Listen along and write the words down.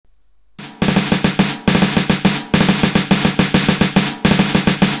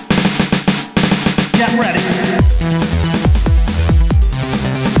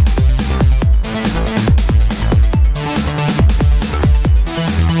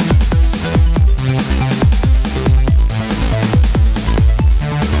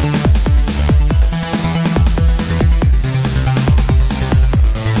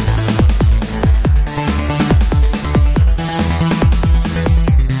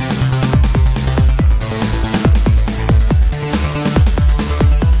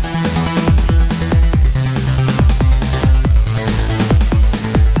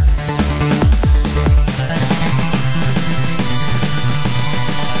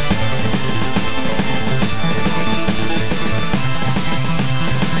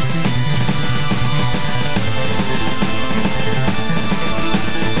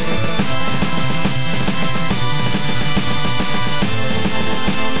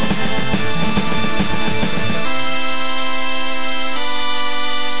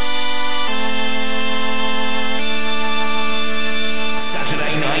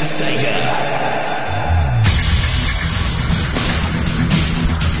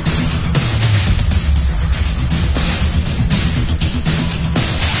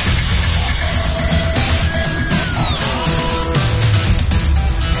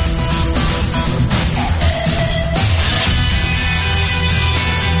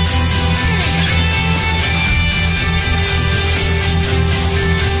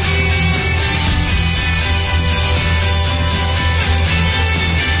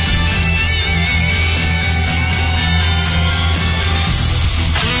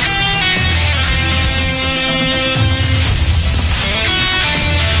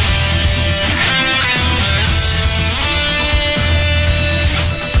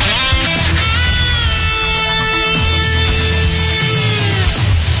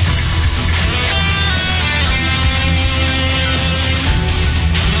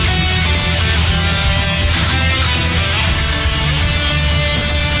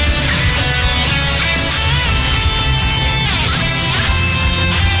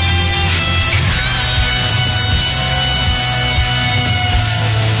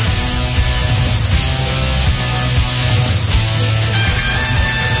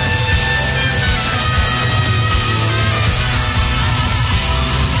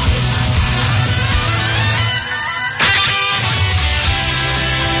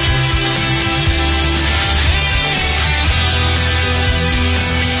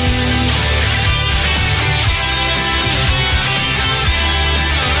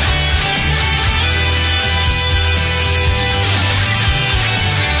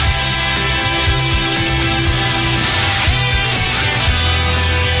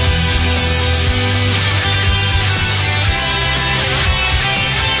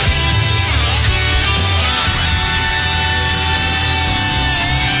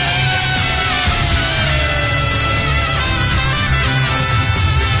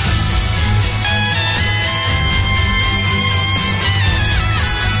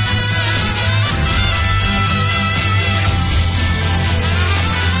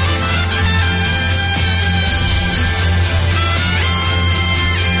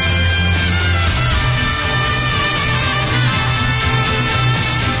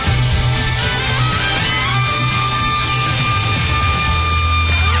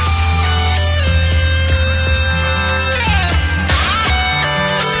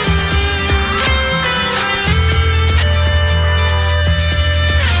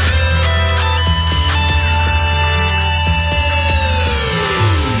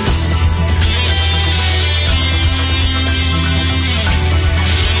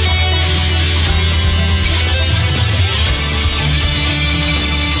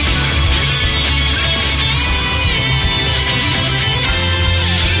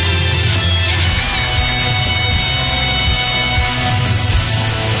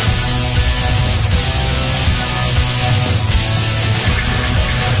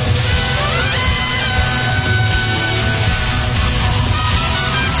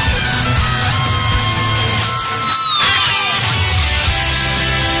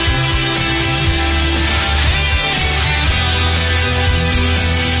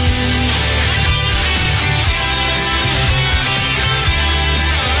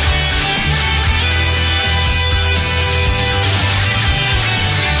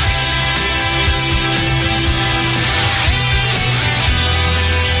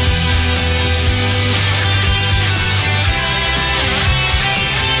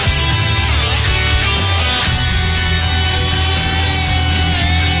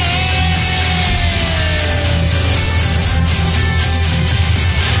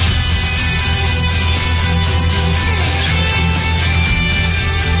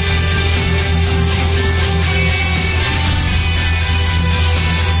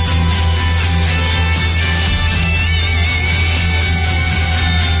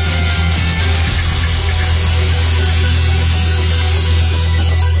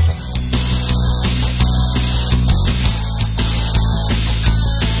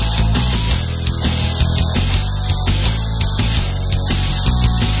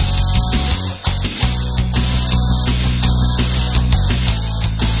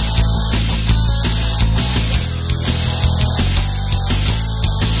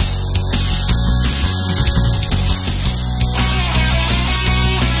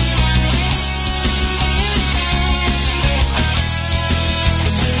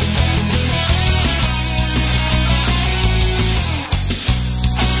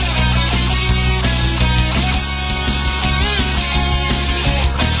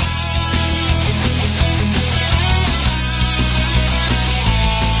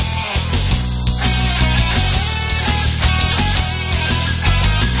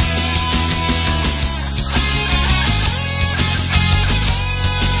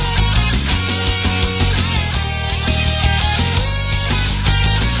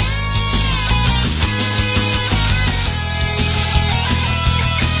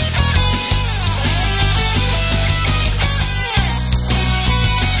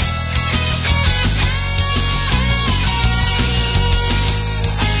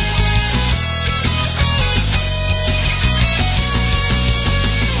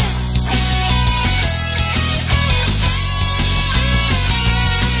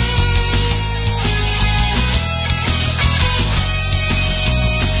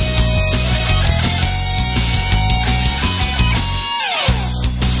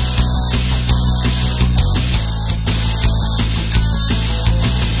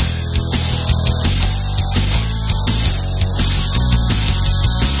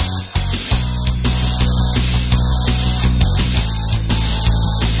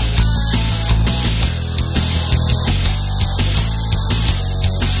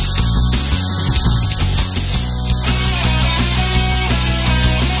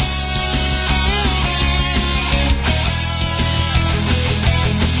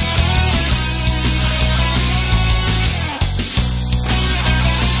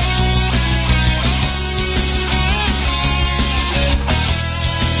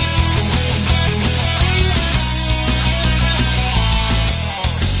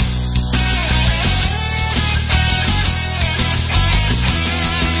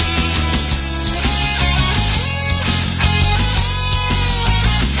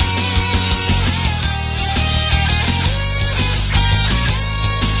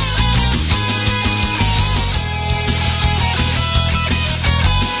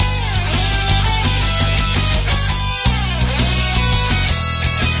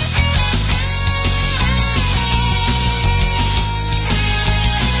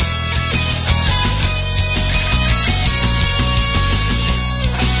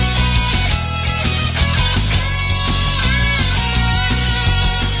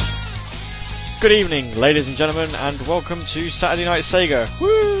Good evening, ladies and gentlemen, and welcome to Saturday Night Sega.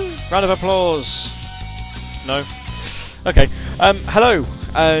 Woo! Round of applause. No? Okay. Hello,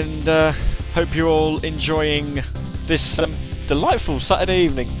 and hope you're all enjoying this delightful Saturday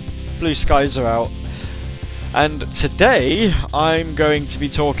evening. Blue skies are out. And today, I'm going to be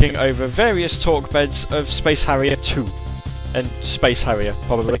talking over various talk beds of Space Harrier 2. And Space Harrier,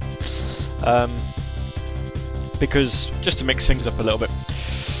 probably. Because, just to mix things up a little bit.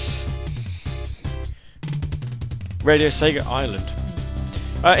 Radio Sega Island.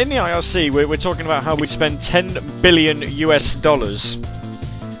 In the IRC, we're talking about how we spend $10 billion US.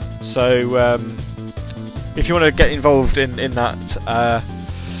 So, if you want to get involved in that,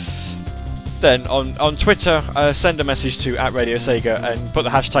 then on Twitter, send a message to @RadioSega and put the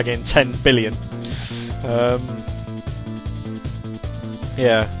hashtag in 10 billion.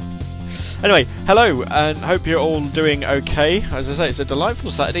 Yeah. Anyway, hello, and hope you're all doing okay. As I say, it's a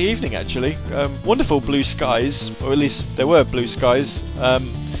delightful Saturday evening, actually. Wonderful blue skies, or at least there were blue skies.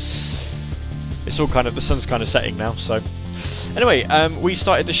 It's all the sun's kind of setting now, so... Anyway, we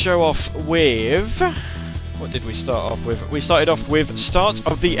started the show off with... What did we start off with? We started off with Start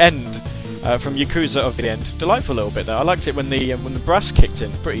of the End, from Yakuza of the End. Delightful little bit there. I liked it when the brass kicked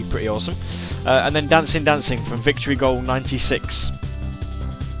in. Pretty awesome. And then Dancing Dancing from Victory Goal 96.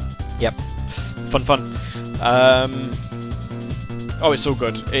 Yep. Fun. Oh, it's all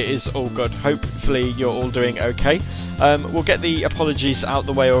good. It is all good. Hopefully you're all doing okay. We'll get the apologies out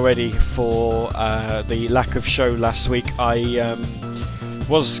the way already for the lack of show last week. I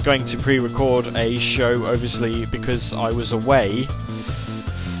was going to pre-record a show, obviously, because I was away.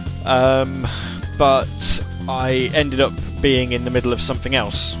 But I ended up being in the middle of something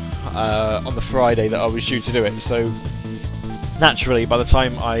else on the Friday that I was due to do it. So... naturally, by the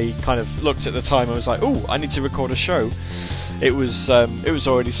time I kind of looked at the time, I was like, "Oh, I need to record a show." It was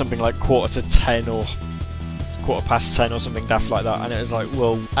already something like 9:45 or 10:15 or something daft like that, and it was like,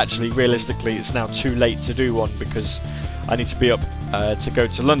 well, actually, realistically, it's now too late to do one because I need to be up to go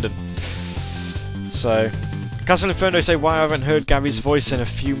to London. So, Castle Inferno say, "Why I haven't heard Gary's voice in a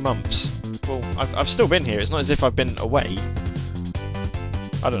few months?" Well, I've still been here. It's not as if I've been away.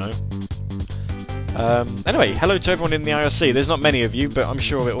 I don't know. Anyway, hello to everyone in the IRC. There's not many of you, but I'm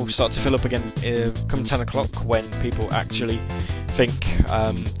sure it will start to fill up again come 10 o'clock when people actually think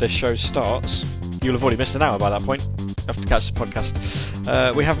the show starts. You'll have already missed an hour by that point. You have to catch the podcast.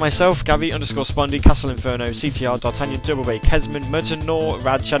 We have myself, Gavi_Spondy, Castle Inferno, CTR, D'Artagnan, Double Bay, Kesman, Merton Nor,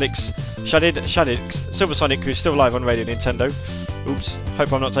 Rad, Shadix, Silver Sonic, who's still live on Radio Nintendo. Oops,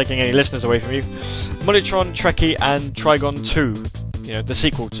 hope I'm not taking any listeners away from you. Mulitron, Trekkie, and Trigon 2. You know, the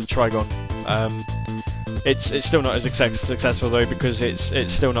sequel to Trigon. It's still not as successful though because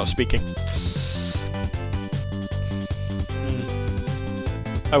it's still not speaking.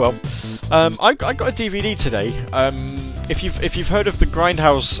 Oh well. I got a DVD today. If you've heard of the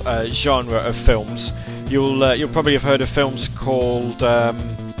Grindhouse genre of films, you'll probably have heard of films called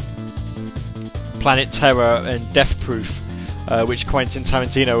Planet Terror and Death Proof, which Quentin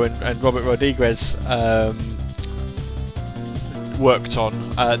Tarantino and Robert Rodriguez worked on.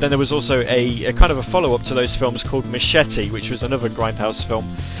 Then there was also a kind of a follow-up to those films called Machete, which was another Grindhouse film.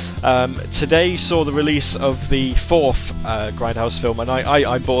 Today saw the release of the fourth Grindhouse film, and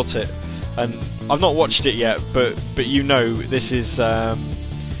I bought it. And I've not watched it yet, but you know this is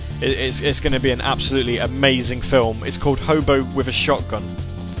it's going to be an absolutely amazing film. It's called Hobo with a Shotgun.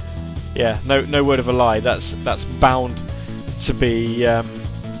 Yeah, no word of a lie. That's bound to be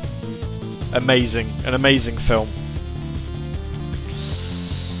amazing, an amazing film.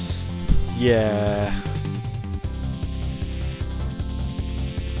 Yeah.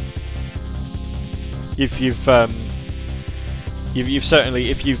 You've certainly,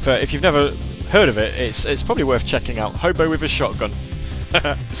 if you've never heard of it, it's probably worth checking out. Hobo with a Shotgun.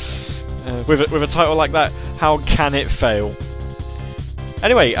 With a title like that, how can it fail?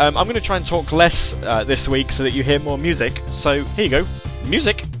 Anyway, I'm going to try and talk less this week so that you hear more music. So here you go,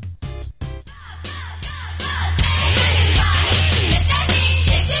 music.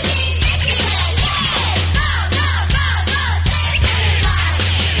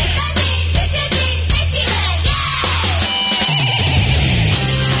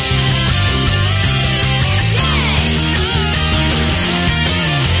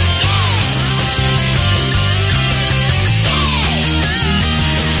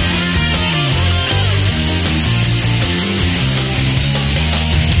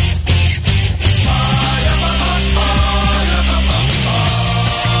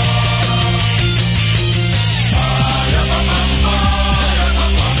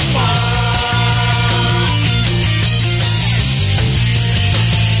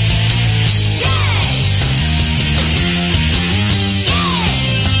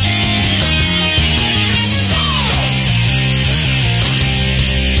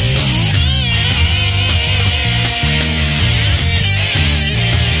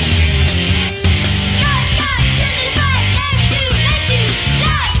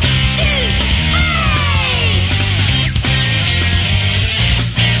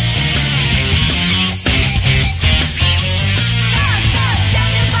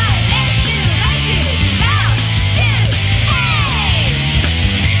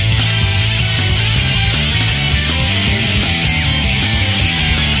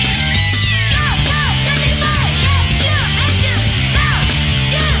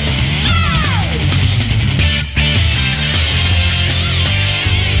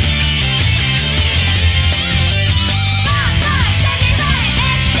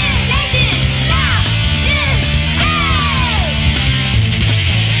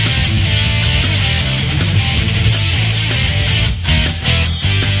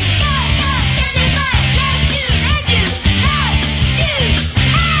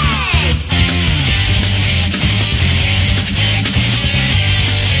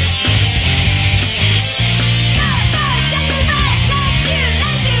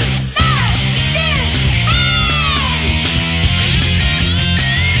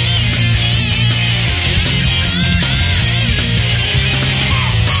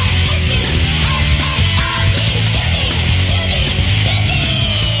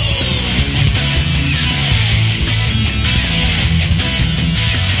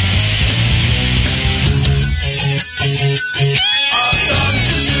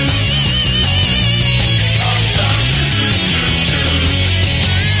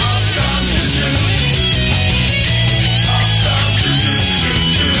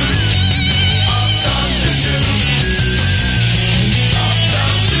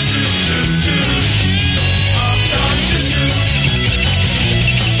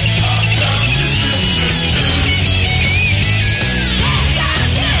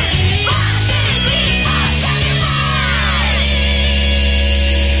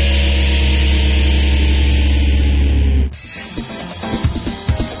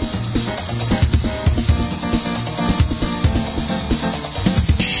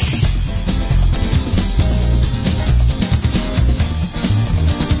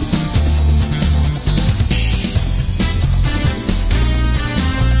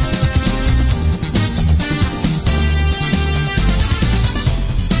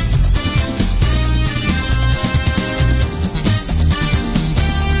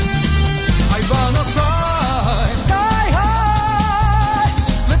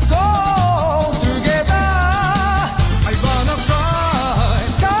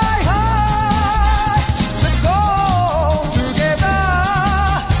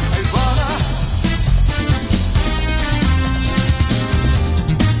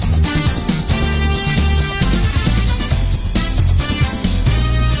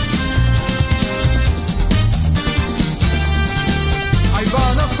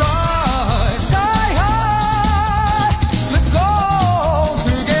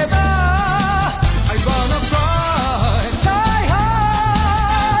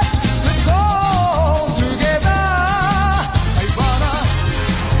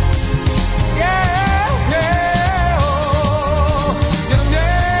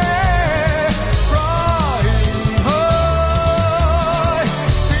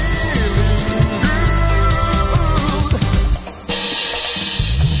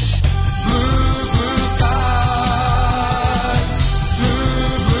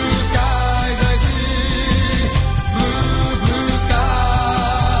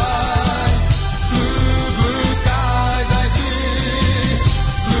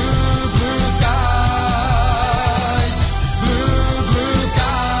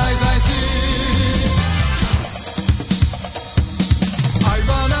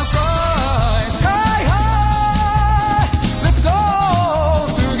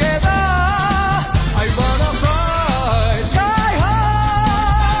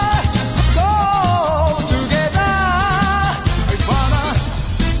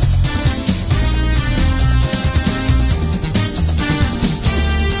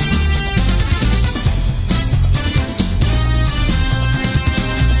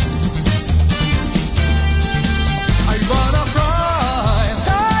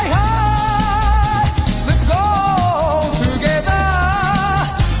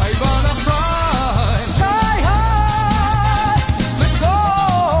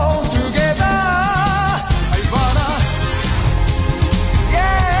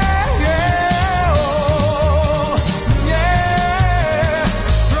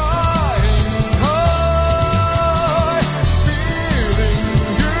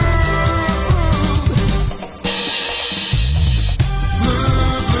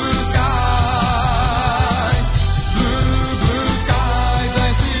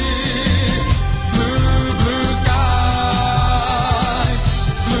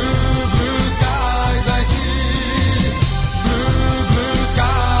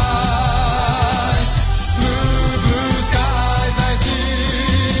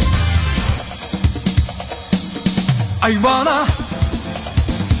 I wanna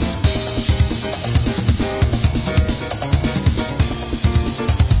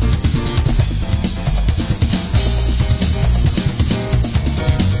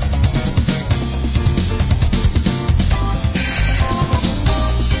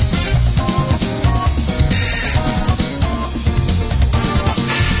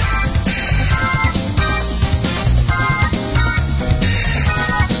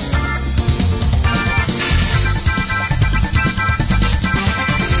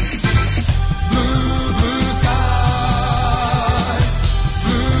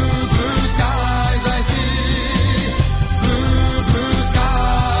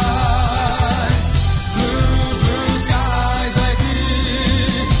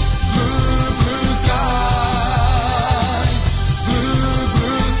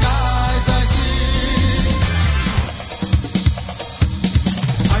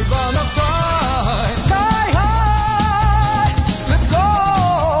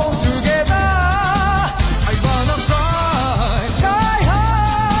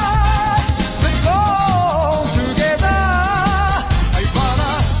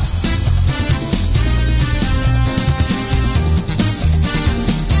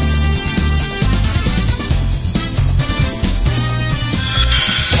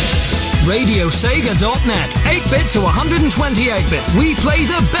RadioSega.net, 8-bit to 128-bit. We play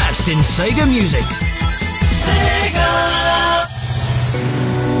the best in Sega music. Sega!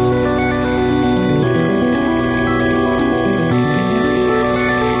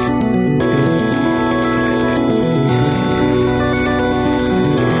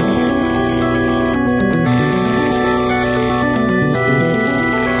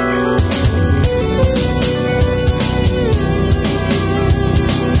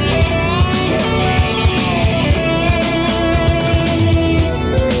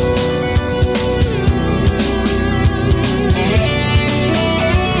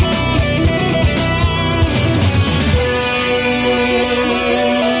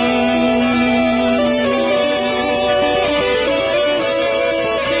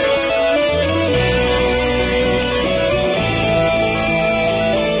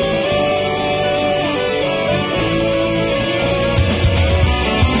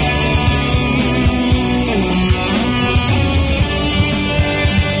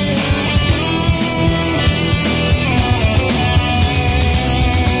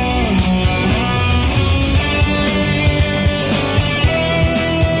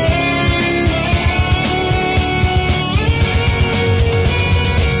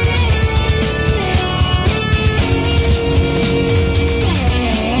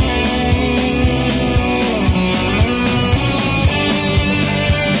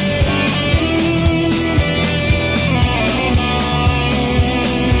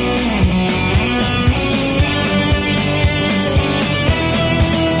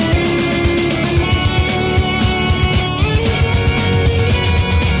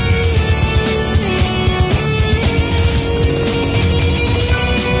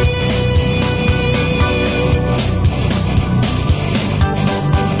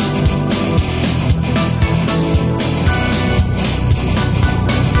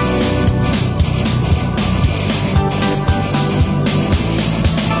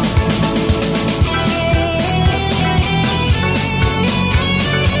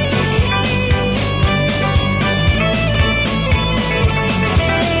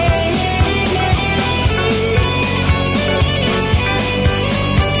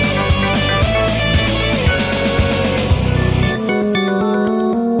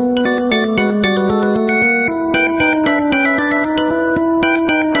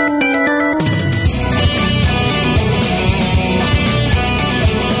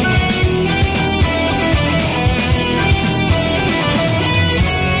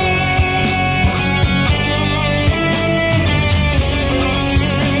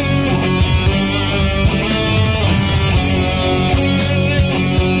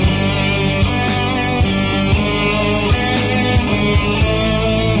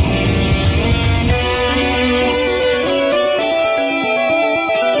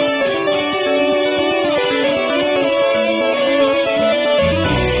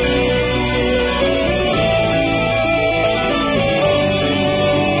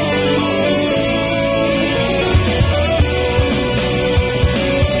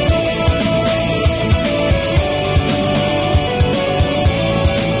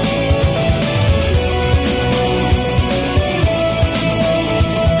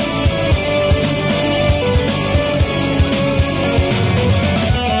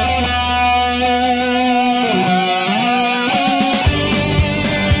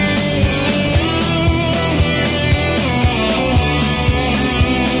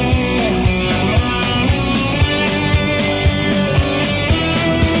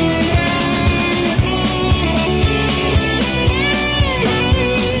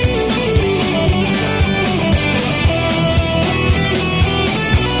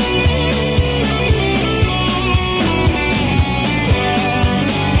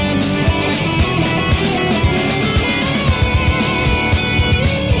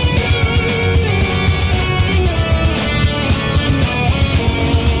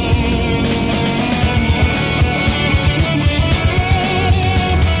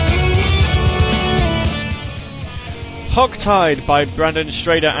 Hogtied by Brandon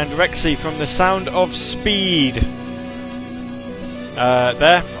Strader and Rexy from The Sound of Speed.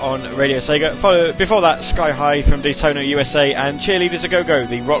 There on Radio Sega. Before that, Sky High from Daytona USA and Cheerleaders A Go-Go,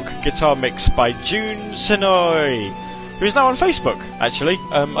 the rock guitar mix by Jun Senoi, who is now on Facebook, actually.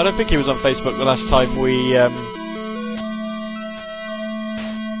 I don't think he was on Facebook the last time we...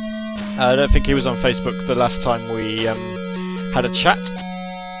 I don't think he was on Facebook the last time we had a chat.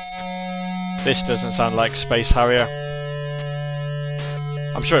 This doesn't sound like Space Harrier.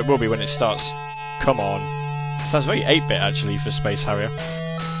 I'm sure it will be when it starts. Come on. Sounds very 8-bit actually for Space Harrier.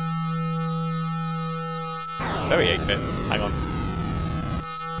 Very 8-bit. Hang on.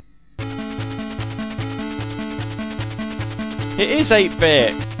 It is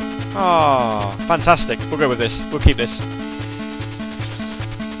 8-bit! Ah, fantastic. We'll go with this. We'll keep this.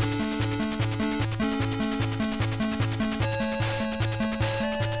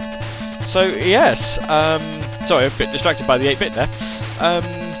 So, yes. Sorry, a bit distracted by the 8-bit there.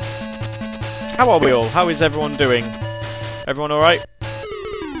 How are we all? How is everyone doing? Everyone alright?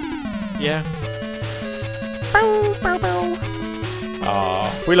 Yeah?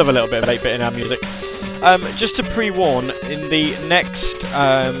 We love a little bit of 8-bit in our music. Just to pre-warn, in the next...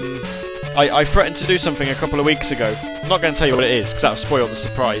 I threatened to do something a couple of weeks ago. I'm not going to tell you what it is, because that will spoil the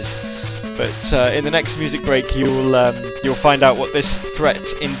surprise. But in the next music break, you'll find out what this threat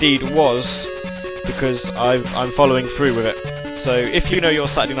indeed was, because I'm following through with it. So if you know your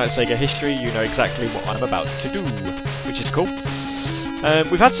Saturday Night Sega history, you know exactly what I'm about to do, which is cool.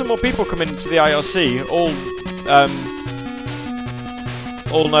 We've had some more people come into the IRC,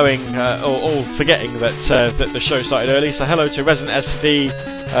 all knowing, all forgetting that the show started early. So hello to Resident SD,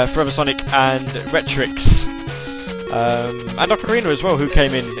 Forever Sonic, and Retrix, and Ocarina as well, who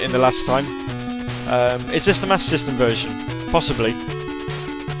came in the last time. Is this the Master System version? Possibly.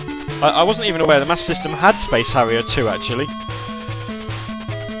 I wasn't even aware the Master System had Space Harrier 2 actually.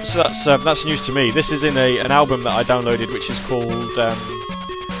 So that's news to me. This is in an album that I downloaded, which is called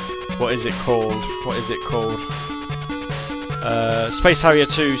what is it called? Space Harrier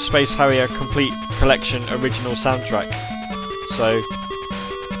 2, Space Harrier Complete Collection Original Soundtrack. So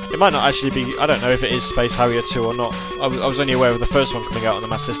it might not actually be. I don't know if it is Space Harrier 2 or not. I was only aware of the first one coming out on the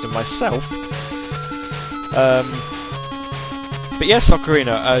Master System myself. But yes,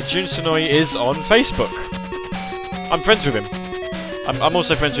 Ocarina. Jun Senoi is on Facebook. I'm friends with him. I'm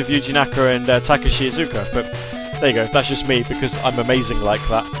also friends with Yuji Naka and Takashi Iizuka, but there you go, that's just me, because I'm amazing like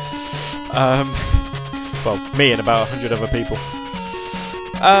that. Well, me and about 100 other people.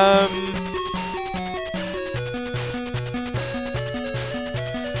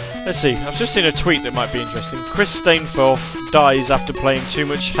 Let's see, I've just seen a tweet that might be interesting. Chris Stainforth dies after playing too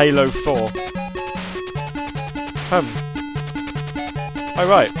much Halo 4. Oh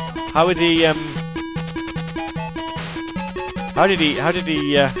right, how did he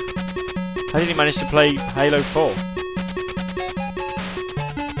manage to play Halo 4?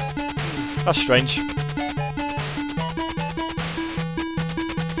 That's strange.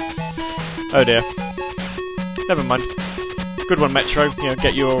 Oh dear. Never mind. Good one, Metro. You know,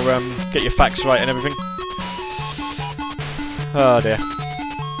 get your facts right and everything. Oh dear.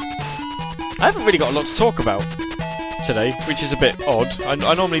 I haven't really got a lot to talk about today, which is a bit odd. I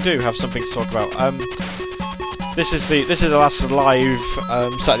normally do have something to talk about. This is the last live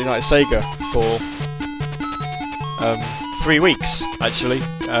Saturday Night Sega for 3 weeks actually,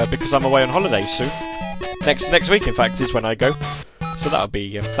 because I'm away on holiday soon. Next week, in fact, is when I go. So that'll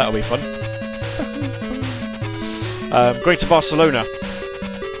be fun. Going to Barcelona,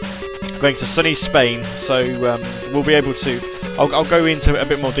 going to sunny Spain. So we'll be able to. I'll go into a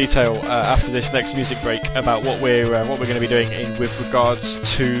bit more detail after this next music break about what we're going to be doing with regards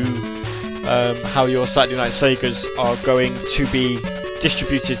to. How your Saturday Night Segas are going to be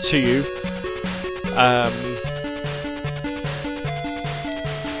distributed to you.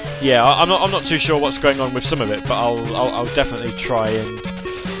 Yeah, I'm not too sure what's going on with some of it, but I'll definitely try and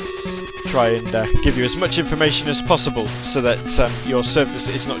give you as much information as possible so that your service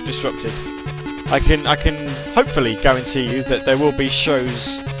is not disrupted. I can hopefully guarantee you that there will be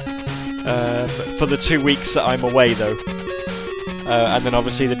shows for the 2 weeks that I'm away, though. And then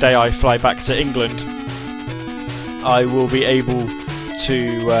obviously the day I fly back to England, I will be able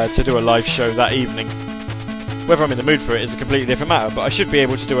to do a live show that evening. Whether I'm in the mood for it is a completely different matter, but I should be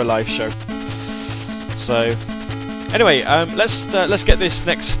able to do a live show. So, anyway, let's get this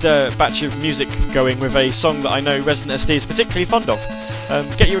next batch of music going with a song that I know Resident SD is particularly fond of.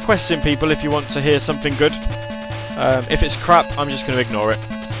 Get your requests in, people, if you want to hear something good. If it's crap, I'm just going to ignore it.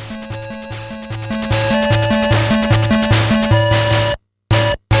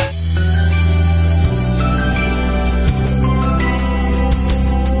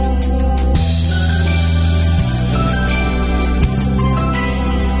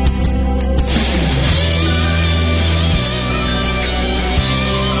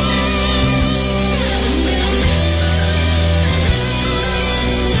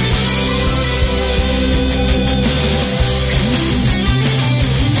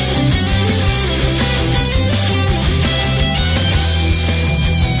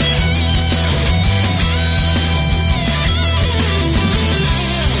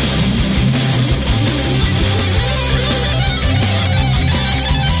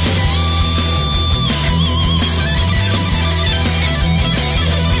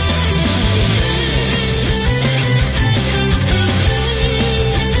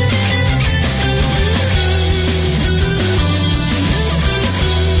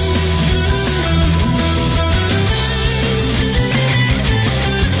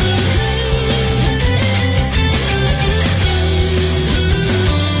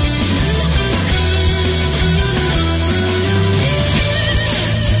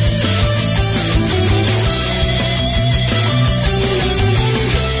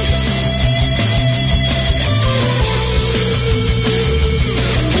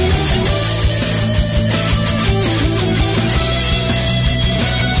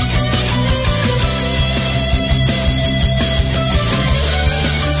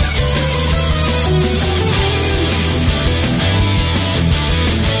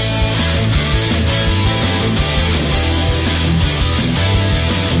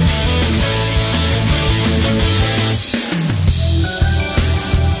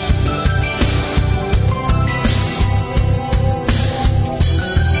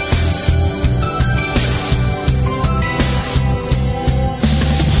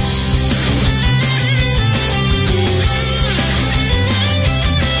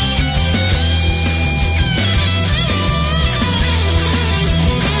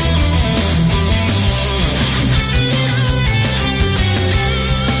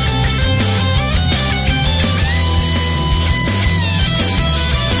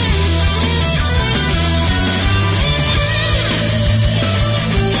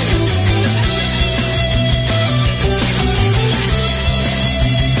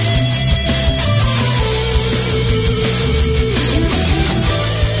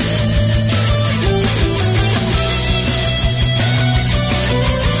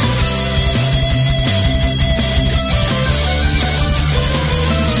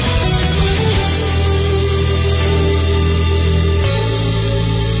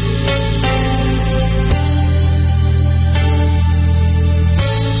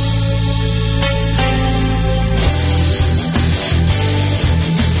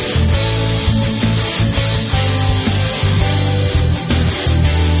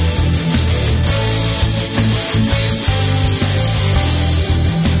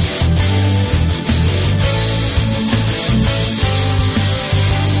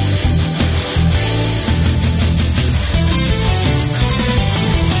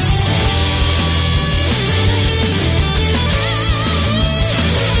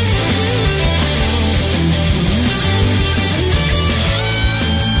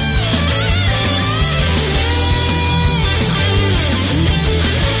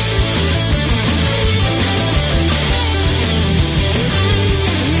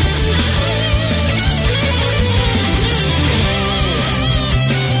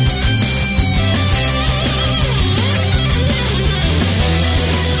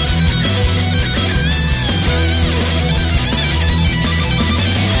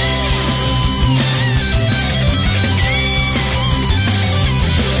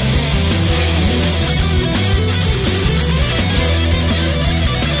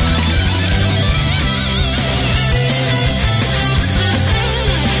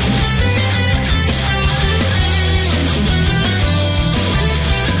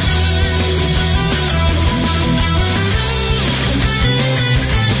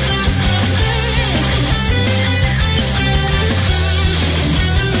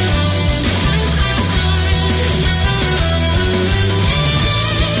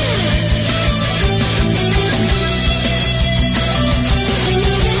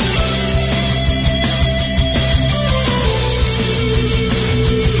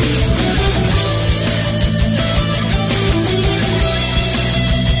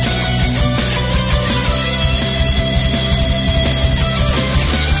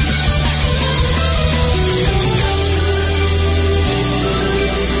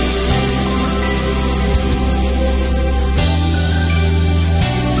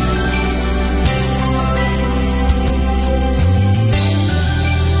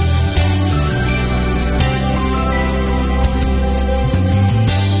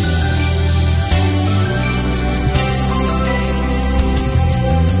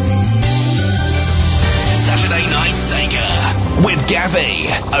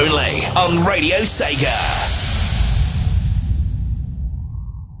 only on Radio Sega.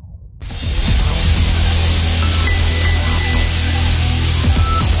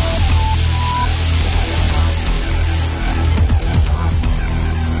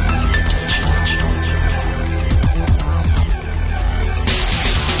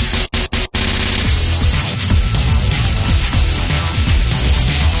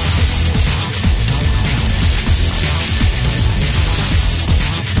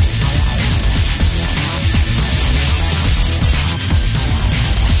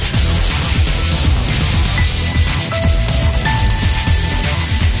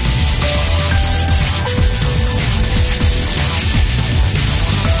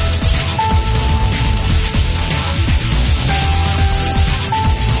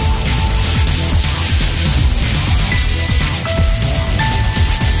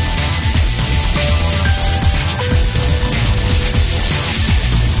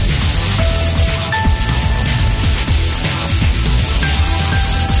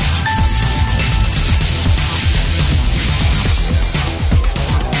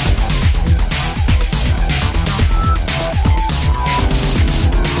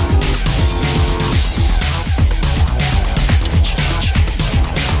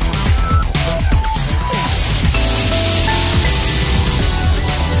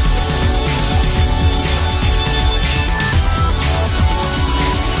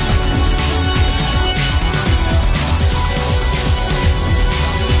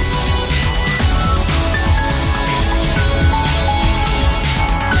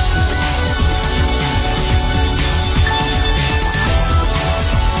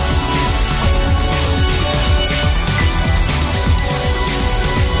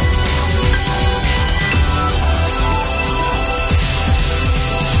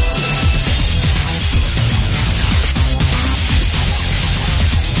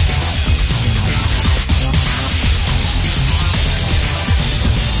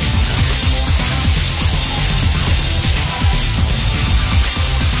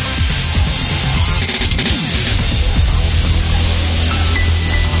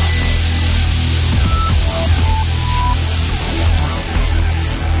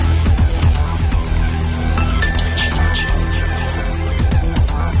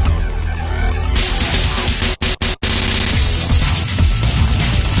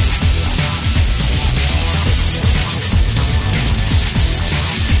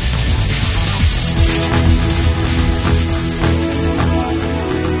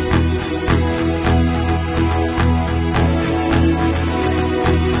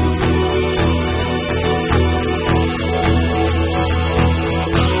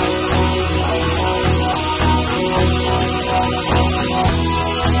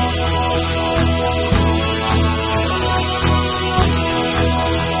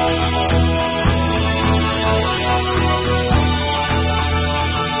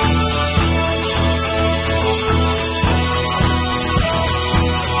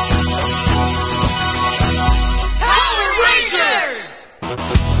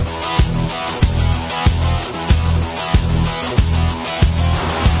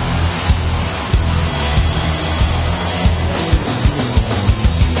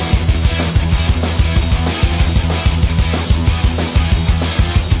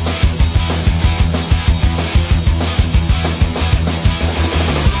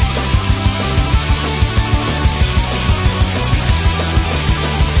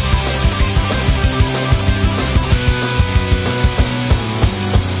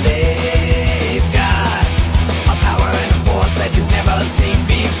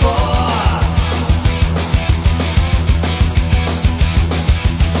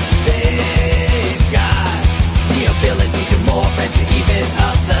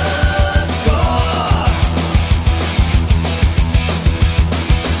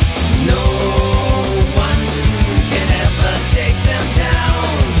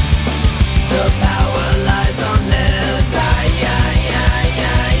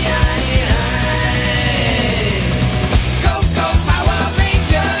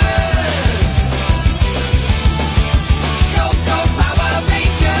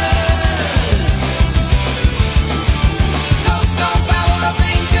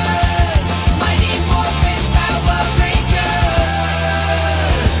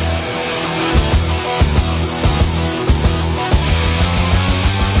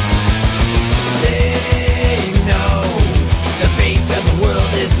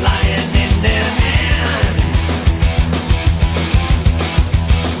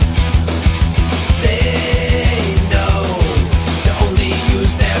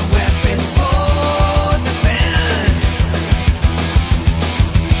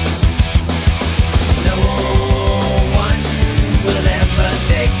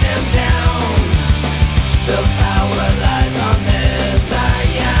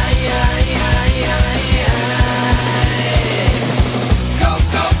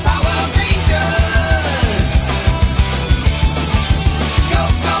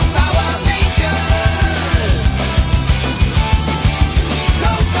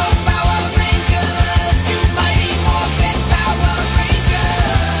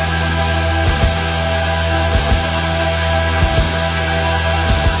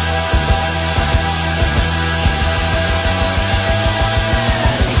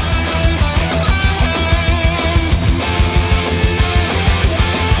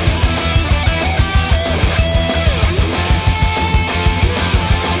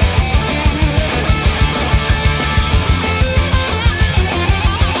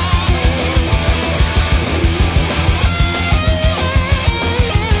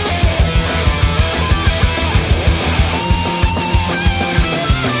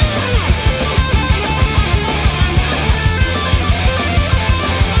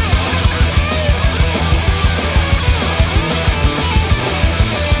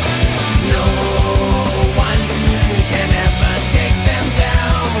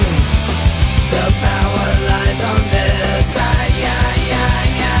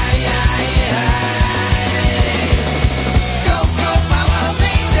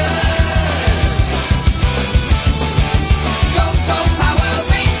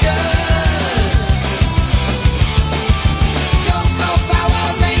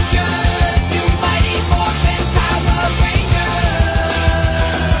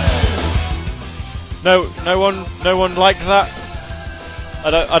 No one liked that.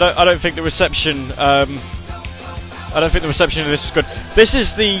 I don't think the reception. I don't think the reception of this was good. This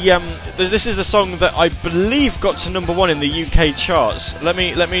is the song that I believe got to number 1 in the UK charts. Let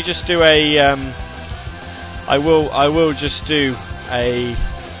me just do a. I will just do a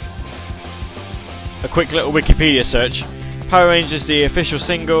quick little Wikipedia search. Power Rangers, the official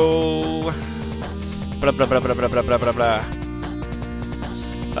single. Blah blah blah blah blah blah blah blah blah.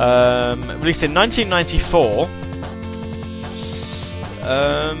 Released in 1994.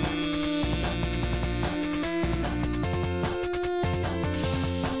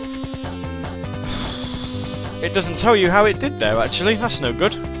 It doesn't tell you how it did there, actually. That's no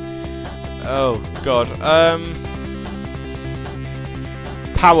good. Oh god.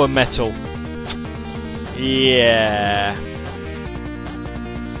 Power metal. Yeah.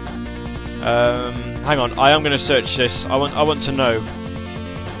 Hang on. I am going to search this. I want to know.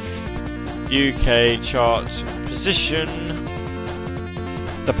 UK chart position.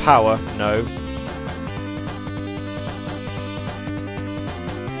 The Power. No.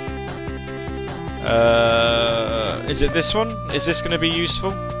 Is it this one? Is this going to be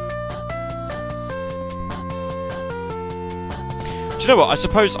useful? Do you know what? I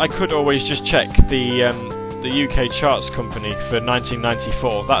suppose I could always just check the UK charts company for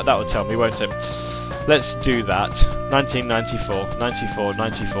 1994. That would tell me, won't it? Let's do that. 1994,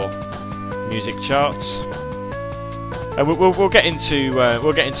 94. Music charts. And we'll get into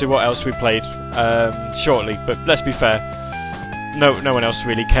what else we played shortly. But let's be fair. No one else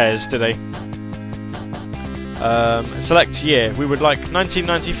really cares, do they? Select year. We would like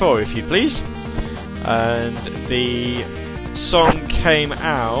 1994, if you please. And the song came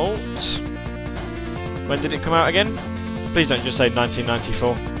out. When did it come out again? Please don't just say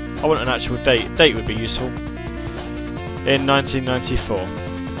 1994. I want an actual date. Date would be useful. In 1994.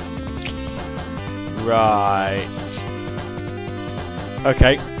 Right.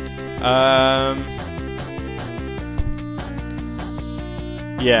 Okay.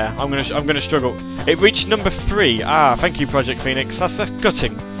 Yeah, I'm gonna struggle. It reached number 3. Ah, thank you, Project Phoenix. That's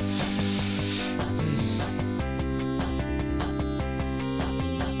gutting.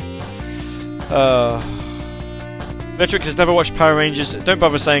 Metrix has never watched Power Rangers. Don't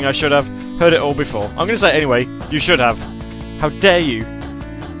bother saying I should have. Heard it all before. I'm gonna say it anyway. You should have. How dare you?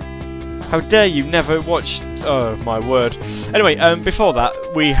 How dare you never watch? Oh my word. Anyway, before that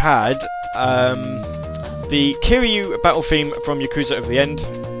we had the Kiryu battle theme from Yakuza of the End.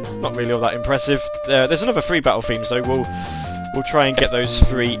 Not really all that impressive. There's another 3 battle themes, though. We'll try and get those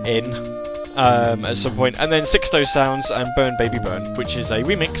 3 in at some point. And then Sixto Sounds and Burn Baby Burn, which is a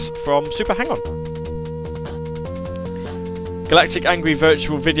remix from Super Hang-On. Galactic Angry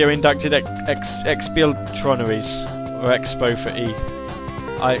Virtual Video Inducted Expialtroneries, or Expo for E.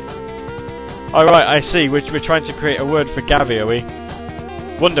 Oh right, I see. We're trying to create a word for Gavi, are we?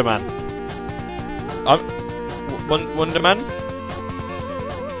 Wonderman. Wonderman?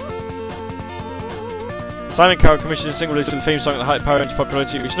 Simon Cowell commissioned a single release of the theme song at the height of Power Rangers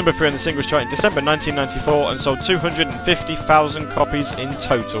popularity, which number 3 on the singles chart in December 1994 and sold 250,000 copies in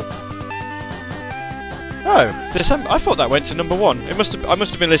total. Oh, December! I thought that went to number 1. I must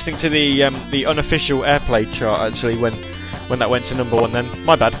have been listening to the unofficial airplay chart actually when that went to number 1. Then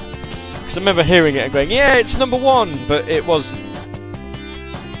my bad. Because I remember hearing it and going, yeah, it's number 1, but it wasn't.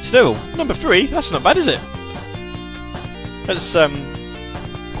 Still, number 3. That's not bad, is it? That's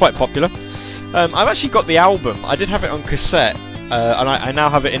quite popular. I've actually got the album. I did have it on cassette, and I now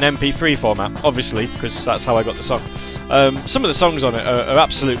have it in MP3 format, obviously, because that's how I got the song. Some of the songs on it are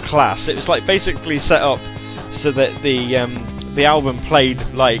absolute class. It was like basically set up so that the album played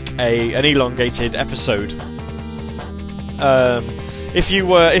like an elongated episode. If you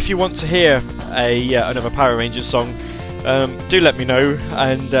want to hear another Power Rangers song, do let me know,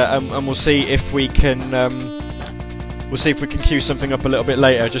 and we'll see if we can. We'll see if we can queue something up a little bit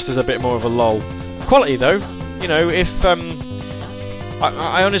later, just as a bit more of a lull. Quality, though, you know, if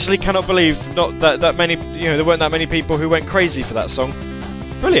I honestly cannot believe not that many, you know, there weren't that many people who went crazy for that song.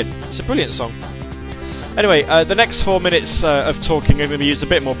 Brilliant! It's a brilliant song. Anyway, the next 4 minutes of talking are going to be used a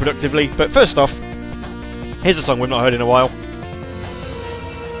bit more productively. But first off, here's a song we've not heard in a while.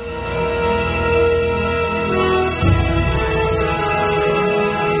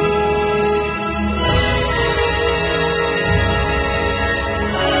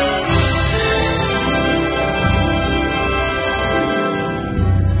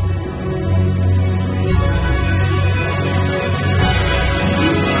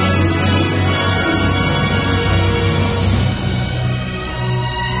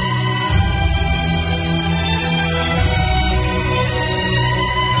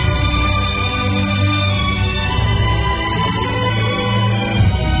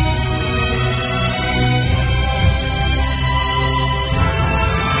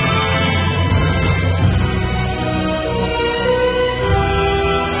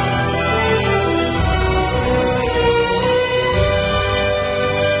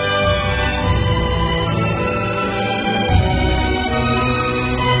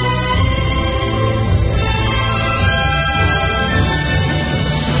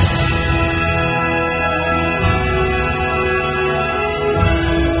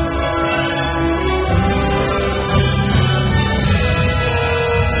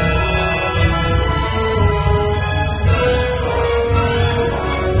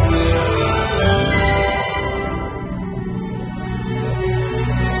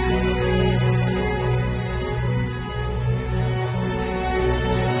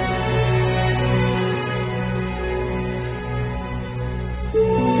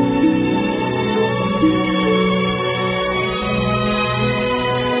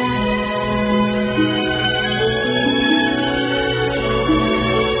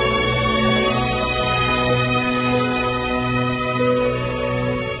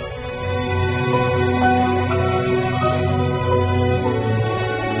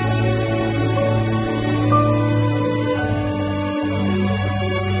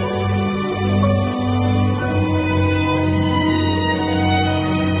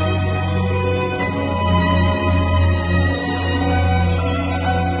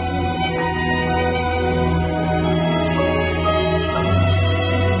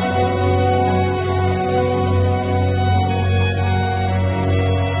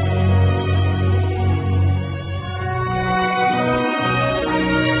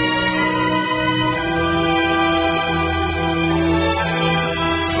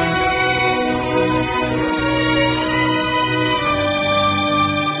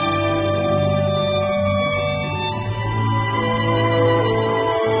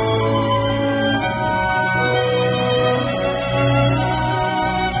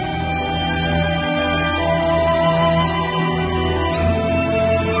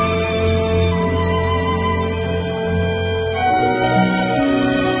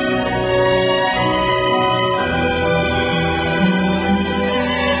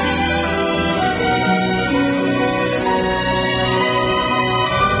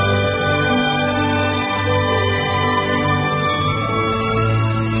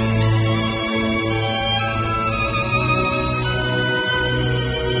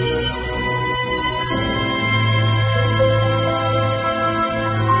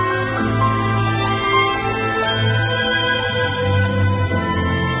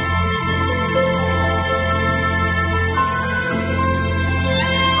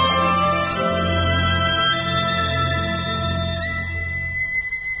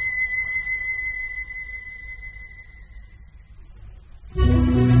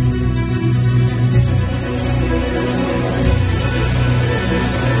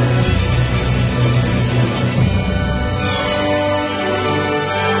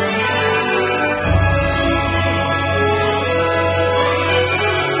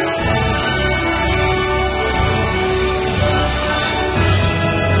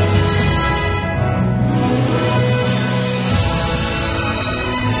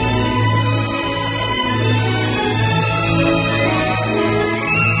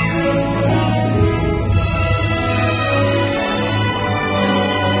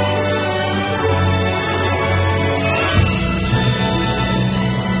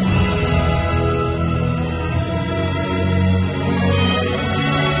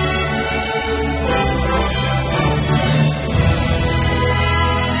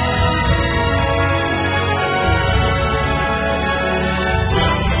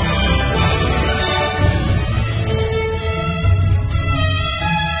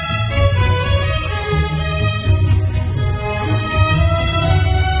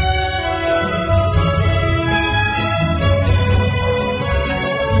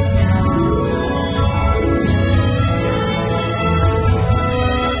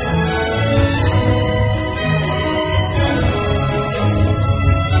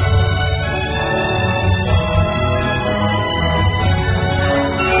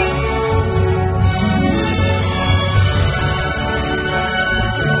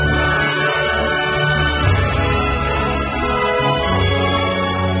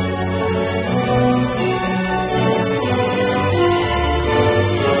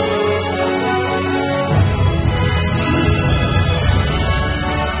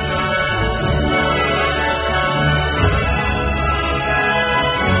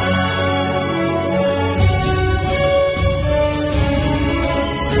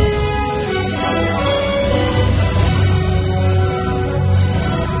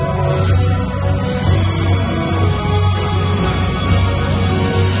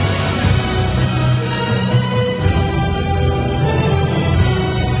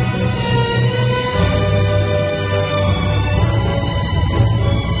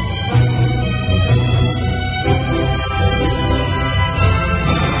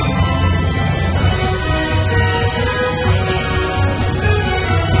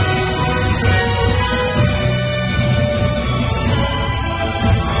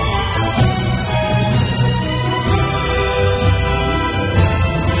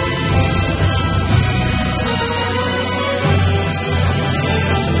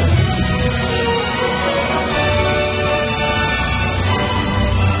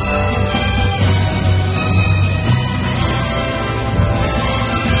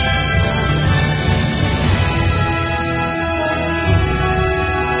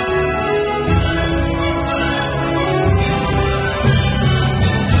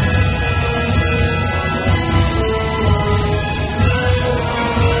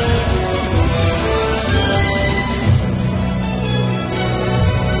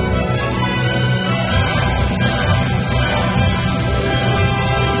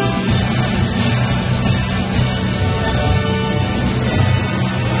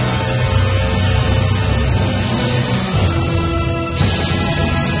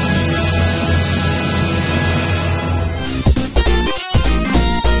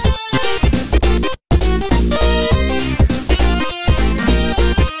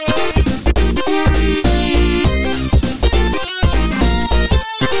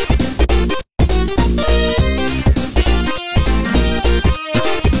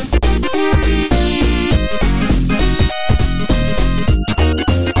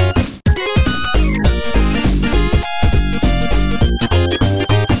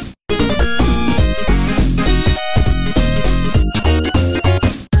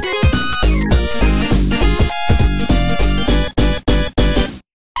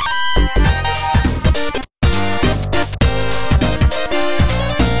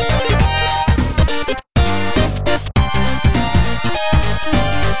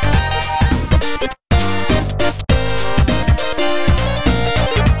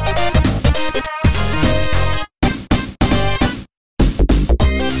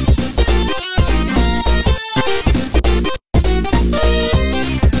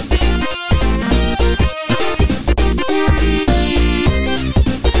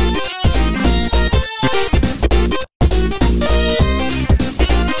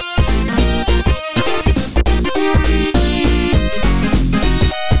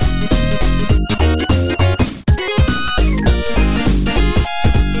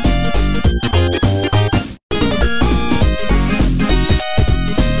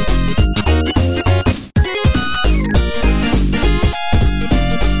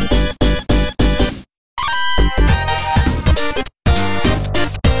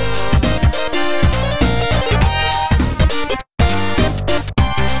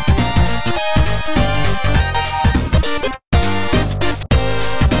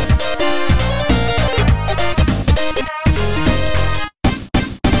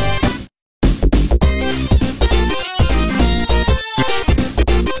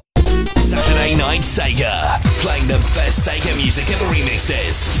 music and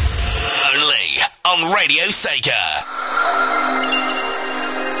remixes. Only on Radio Sega.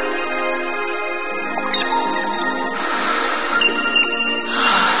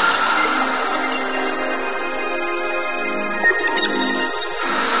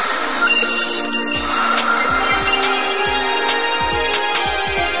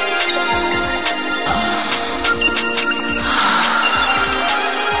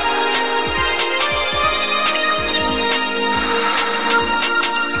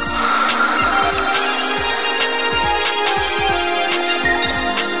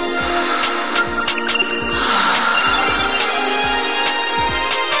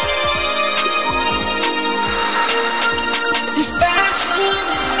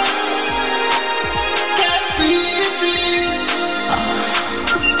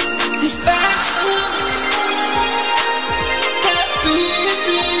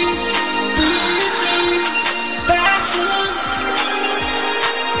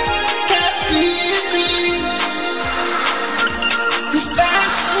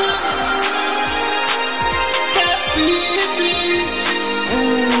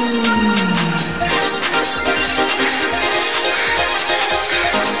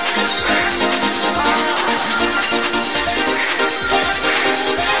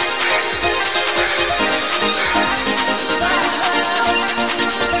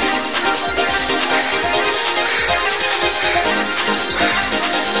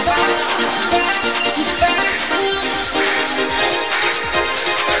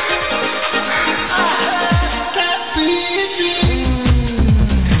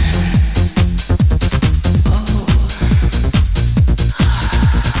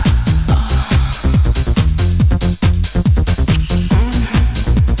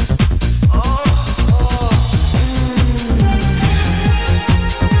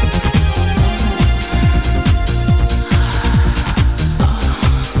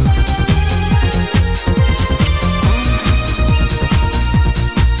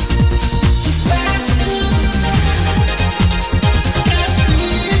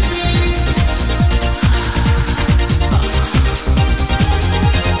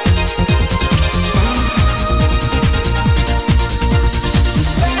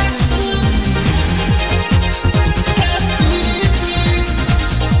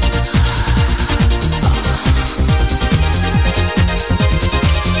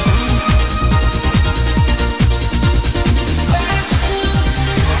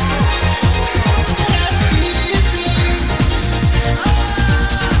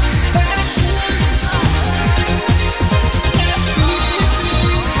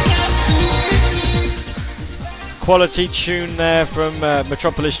 Quality tune there from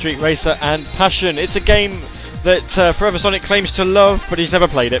Metropolis Street Racer and Passion. It's a game that Forever Sonic claims to love, but he's never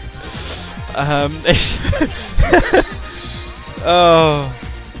played it.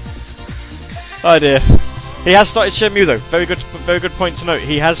 Oh dear. He has started Shenmue though. Very good point to note.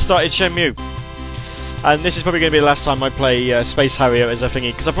 He has started Shenmue, and this is probably going to be the last time I play Space Harrier as a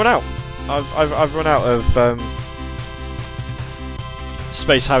thingy because I've run out. I've run out of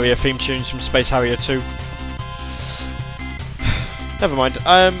Space Harrier theme tunes from Space Harrier 2. Never mind.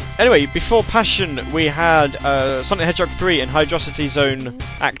 Anyway, before Passion, we had Sonic the Hedgehog 3 and Hydrocity Zone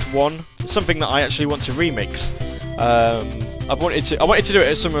Act 1. Something that I actually want to remix. I wanted to do it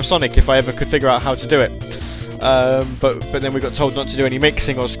at Summer of Sonic if I ever could figure out how to do it. But then we got told not to do any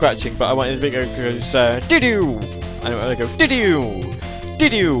mixing or scratching. But I wanted to go did-oo, and I go did-oo,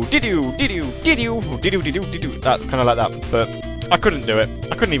 did-oo, did-oo, did-oo, did-oo, did-oo, did-oo, did-oo. That kind of like that. But I couldn't do it.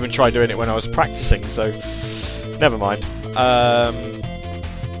 I couldn't even try doing it when I was practicing. So never mind.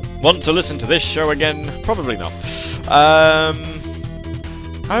 Want to listen to this show again? Probably not.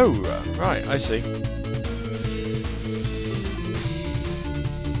 Oh, right, I see.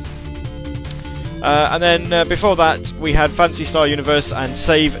 And then before that, we had Fantasy Star Universe and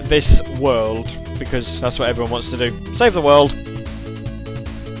Save This World, because that's what everyone wants to do. Save the world.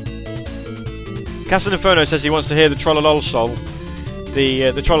 Castle Inferno says he wants to hear the Trollolol song.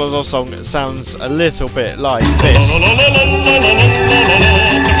 The Trollolol song sounds a little bit like this.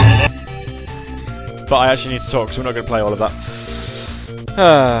 But I actually need to talk, so we're not going to play all of that.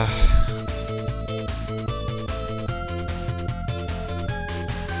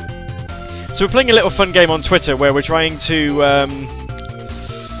 So we're playing a little fun game on Twitter where we're trying to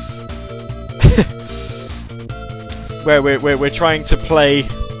where we're trying to play.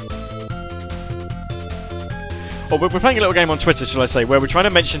 Or we're playing a little game on Twitter, shall I say, where we're trying to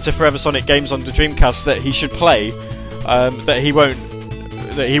mention to Forever Sonic games on the Dreamcast that he should play, that he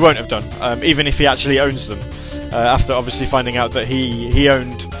won't have done, even if he actually owns them. After obviously finding out that he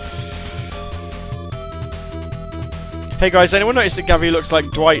owned Hey guys, anyone notice that Gavi looks like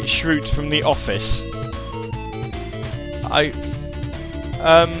Dwight Schrute from The Office? I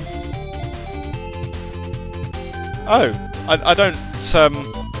don't.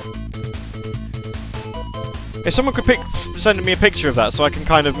 If someone could send me a picture of that so I can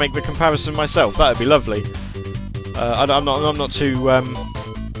kind of make the comparison myself, that would be lovely. I'm not too. I'm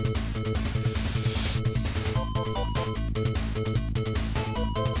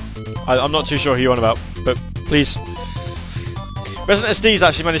not too sure who you're on about, but please. Resident SD's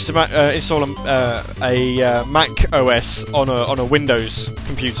actually managed to install a Mac OS on a Windows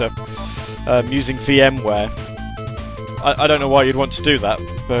computer using VMware. I don't know why you'd want to do that,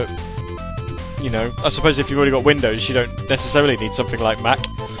 but you know, I suppose if you've already got Windows, you don't necessarily need something like Mac.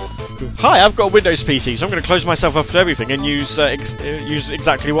 Hi, I've got a Windows PC, so I'm going to close myself off to everything and use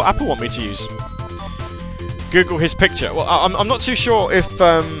exactly what Apple want me to use. Google his picture. Well, I'm not too sure if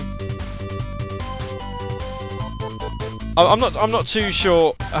I'm not too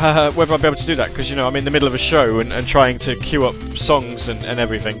sure whether I'll be able to do that, because you know I'm in the middle of a show and trying to queue up songs and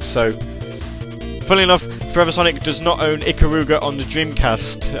everything. So, funnily enough, Forever Sonic does not own Ikaruga on the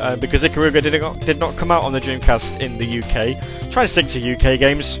Dreamcast because Ikaruga did not come out on the Dreamcast in the UK. Try and stick to UK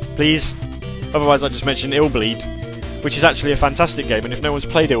games, please. Otherwise, I just mentioned Illbleed, which is actually a fantastic game, and if no one's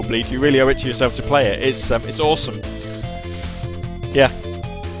played Illbleed, you really owe it to yourself to play it. It's awesome. Yeah.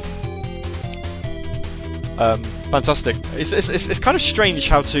 Fantastic. It's kind of strange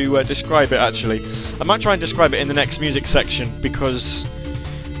how to describe it, actually. I might try and describe it in the next music section, because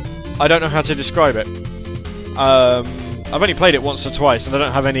I don't know how to describe it. I've only played it once or twice, and I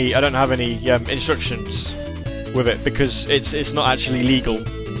don't have any instructions with it, because it's not actually legal.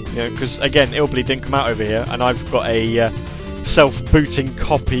 You know, because again, Illbleed didn't come out over here, and I've got a self-booting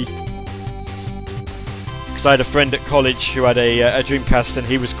copy. Because I had a friend at college who had a Dreamcast, and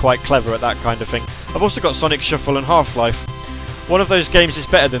he was quite clever at that kind of thing. I've also got Sonic Shuffle and Half-Life. One of those games is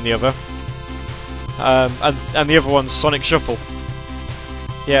better than the other, and the other one's Sonic Shuffle.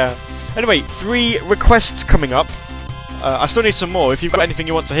 Yeah. Anyway, 3 requests coming up. I still need some more. If you've got anything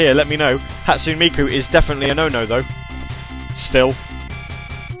you want to hear, let me know. Hatsune Miku is definitely a no-no, though. Still.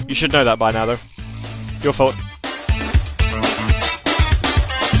 You should know that by now, though. Your fault.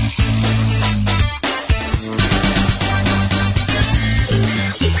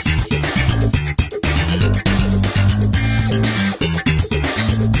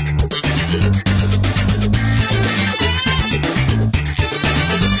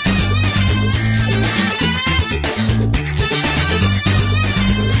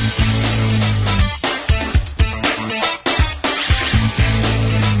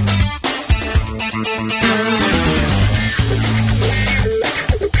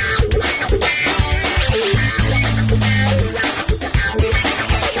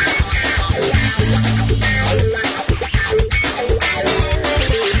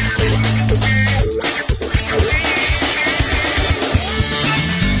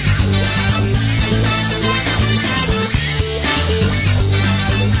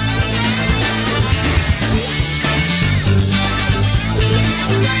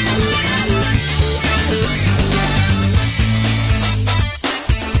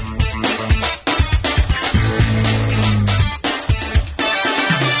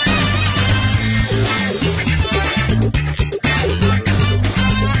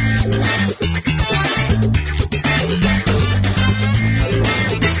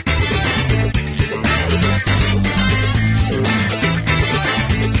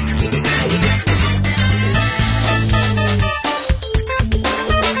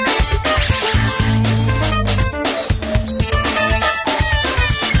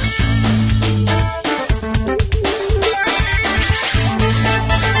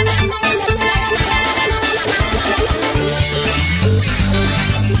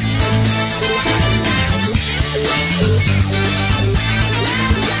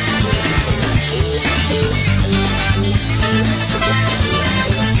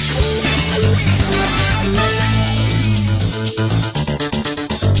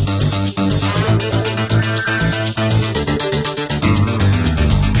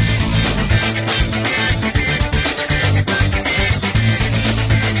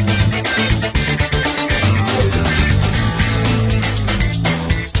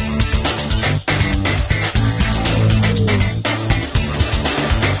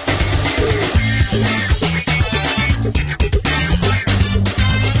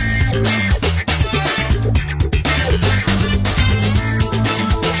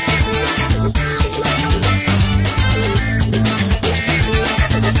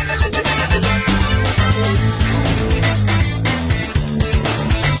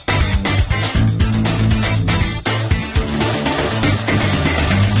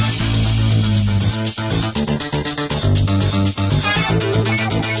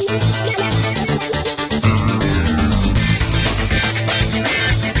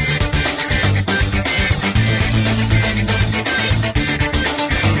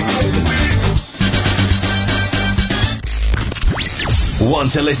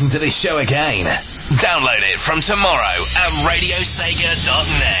 Want to listen to this show again? Download it from tomorrow at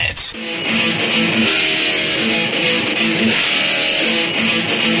radiosega.net.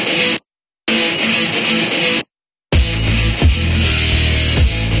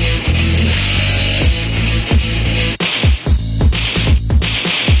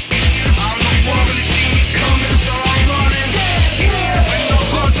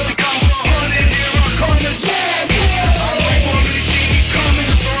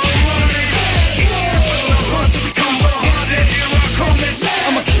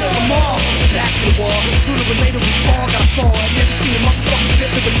 I'ma kill them all. Back to the wall.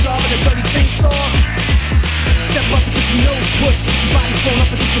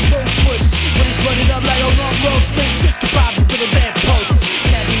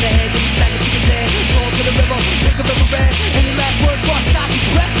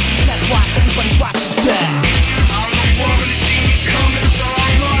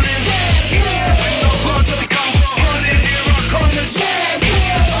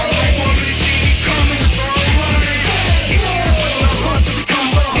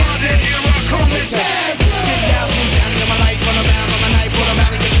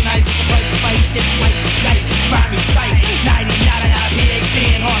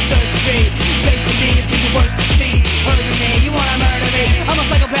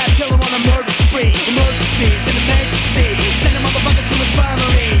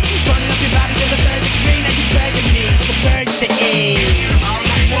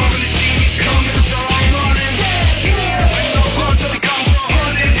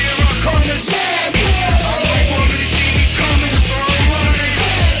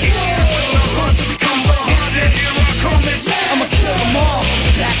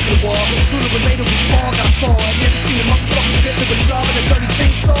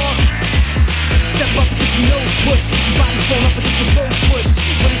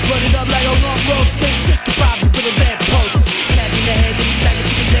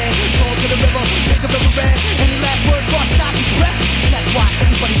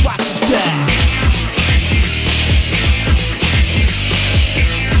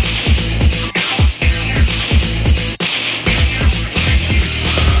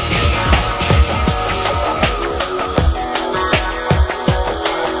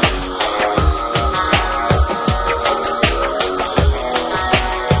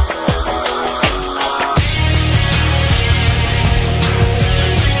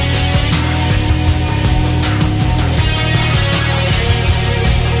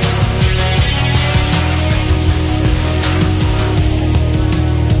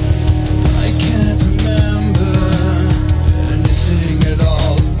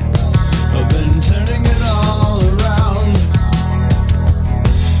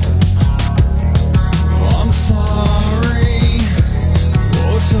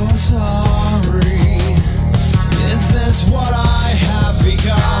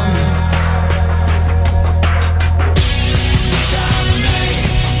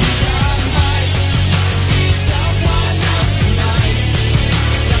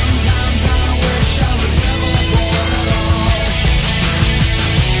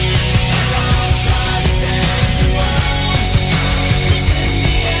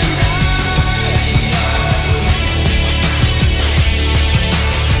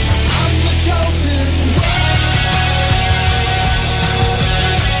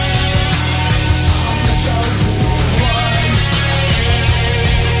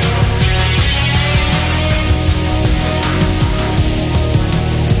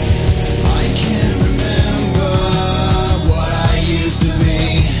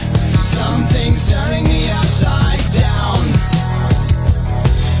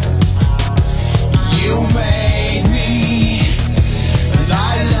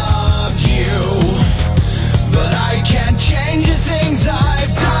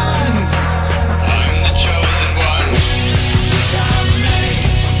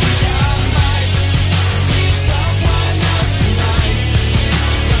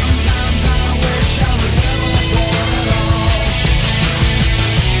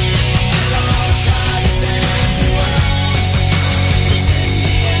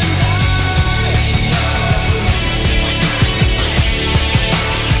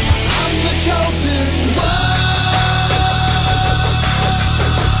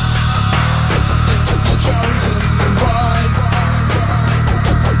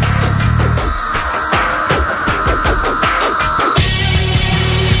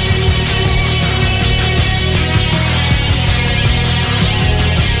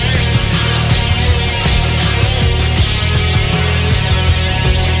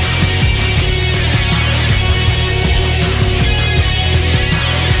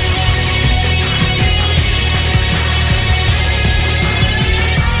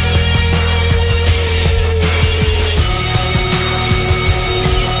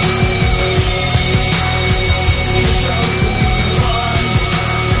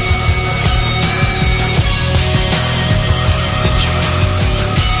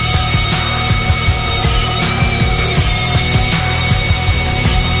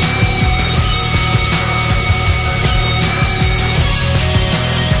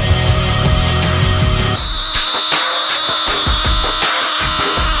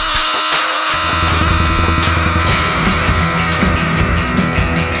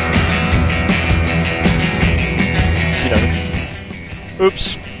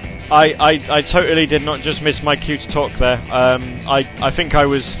 Oops. I totally did not just miss my cue to talk there. I think I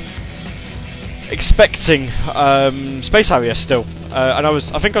was expecting Space Harrier still, and I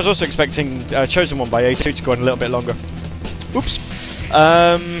think I was also expecting Chosen One by A2 to go on a little bit longer. Oops.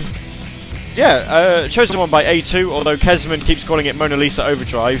 Chosen One by A2, although Kesman keeps calling it Mona Lisa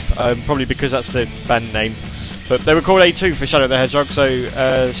Overdrive, probably because that's the band name. But they were called A2 for Shadow the Hedgehog, so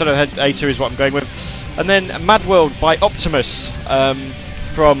Shadow the A2 is what I'm going with. And then Mad World by Optimus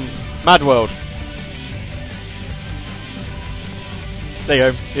from Mad World. There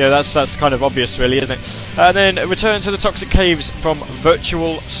you go. Yeah, that's kind of obvious, really, isn't it? And then Return to the Toxic Caves from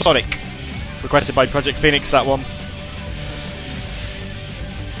Virtual Sonic, requested by Project Phoenix. That one.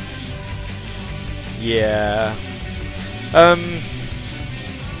 Yeah.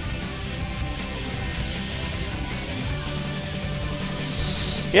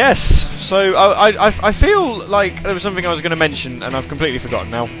 Yes. So I feel like there was something I was going to mention, and I've completely forgotten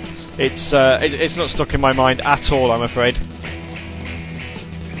now. It's not stuck in my mind at all, I'm afraid.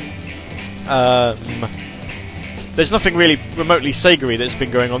 There's nothing really remotely Sega-y that's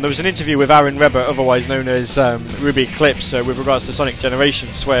been going on. There was an interview with Aaron Reber, otherwise known as Ruby Eclipse, with regards to Sonic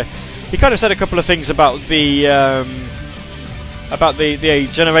Generations, where he kind of said a couple of things about the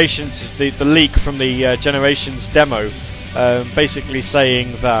Generations, the leak from the Generations demo. Basically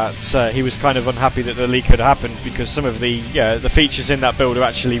saying that he was kind of unhappy that the leak had happened because some of the features in that build are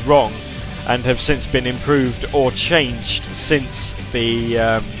actually wrong and have since been improved or changed since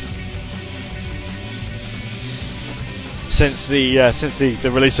the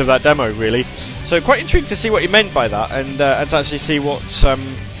release of that demo, really. So quite intrigued to see what he meant by that, and to actually see what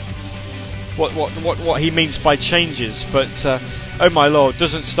he means by changes. But oh my lord,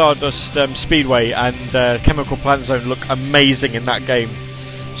 doesn't Stardust Speedway and Chemical Plant Zone look amazing in that game?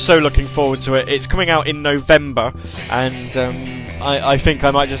 So looking forward to it. It's coming out in November, and I think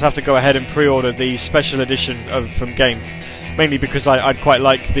I might just have to go ahead and pre-order the special edition from Game, mainly because I'd quite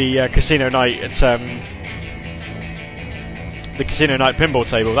like the Casino Night the Casino Night pinball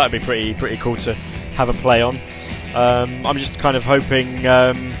table. That'd be pretty cool to have a play on. I'm just kind of hoping.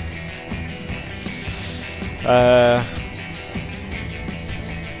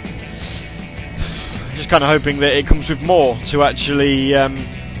 Just kind of hoping that it comes with more to actually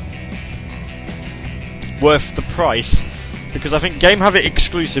worth the price, because I think Game have it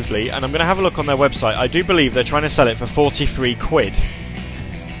exclusively, and I'm going to have a look on their website. I do believe they're trying to sell it for 43 quid.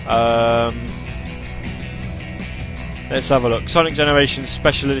 Let's have a look. Sonic Generations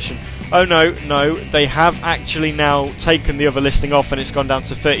Special Edition. Oh no, they have actually now taken the other listing off, and it's gone down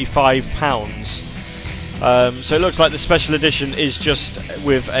to £35. So it looks like the special edition is just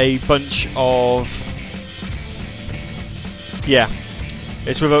with a bunch of... Yeah.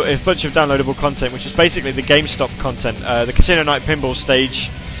 It's with a bunch of downloadable content, which is basically the GameStop content. The Casino Night Pinball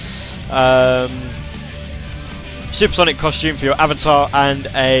stage, Supersonic costume for your avatar, and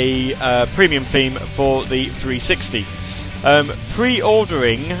a premium theme for the 360.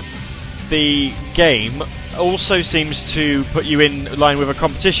 Pre-ordering the game also seems to put you in line with a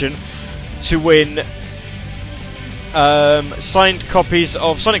competition to win signed copies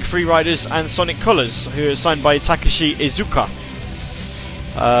of Sonic Free Riders and Sonic Colors, who are signed by Takashi Iizuka.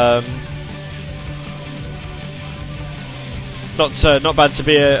 Not bad to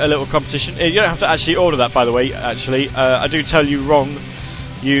be a little competition. You don't have to actually order that, by the way. Actually, I do tell you wrong.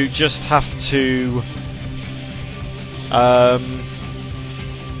 You just have to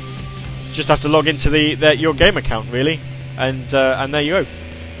log into your game account, really, and there you go.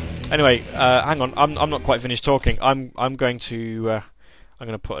 Anyway, hang on. I'm not quite finished talking. I'm going to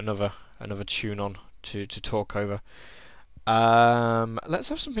put another tune on to talk over. Let's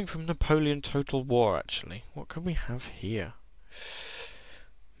have something from Napoleon Total War. Actually, what can we have here?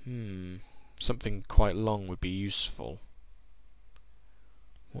 Something quite long would be useful.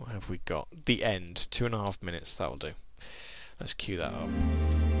 What have we got? The End. 2.5 minutes. That'll do. Let's cue that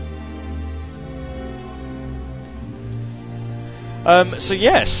up. So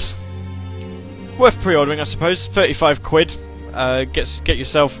yes, worth pre-ordering, I suppose. 35 quid. Get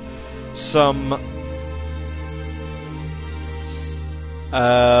yourself some.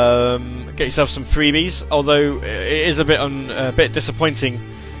 Get yourself some freebies. Although it is a bit disappointing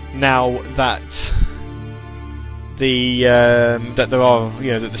now that that there are,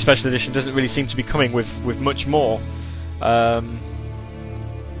 that the special edition doesn't really seem to be coming with much more than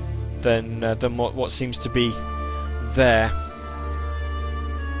what seems to be there.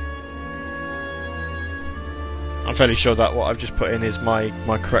 I'm fairly sure that what I've just put in is my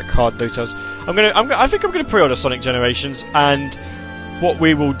correct card details. I think I'm gonna pre-order Sonic Generations, and what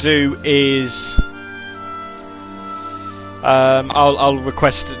we will do is I'll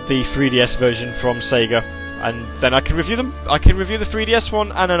request the 3DS version from Sega, and then I can review them. I can review the 3DS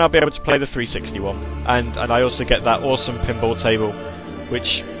one, and then I'll be able to play the 360 one. And I also get that awesome pinball table,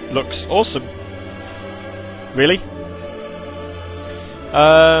 which looks awesome. Really?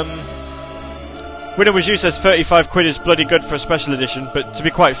 Winner Was You says 35 quid is bloody good for a special edition, but to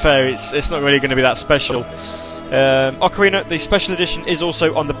be quite fair, it's not really going to be that special. Ocarina, the special edition is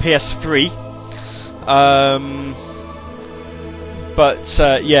also on the PS3. But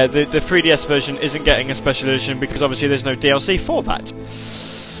yeah, the 3DS version isn't getting a special edition because obviously there's no DLC for that.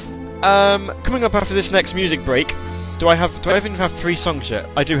 Coming up after this next music break, do I even have 3 songs yet?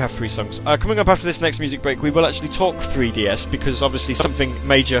 I do have 3 songs. Coming up after this next music break, we will actually talk 3DS because obviously something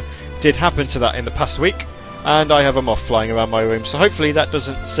major did happen to that in the past week, and I have a moth flying around my room, so hopefully that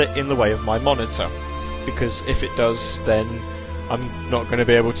doesn't sit in the way of my monitor, because if it does, then I'm not going to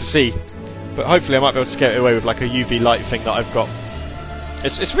be able to see. But hopefully I might be able to get away with like a UV light thing that I've got.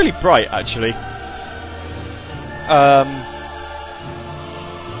 It's really bright actually. But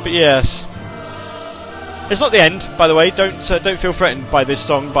yes, it's not the end, by the way. Don't feel threatened by this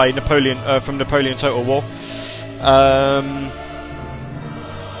song by Napoleon from Napoleon Total War.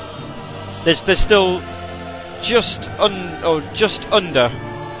 There's still just under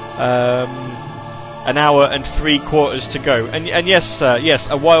an hour and 3/4 to go, and yes,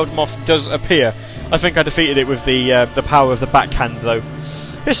 a wild moth does appear. I think I defeated it with the power of the backhand, though.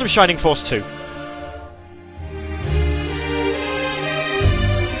 Here's some Shining Force 2.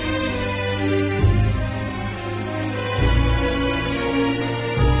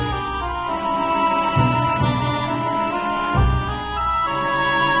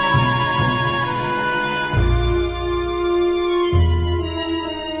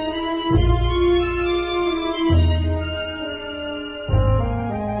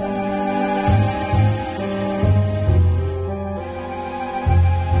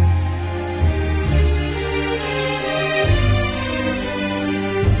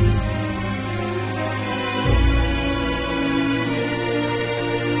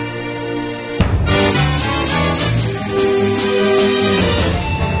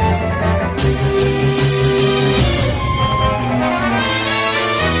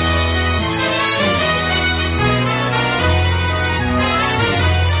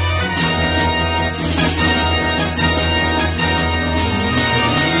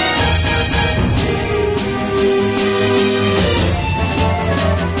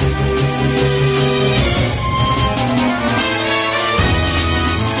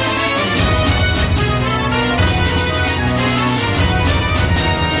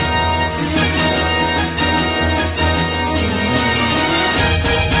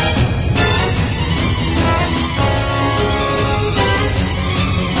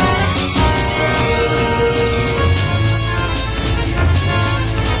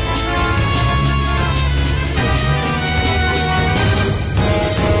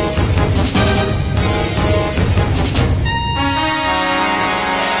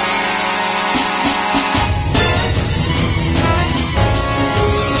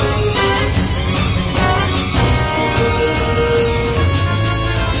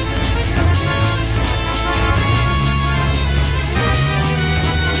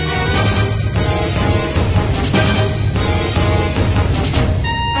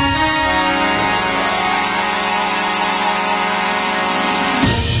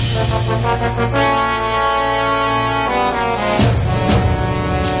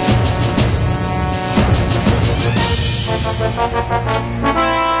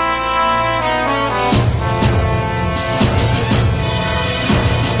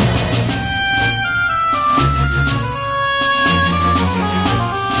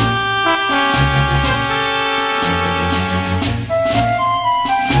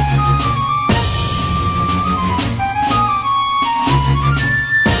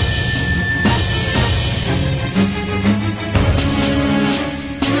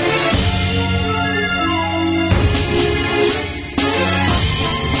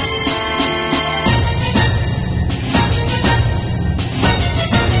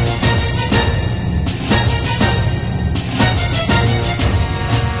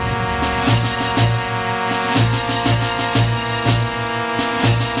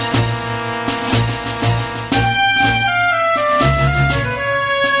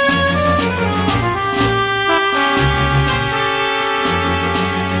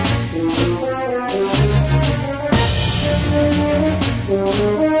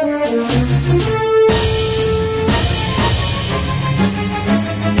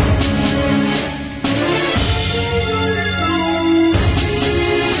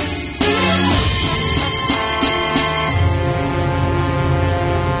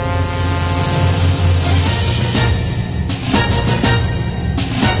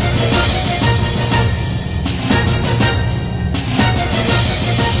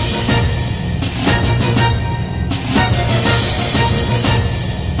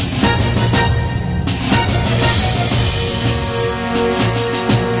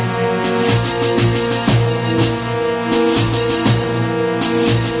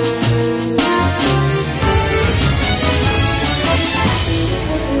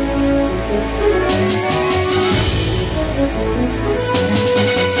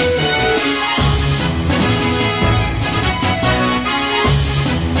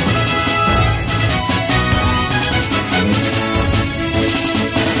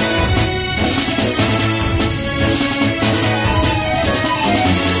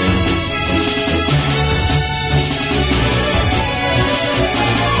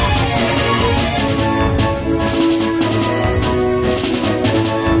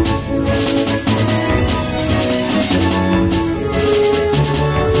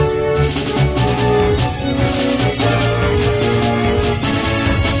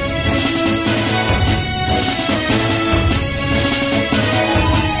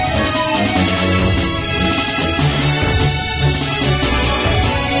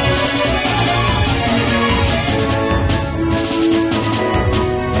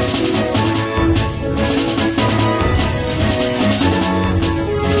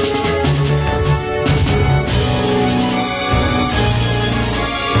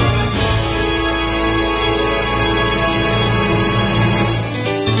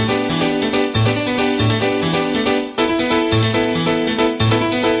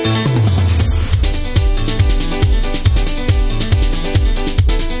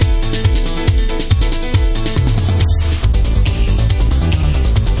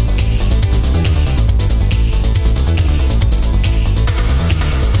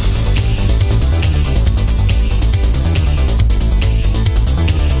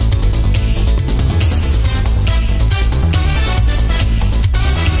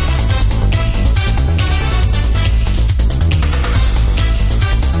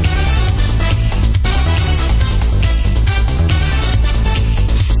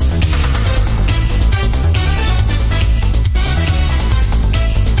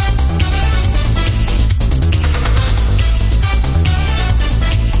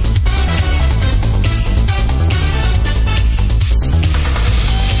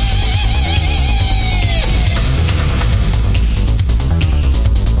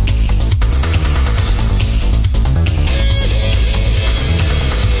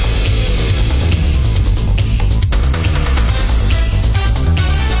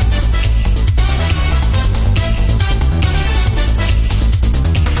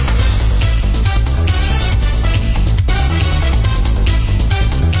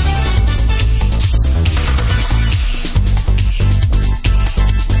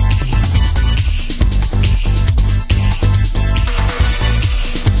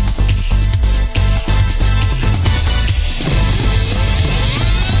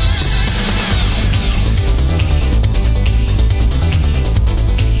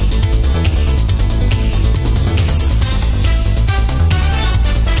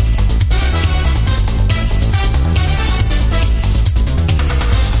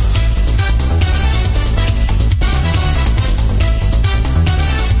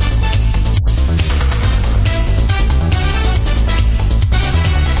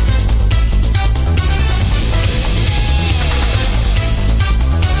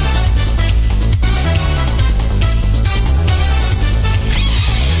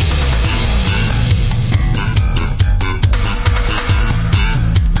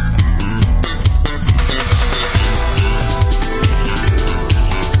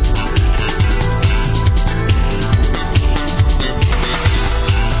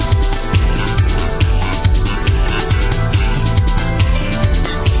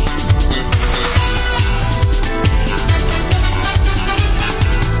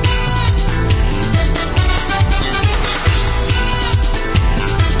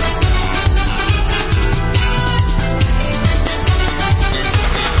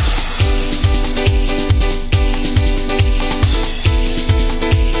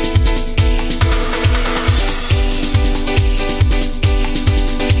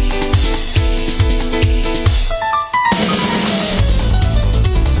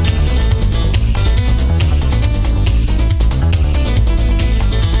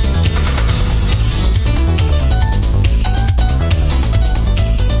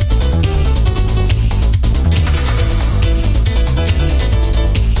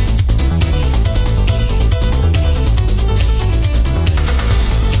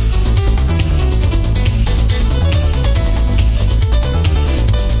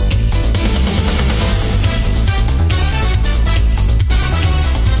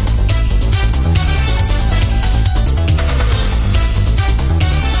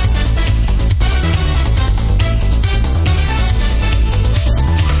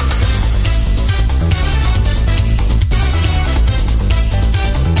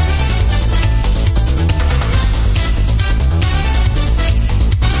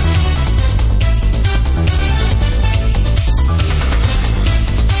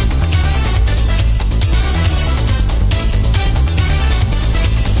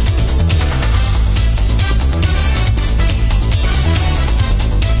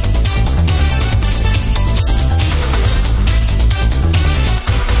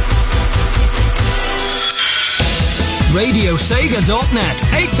 RadioSega.net.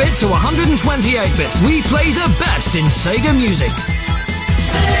 8-bit to 128-bit. We play the best in Sega music.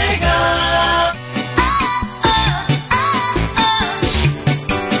 Sega!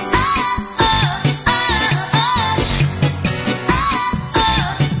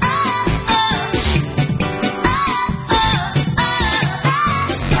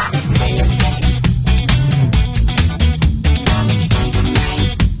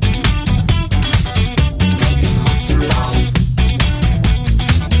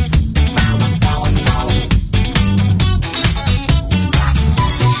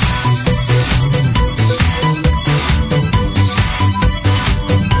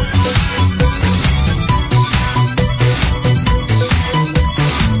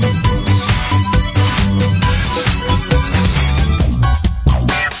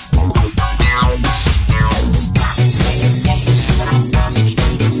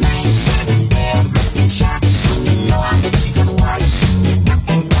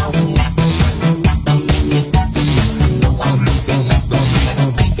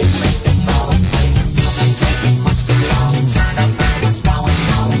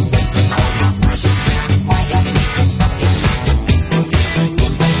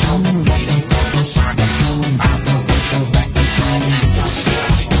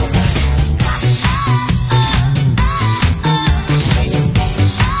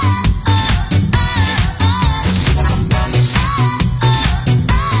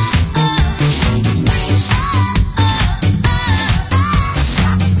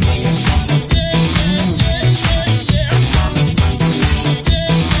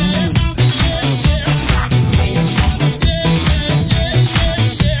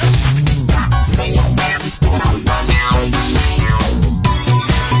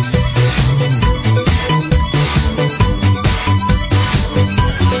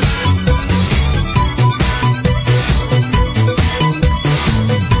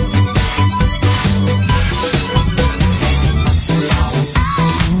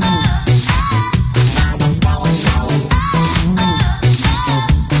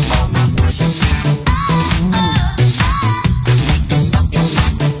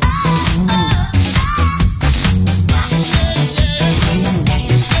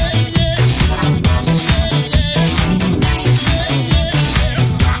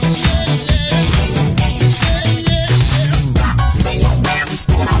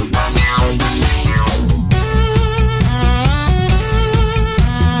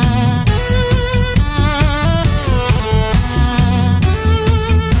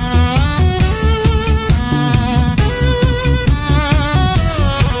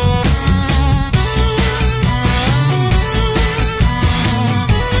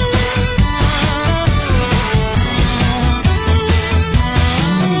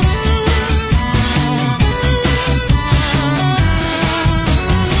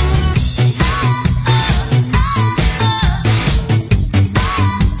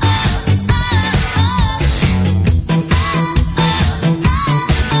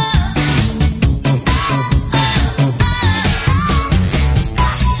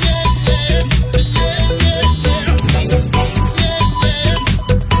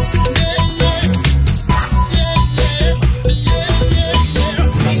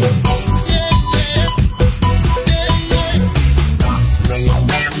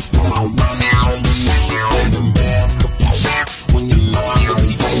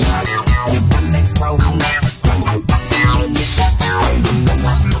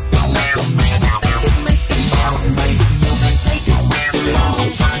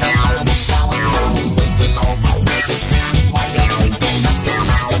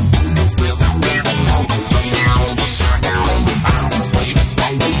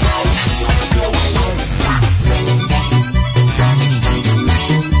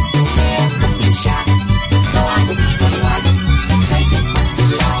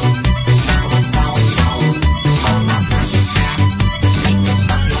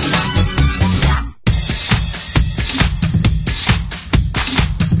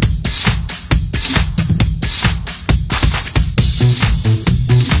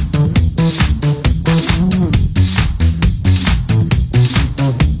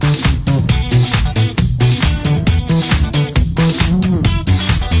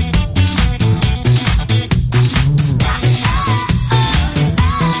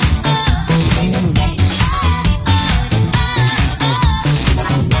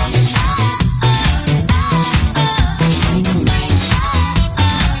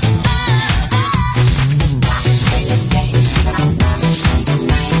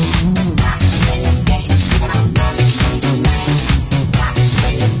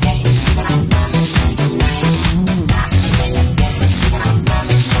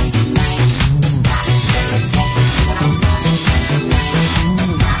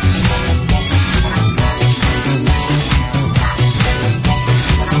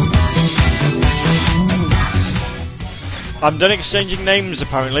 I'm done exchanging names,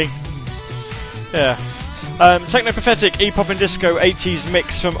 apparently. Yeah. Techno-Pathetic, E-Pop and Disco 80s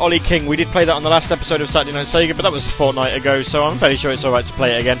mix from Ollie King. We did play that on the last episode of Saturday Night Sega, but that was a fortnight ago, so I'm fairly sure it's alright to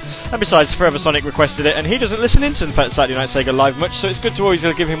play it again. And besides, Forever Sonic requested it, and he doesn't listen into Saturday Night Sega live much, so it's good to always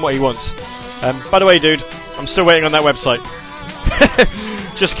give him what he wants. By the way, dude, I'm still waiting on that website.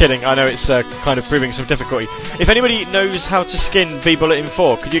 Just kidding, I know it's kind of proving some difficulty. If anybody knows how to skin V-Bulletin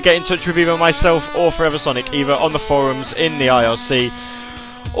 4, could you get in touch with either myself or Forever Sonic, either on the forums, in the IRC,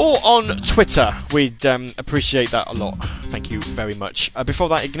 or on Twitter? We'd appreciate that a lot. Thank you very much. Before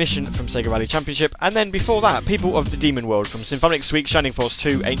that, Ignition from Sega Rally Championship, and then before that, People of the Demon World from Symphonics Week, Shining Force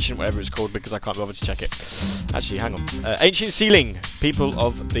 2, Ancient, whatever it's called, because I can't bother to check it. Actually, hang on. Ancient Ceiling, People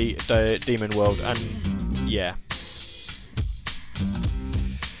of the Demon World, and yeah.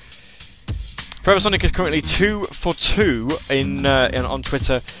 Forever Sonic is currently 2 for 2 on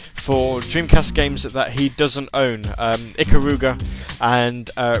Twitter for Dreamcast games that he doesn't own. Ikaruga and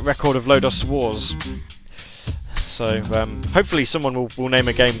Record of Lodos Wars. So hopefully someone will name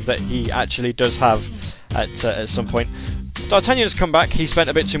a game that he actually does have at some point. D'Artagnan has come back. He spent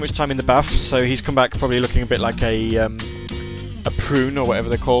a bit too much time in the bath, so he's come back probably looking a bit like a prune or whatever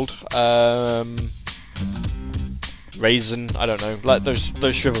they're called. Raisin, I don't know, like those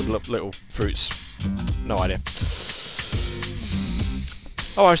shriveled little fruits. No idea.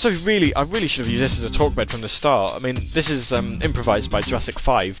 Oh, I really should have used this as a talk bed from the start. I mean, this is improvised by Jurassic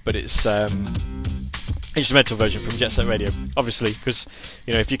 5, but it's instrumental version from Jet Set Radio, obviously, because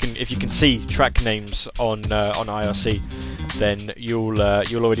you know if you can see track names on IRC, then you'll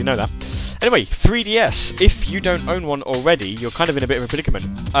already know that. Anyway, 3DS. If you don't own one already, you're kind of in a bit of a predicament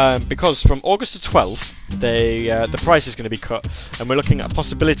because from August the 12th, the price is going to be cut, and we're looking at a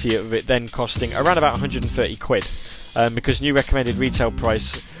possibility of it then costing around about 130 quid, because new recommended retail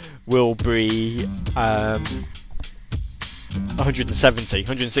price will be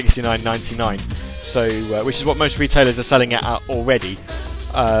 169.99. So, which is what most retailers are selling it at already.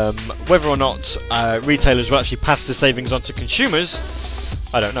 Whether or not retailers will actually pass the savings on to consumers,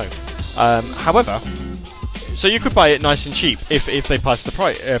 I don't know. However, so you could buy it nice and cheap if they pass the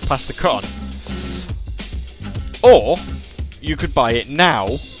pass the cut on, or you could buy it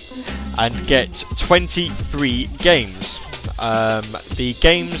now and get 23 games. The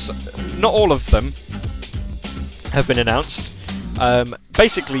games, not all of them have been announced.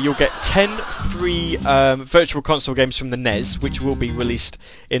 Basically, you'll get 10 free Virtual Console games from the NES, which will be released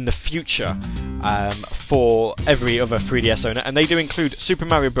in the future for every other 3DS owner, and they do include Super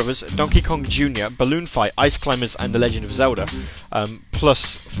Mario Bros., Donkey Kong Jr., Balloon Fight, Ice Climbers, and The Legend of Zelda,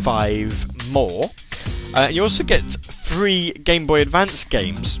 plus 5 more. You also get free Game Boy Advance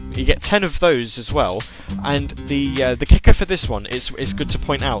games. You get 10 of those as well. And the kicker for this one is good to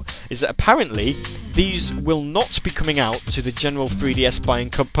point out is that apparently these will not be coming out to the general 3DS buying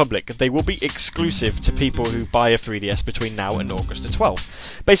public. They will be exclusive to people who buy a 3DS between now and August the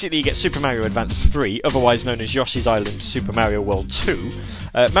 12th. Basically, you get Super Mario Advance 3, otherwise known as Yoshi's Island Super Mario World 2,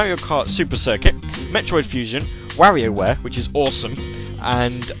 Mario Kart Super Circuit, Metroid Fusion, WarioWare, which is awesome,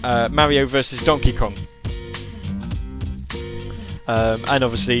 and Mario vs. Donkey Kong. And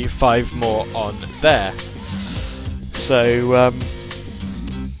obviously 5 more on there. So,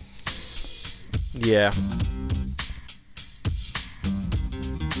 yeah.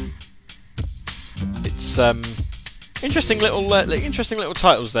 It's interesting little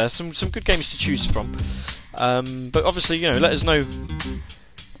titles there. Some good games to choose from. But obviously, you know, let us know.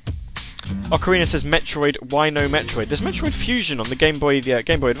 Ocarina says Metroid. Why no Metroid? There's Metroid Fusion on the Game Boy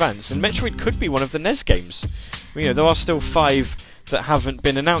Advance, and Metroid could be one of the NES games. You know, there are still 5 that haven't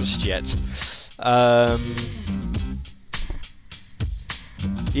been announced yet.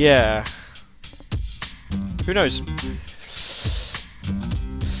 Yeah. Who knows?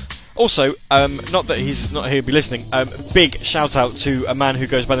 Also, not that he's not here to be listening, big shout out to a man who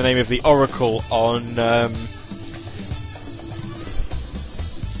goes by the name of the Oracle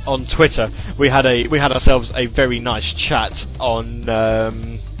on Twitter. We had ourselves a very nice chat on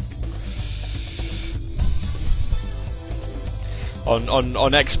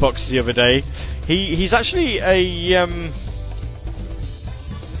Xbox the other day. He's actually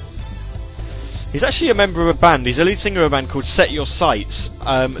a member of a band. He's a lead singer of a band called Set Your Sights.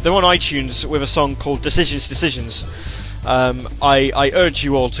 They're on iTunes with a song called Decisions. I urge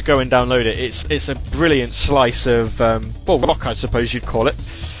you all to go and download it. It's a brilliant slice of rock, I suppose you'd call it.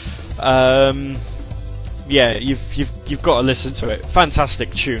 Yeah, you've got to listen to it.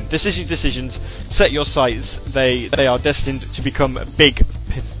 Fantastic tune. Decisions. Set Your Sights. They are destined to become big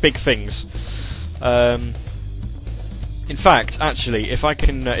things. In fact, actually, if I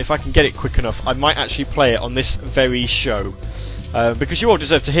can get it quick enough, I might actually play it on this very show, because you all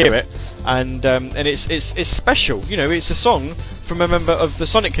deserve to hear it, and it's special. You know, it's a song from a member of the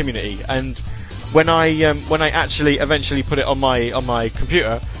Sonic community, and when I actually eventually put it on my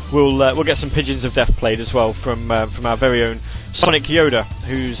computer, we'll get some Pigeons of Death played as well from our very own Sonic Yoda,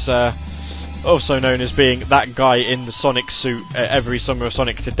 who's also known as being that guy in the Sonic suit every Summer of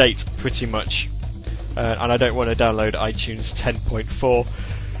Sonic to date, pretty much. And I don't want to download iTunes 10.4.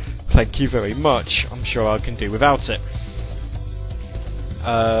 Thank you very much. I'm sure I can do without it.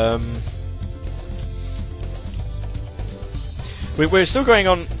 We're still going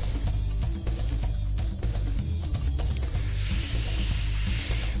on.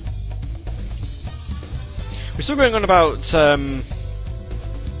 We're still going on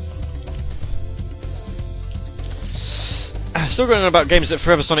about games that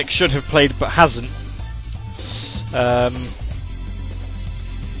Forever Sonic should have played but hasn't.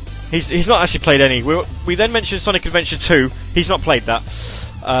 He's not actually played any. We then mentioned Sonic Adventure 2. He's not played that.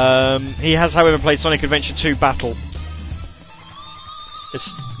 He has, however, played Sonic Adventure 2 Battle.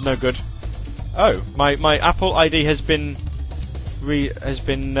 It's no good. Oh, my Apple ID has been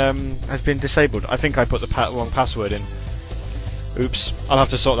disabled. I think I put the wrong password in. Oops. I'll have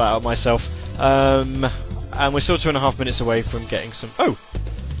to sort that out myself. And we're still 2.5 minutes away from getting some. Oh,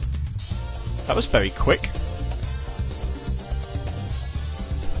 that was very quick.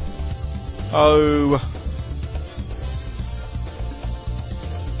 Oh.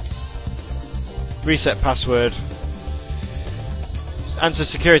 Reset password. Answer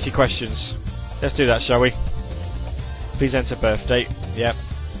security questions. Let's do that, shall we? Please enter birth date. Yep.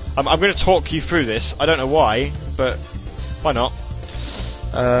 I'm going to talk you through this. I don't know why, but why not?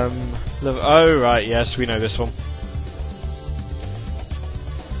 Oh, right, yes, we know this one.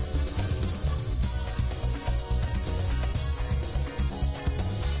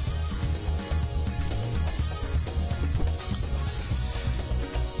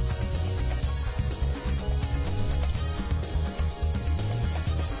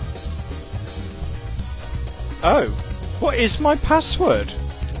 Oh, what is my password?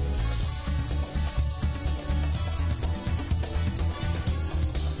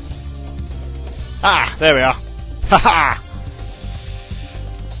 Ah, there we are. Haha.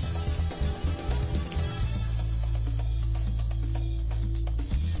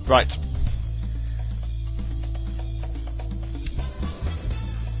 Right.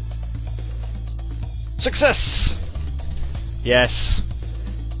 Success. Yes.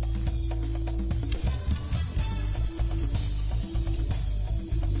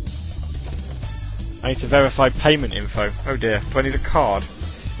 I need to verify payment info. Oh dear, do I need a card?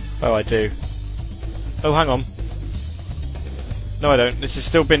 Oh, I do. Oh, hang on. No, I don't. This is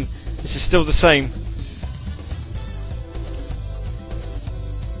still the same.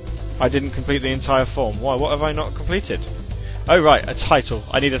 I didn't complete the entire form. Why? What have I not completed? Oh, right, a title.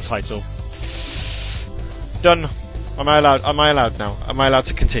 I need a title. Done. Am I allowed now? Am I allowed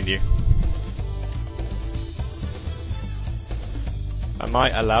to continue? Am I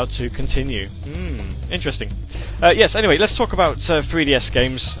allowed to continue? Interesting. Yes, anyway, let's talk about 3DS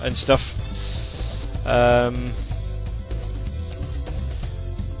games and stuff.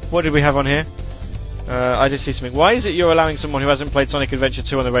 What did we have on here? I did see something. Why is it you're allowing someone who hasn't played Sonic Adventure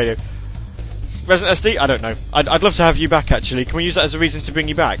 2 on the radio? Resident SD? I don't know. I'd love to have you back, actually. Can we use that as a reason to bring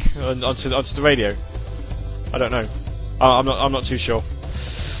you back onto the radio? I don't know. I'm not too sure.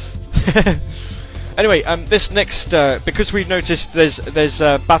 Anyway, this next because we've noticed there's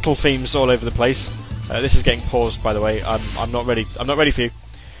battle themes all over the place. This is getting paused, by the way. I'm not ready. I'm not ready for you.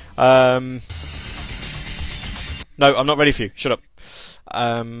 No, I'm not ready for you. Shut up.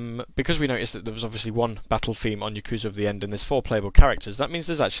 Because we noticed that there was obviously one battle theme on Yakuza of the End and there's 4 playable characters, that means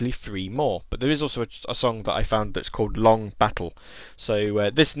there's actually 3 more. But there is also a song that I found that's called Long Battle. So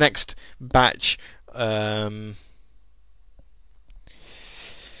this next batch of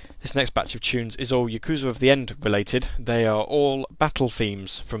tunes is all Yakuza of the End related. They are all battle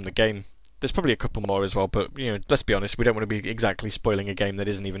themes from the game. There's probably a couple more as well, but you know, let's be honest, we don't want to be exactly spoiling a game that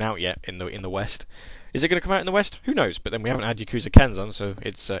isn't even out yet in the West. Is it going to come out in the West? Who knows? But then we haven't had Yakuza Kenzan, so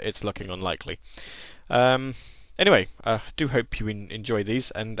it's looking unlikely. Anyway, do hope you enjoy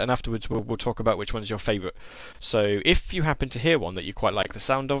these, and afterwards we'll talk about which one's your favourite. So if you happen to hear one that you quite like the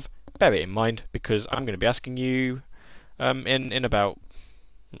sound of, bear it in mind, because I'm going to be asking you in about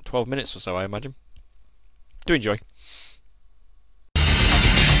 12 minutes or so, I imagine. Do enjoy.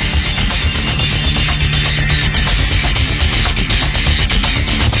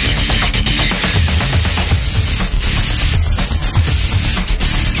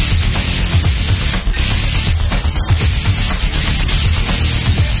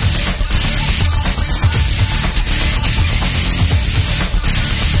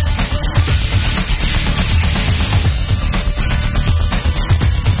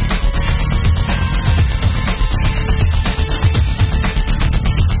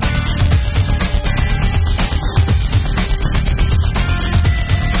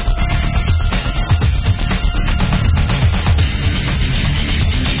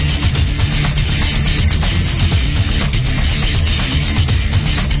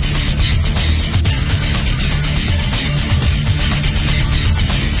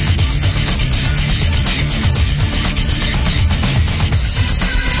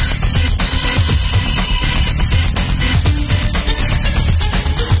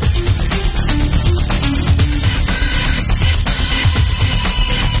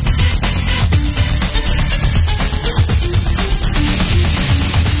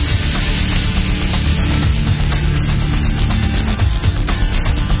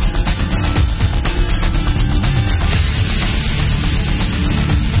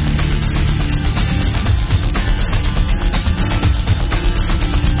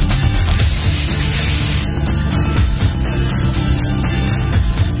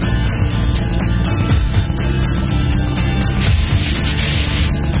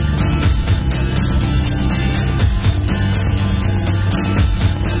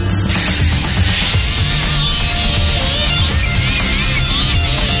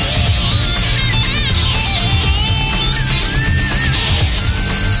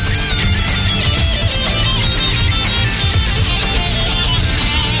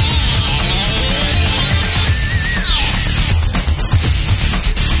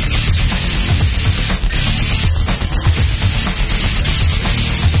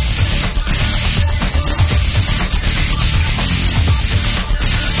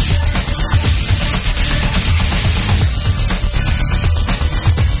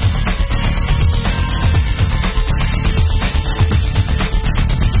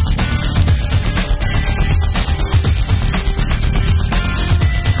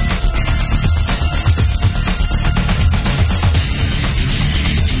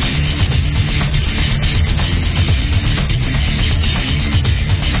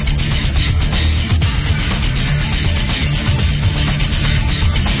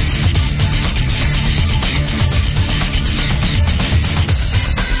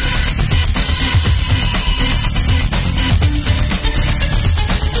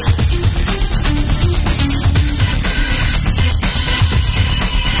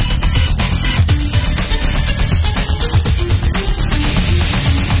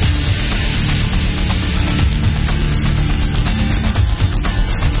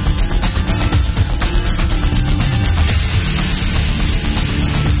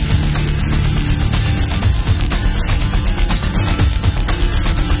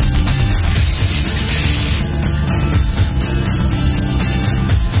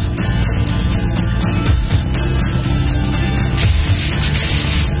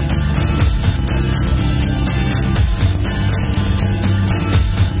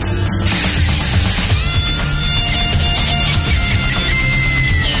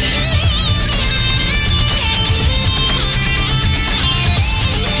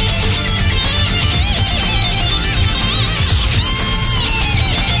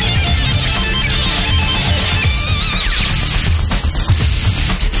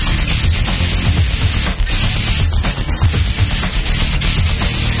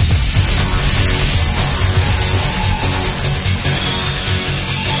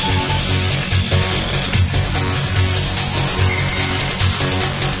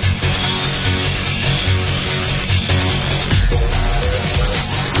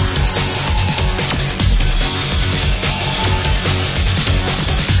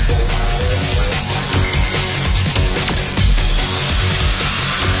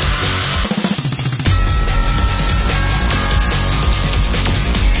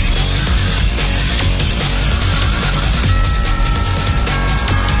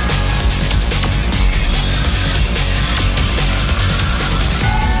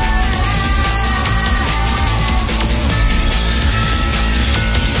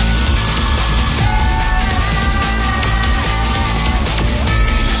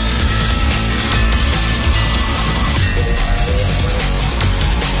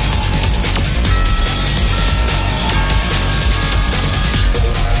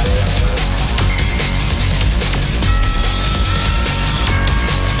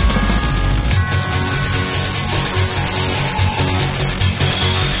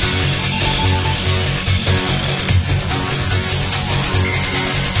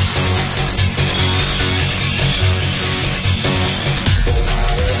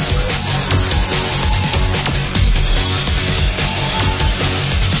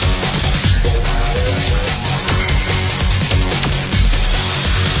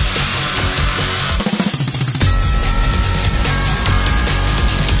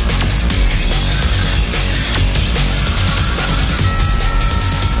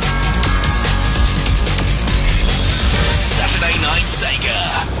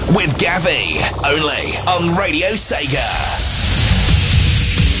 with Gavi, only on Radio Sega.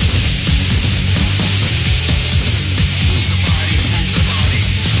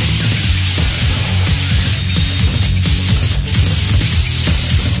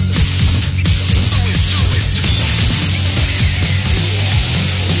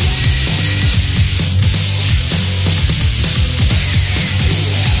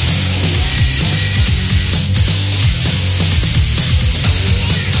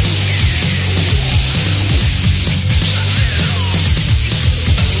 Just live.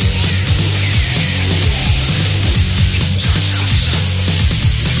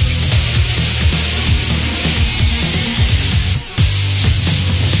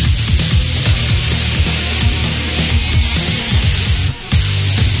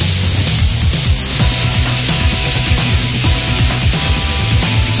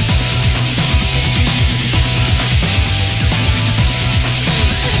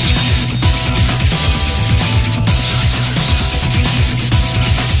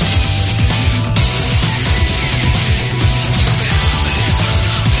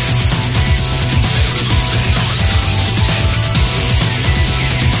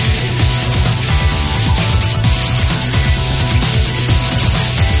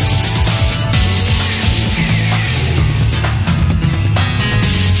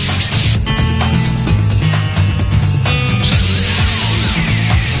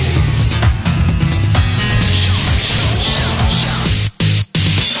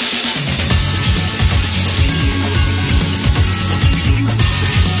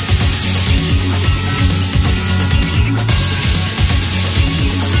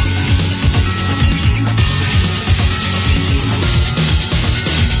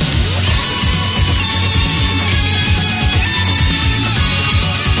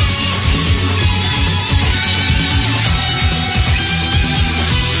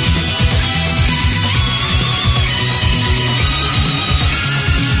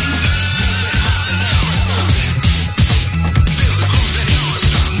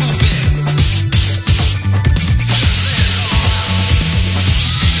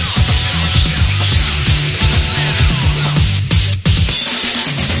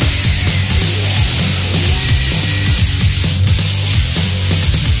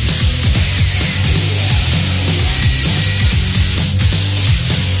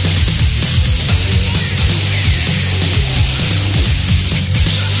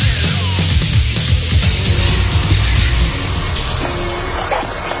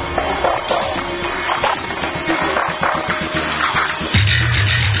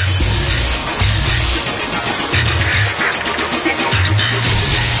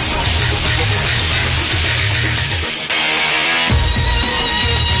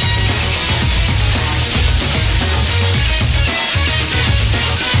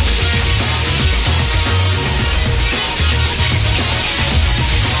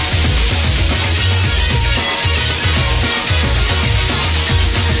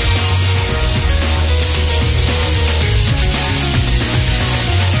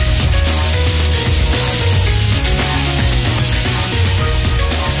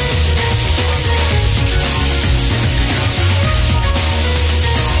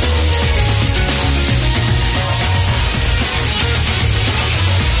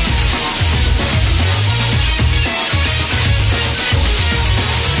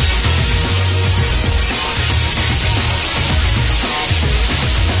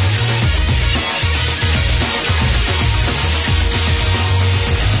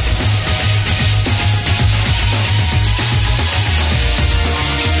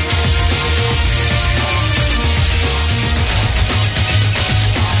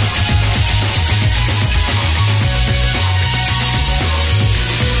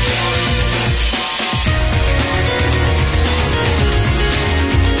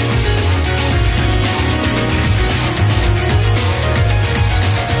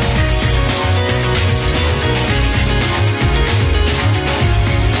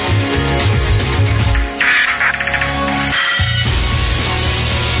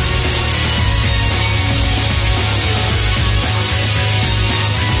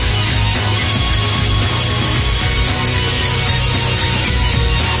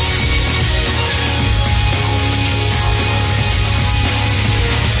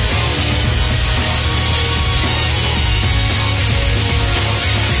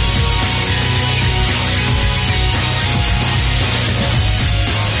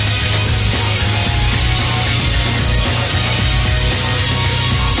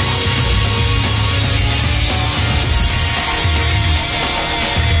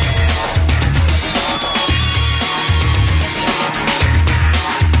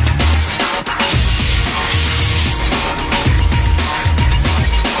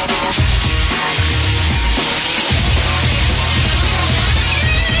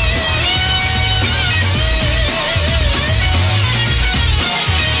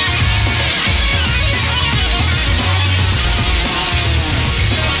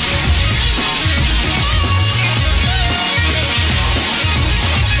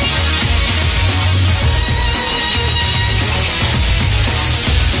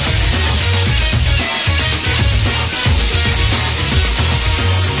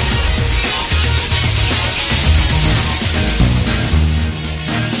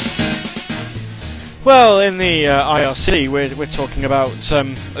 Well, in the IRC, we're talking about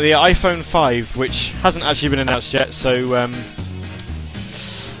the iPhone 5, which hasn't actually been announced yet. So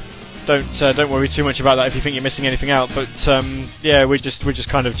don't worry too much about that if you think you're missing anything out. But yeah, we're just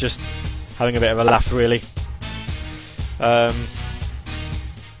kind of just having a bit of a laugh, really.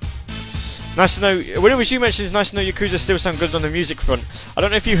 Nice to know. When it was you mentioned, it's nice to know Yakuza still sound good on the music front. I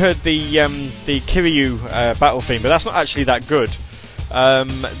don't know if you heard the Kiryu battle theme, but that's not actually that good.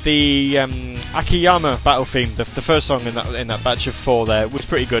 The Akiyama battle theme, the first song in that batch of 4 there, was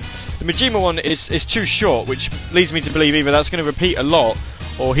pretty good. The Majima one is too short, which leads me to believe either that's going to repeat a lot,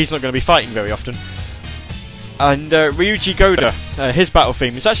 or he's not going to be fighting very often. And Ryuji Goda, his battle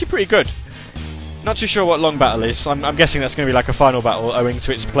theme is actually pretty good. Not too sure what long battle is. I'm guessing that's going to be like a final battle, owing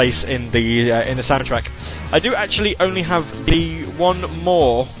to its place in the soundtrack. I do actually only have the one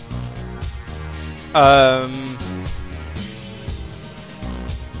more.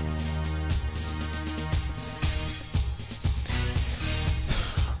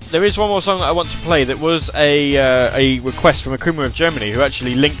 There is one more song that I want to play. That was a request from Akuma of Germany, who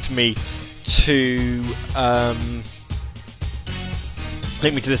actually linked me to the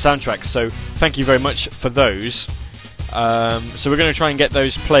soundtrack, so thank you very much for those. So we're going to try and get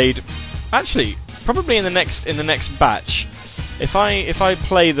those played. Actually, probably in the next batch. If I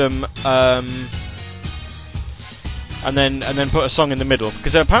play them and then put a song in the middle,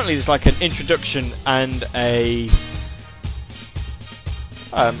 because apparently there's like an introduction and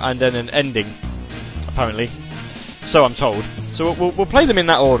then an ending. Apparently, so I'm told. So we'll play them in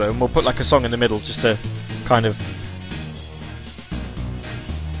that order, and we'll put like a song in the middle just to kind of,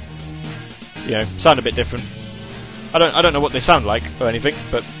 you know, sound a bit different. I don't know what they sound like or anything,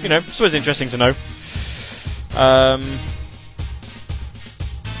 but you know, it's always interesting to know.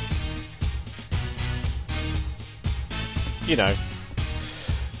 You know,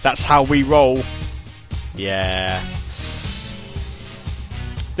 that's how we roll. Yeah.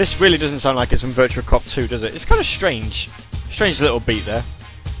 This really doesn't sound like it's from Virtua Cop 2, does it? It's kind of strange. Strange little beat there.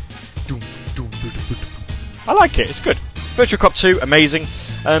 I like it, it's good. Virtua Cop 2, amazing.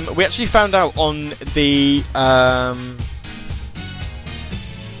 We actually found out on the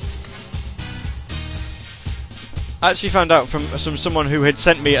from someone who had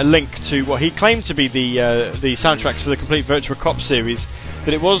sent me a link to what he claimed to be the soundtracks for the complete Virtua Cop series,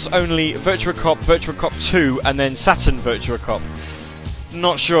 that it was only Virtua Cop 2, and then Saturn Virtua Cop.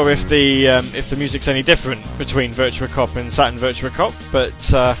 Not sure if the music's any different between Virtua Cop and Saturn Virtua Cop, but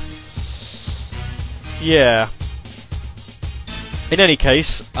yeah. In any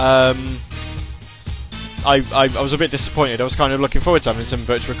case, I was a bit disappointed. I was kind of looking forward to having some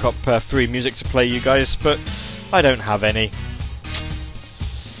Virtua Cop 3 music to play you guys, but I don't have any.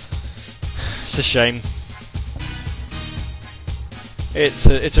 It's a shame.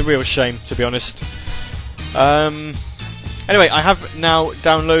 It's a real shame, to be honest. Anyway, I have now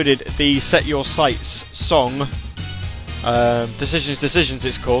downloaded the Set Your Sights song. Decisions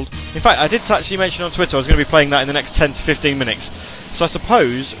it's called. In fact, I did actually mention on Twitter I was going to be playing that in the next 10 to 15 minutes. So I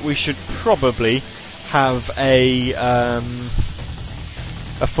suppose we should probably have a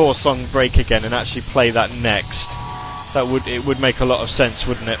 4-song break again and actually play that next. It would make a lot of sense,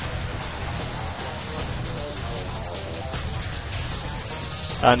 wouldn't it?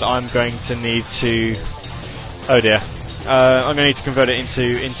 And I'm going to need to... Oh dear. I'm going to need to convert it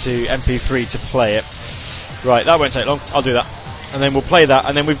into MP3 to play it. Right, that won't take long. I'll do that. And then we'll play that.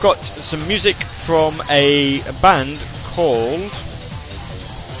 And then we've got some music from a band called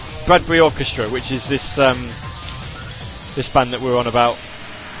Bradbury Orchestra, which is this band that we're on about,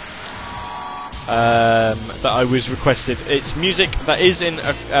 that I was requested. It's music that is in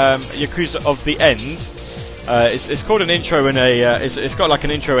Yakuza of the End. It's called an intro and it's got like an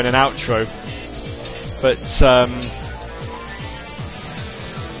intro and an outro. But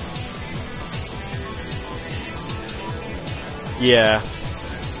yeah,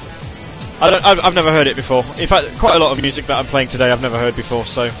 I've never heard it before. In fact, quite a lot of music that I'm playing today I've never heard before.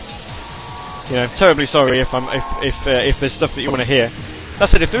 So, you know, terribly sorry if there's stuff that you want to hear. That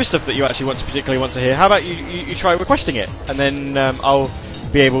said, if there is stuff that you actually particularly want to hear, how about you try requesting it, and then I'll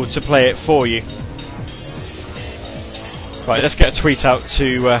be able to play it for you. Right, let's get a tweet out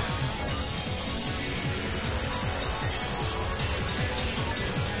to.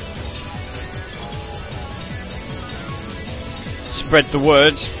 Spread the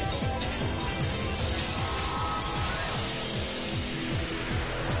word.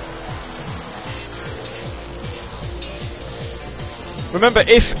 Remember,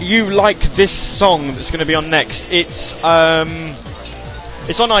 if you like this song that's going to be on next, it's on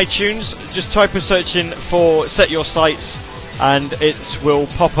iTunes. Just type a search in for Set Your Sights, and it will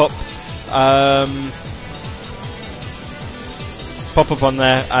pop up pop up on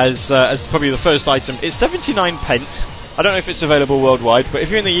there as probably the first item. It's 79 pence. I don't know if it's available worldwide, but if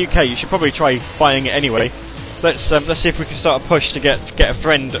you're in the UK, you should probably try buying it anyway. Let's see if we can start a push to get a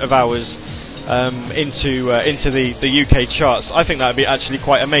friend of ours into the UK charts. I think that would be actually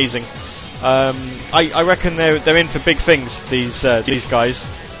quite amazing. I reckon they're in for big things. These guys.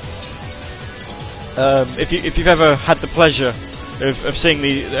 If you've ever had the pleasure of seeing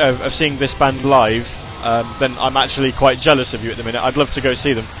this band live, then I'm actually quite jealous of you at the minute. I'd love to go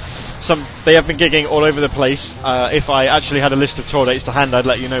see them. They have been gigging all over the place. If I actually had a list of tour dates to hand, I'd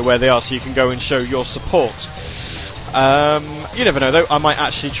let you know where they are so you can go and show your support. You never know though, I might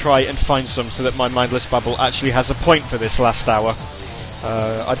actually try and find some so that my mindless babble actually has a point for this last hour.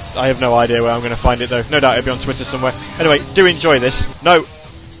 I have no idea where I'm going to find it though. No doubt it'll be on Twitter somewhere. Anyway, do enjoy this. No,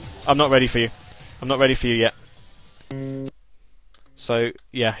 I'm not ready for you. I'm not ready for you yet. So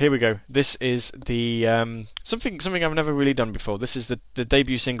yeah, here we go. This is the something I've never really done before. This is the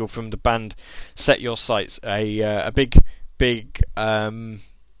debut single from the band Set Your Sights. A big the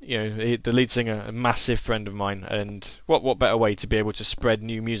lead singer, a massive friend of mine, and what better way to be able to spread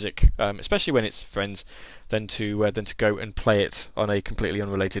new music, especially when it's friends, than to go and play it on a completely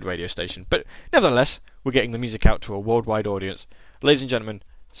unrelated radio station. But nevertheless, we're getting the music out to a worldwide audience. Ladies and gentlemen,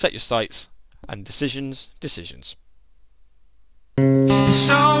 Set Your Sights and Decisions. And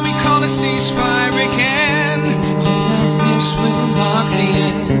so we call a ceasefire again. Hope that this will mark the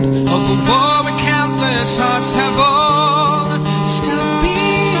end of a war where countless hearts have all stopped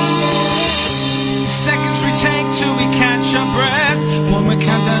beating. Seconds we take till we catch our breath. Form a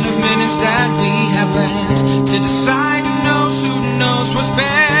countdown of minutes that we have left to decide who knows what's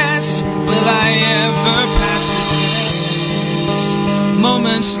best. Will I ever pass this test?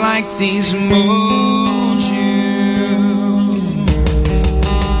 Moments like these mold you.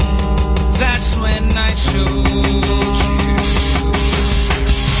 That's when I told you.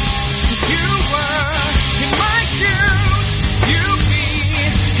 If you were in my shoes, you'd be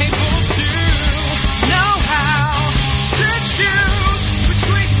able to know how to choose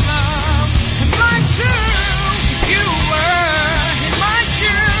between love and life too. If you were in my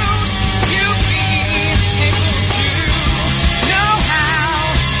shoes, you'd be able to know how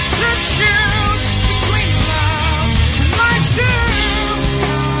to choose between love and life too.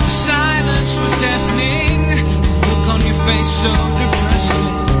 Silence was deafening, look on your face so depressing.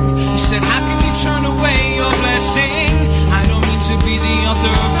 You said, how can you turn away your blessing? I don't mean to be the author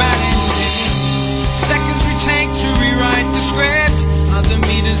of bad ending. Seconds we take to rewrite the script, other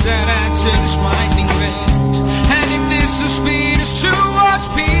meters that add to this winding bend. And if this will speed us towards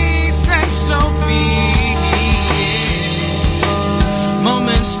peace, then so be it.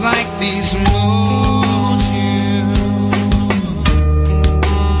 Moments like these mold you.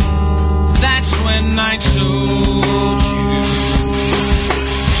 That's when I told you.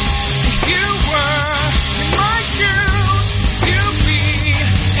 If you were in my shoes, you'd be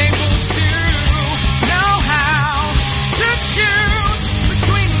able to know how to choose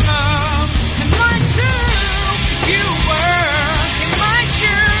between love and life too. If you were in my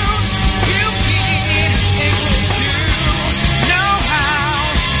shoes, you'd be able to know how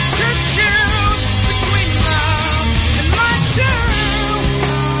to choose between love and life too.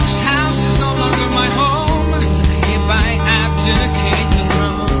 My home, I hereby abdicate the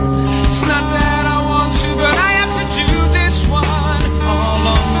throne. It's not that I want to, but I have to do this one all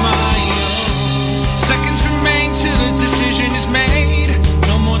on my own. Seconds remain till the decision is made.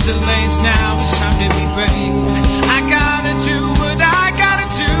 No more delays now, it's time to be brave. I gotta do what I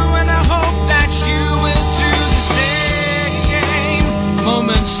gotta do, and I hope that you will do the same.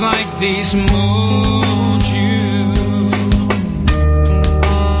 Moments like these mold you.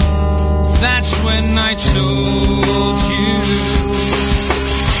 That's when I told you.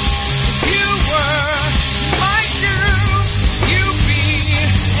 If you were in my shoes, you'd be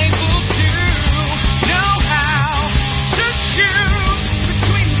able to know how to choose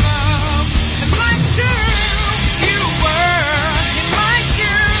between love and life too. If you were in my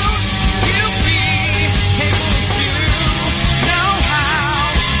shoes, you'd be able to know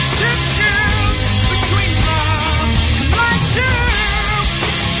how to choose between love and life too.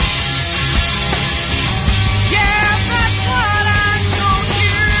 Yeah, that's what I told you.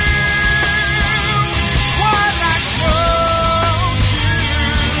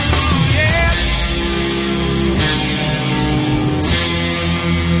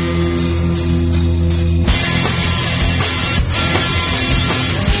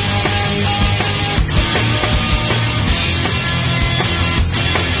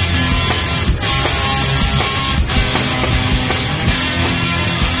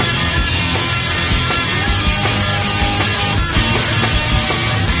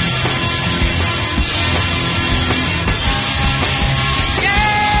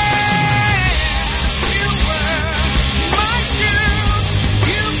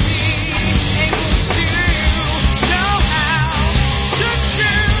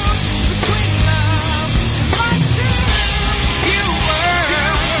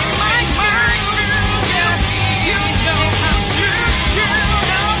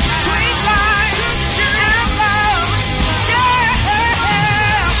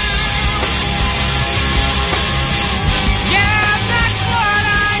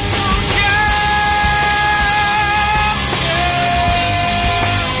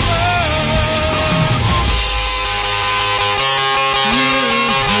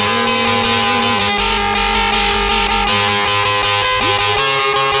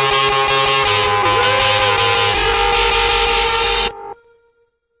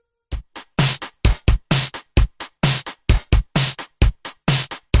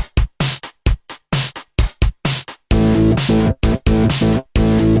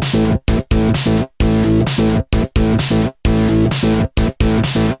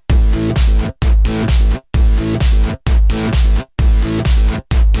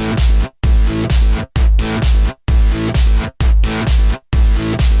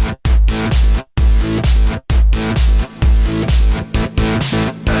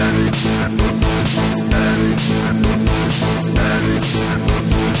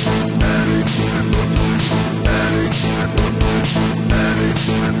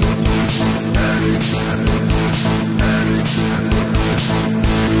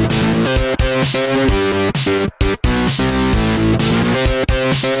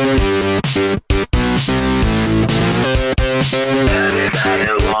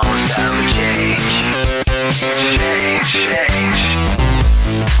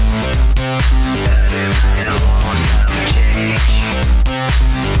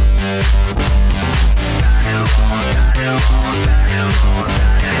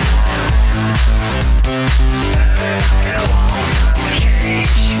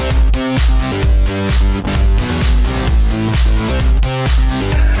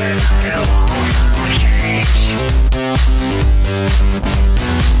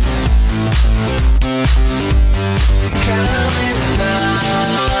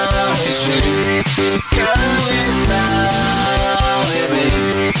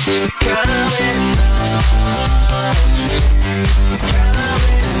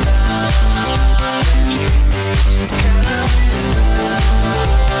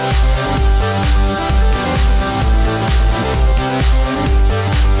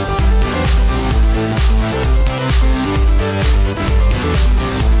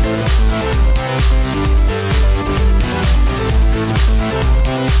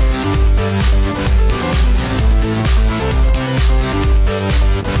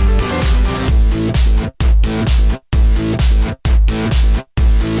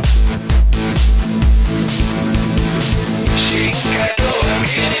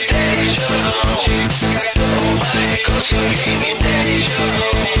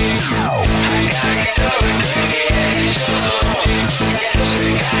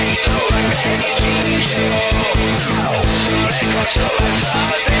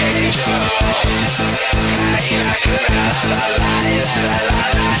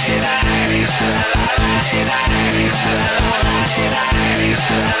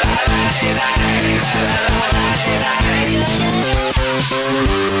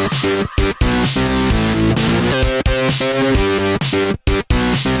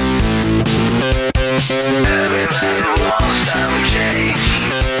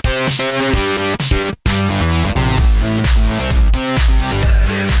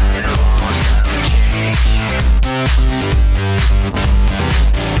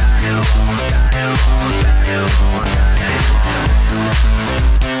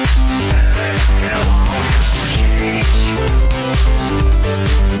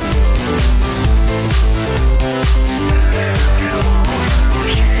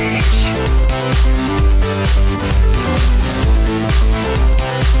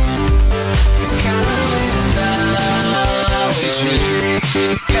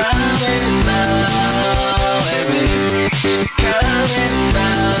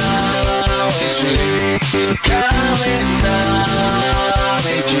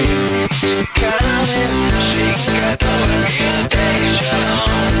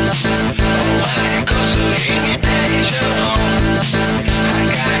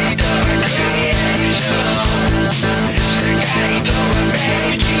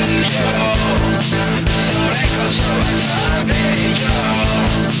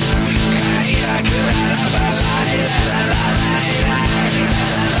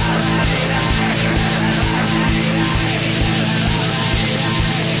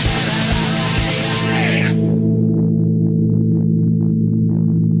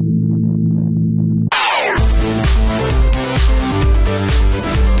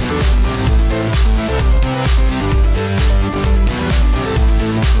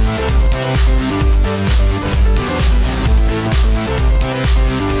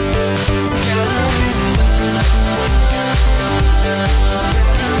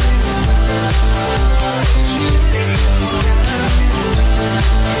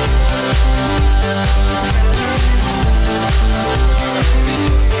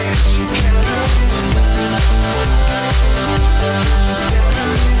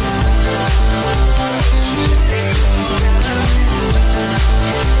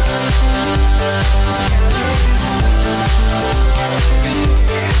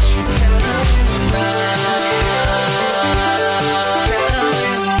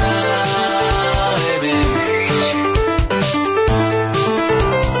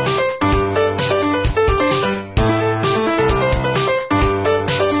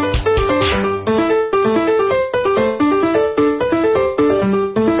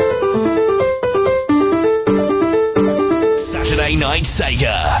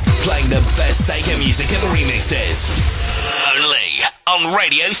 Sega. Playing the best Sega music and remixes. Only on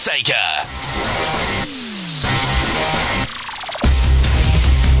Radio Sega.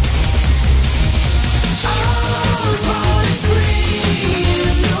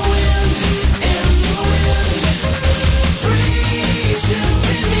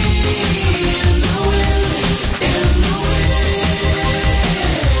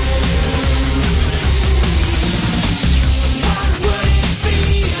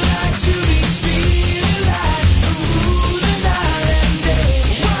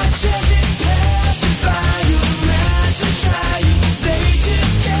 Watch as it passes.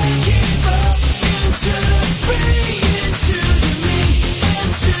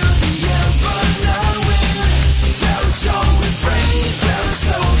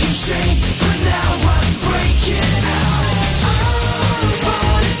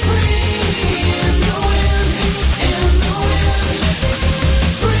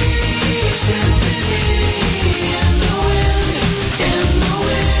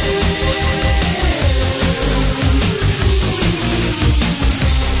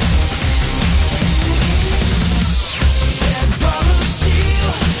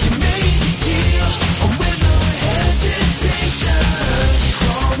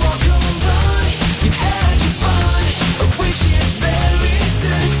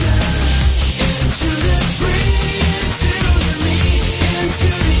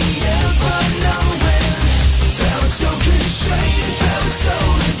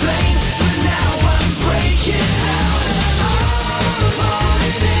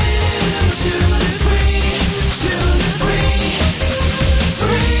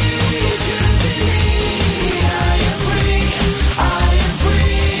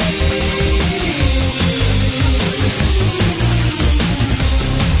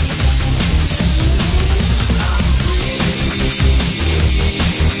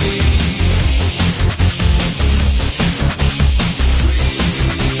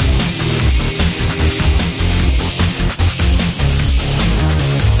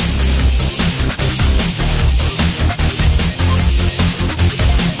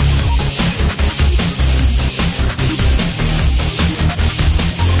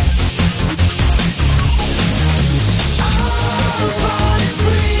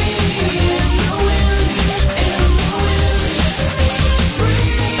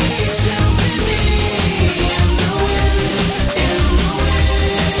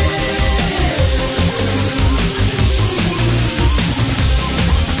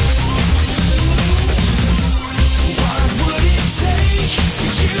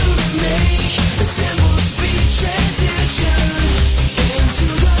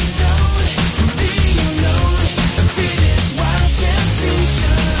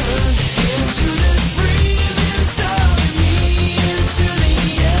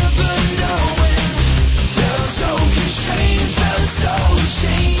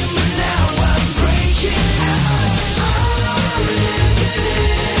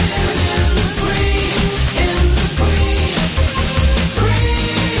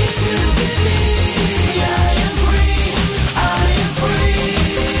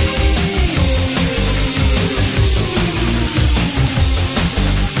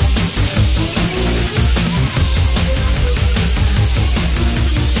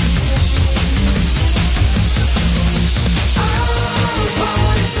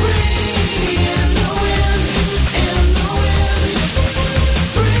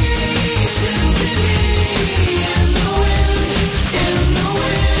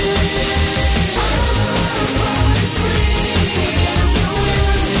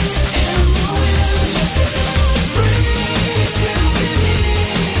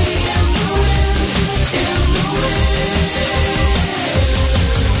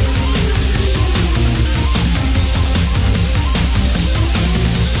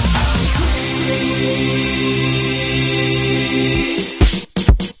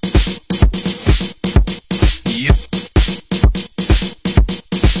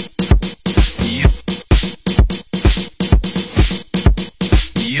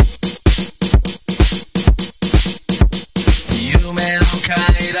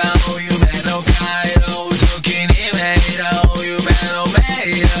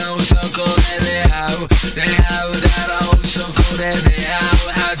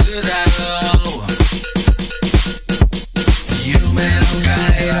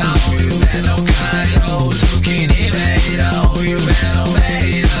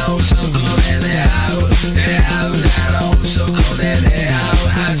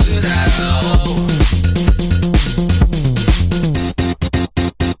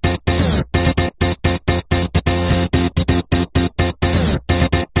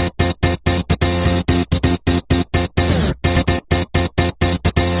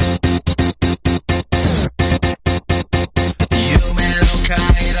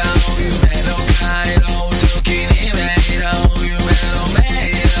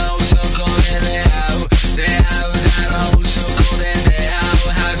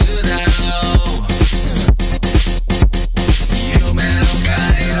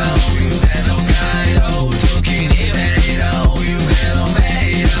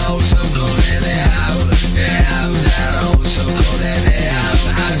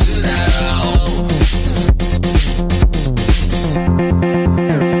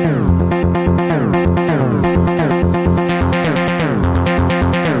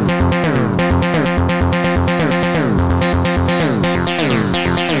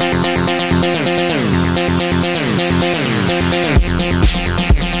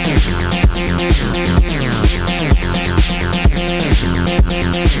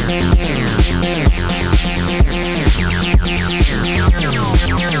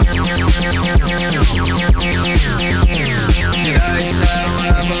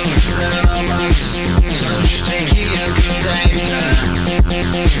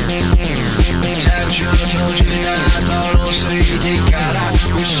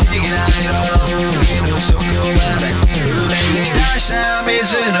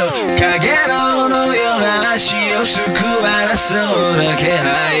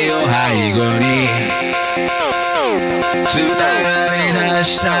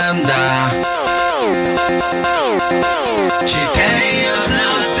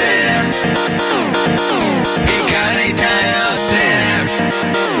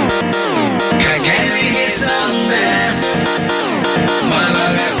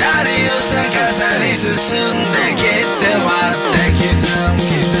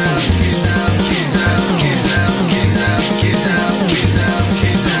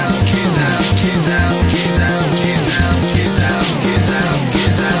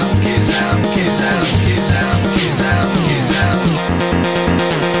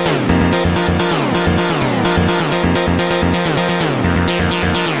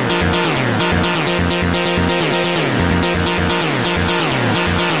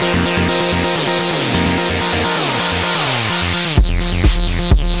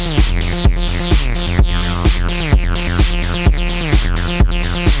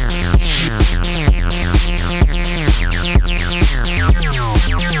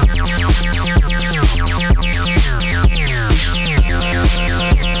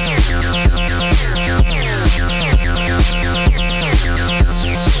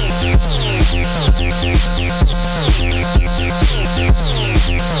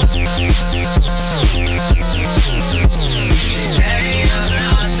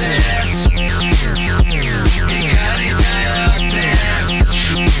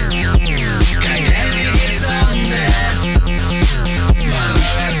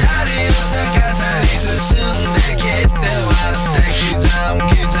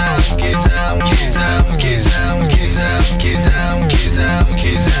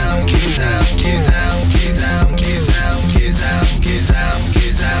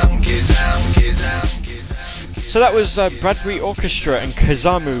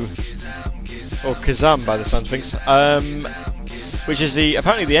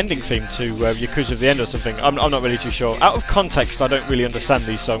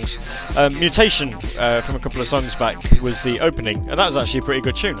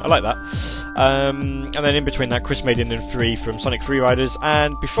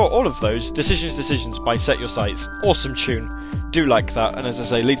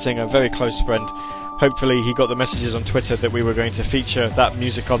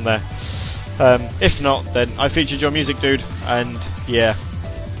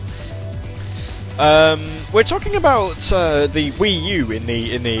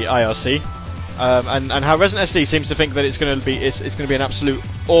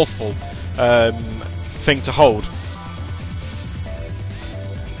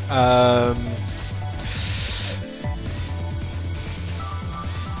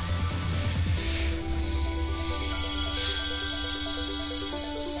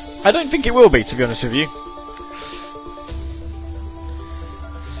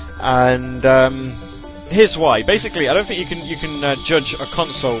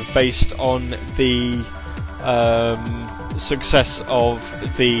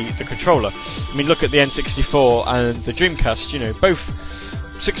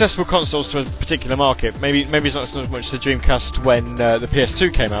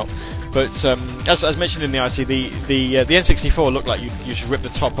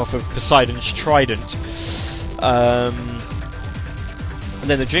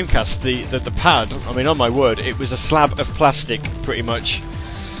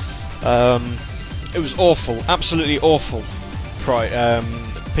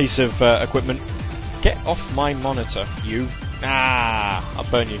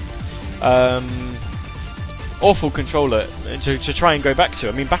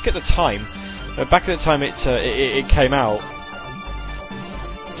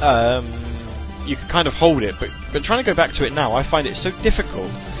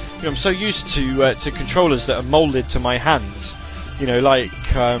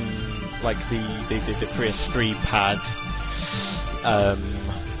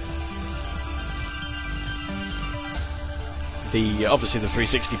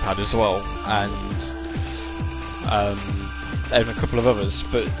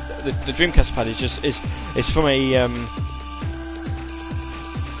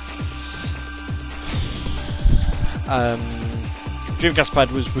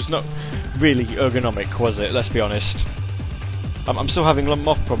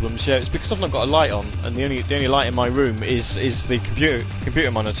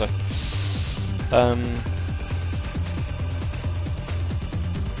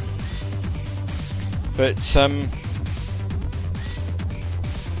 But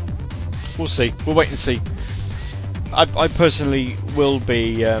we'll see. We'll wait and see. I personally will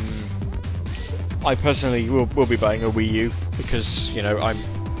be. I personally will be buying a Wii U because, you know,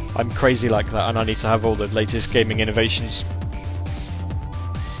 I'm crazy like that, and I need to have all the latest gaming innovations.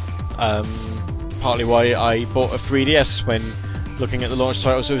 Partly why I bought a 3DS when looking at the launch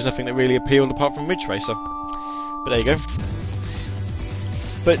titles. There was nothing that really appealed apart from Ridge Racer. But there you go.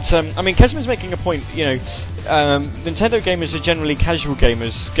 But I mean, Kesman's making a point. You know, Nintendo gamers are generally casual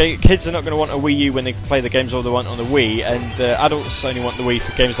gamers. Kids are not going to want a Wii U when they play the games all they want on the Wii, and adults only want the Wii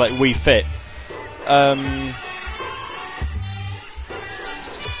for games like Wii Fit. I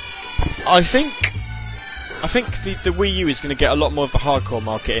think the Wii U is going to get a lot more of the hardcore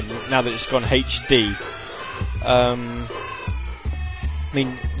market in now that it's gone HD. I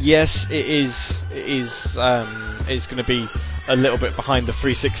mean, yes, it's going to be a little bit behind the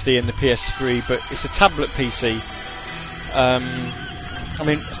 360 and the PS3, but it's a tablet PC. I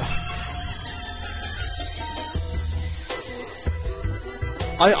mean,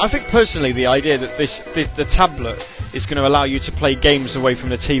 I think personally the idea that the tablet is going to allow you to play games away from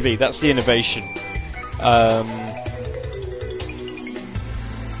the TV, that's the innovation.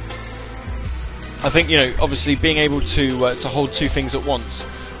 I think, you know, obviously being able to hold two things at once.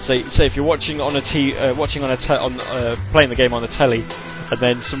 Say if you're watching on playing the game on the telly, and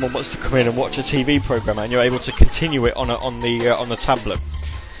then someone wants to come in and watch a TV program, and you're able to continue it on the tablet.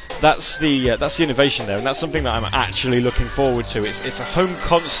 That's the innovation there, and that's something that I'm actually looking forward to. It's a home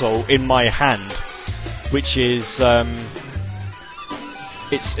console in my hand, which is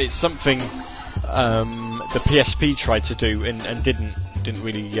it's something the PSP tried to do and didn't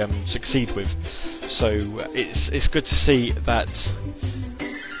really succeed with. So it's good to see that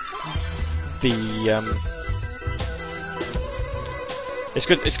it's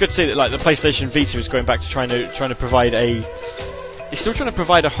good to see that, like, the PlayStation Vita is going back to trying to provide it's still trying to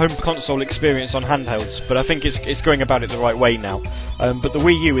provide a home console experience on handhelds, but I think it's going about it the right way now. But the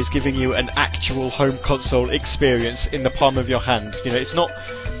Wii U is giving you an actual home console experience in the palm of your hand. You know, it's not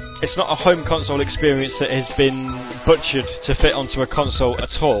a home console experience that has been butchered to fit onto a console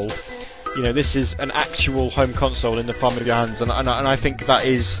at all. You know, this is an actual home console in the palm of your hands, and I think that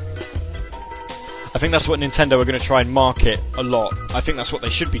is. I think that's what Nintendo are going to try and market a lot. I think that's what they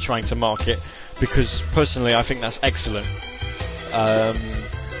should be trying to market, because personally I think that's excellent.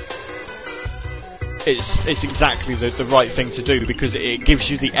 It's exactly the right thing to do, because it gives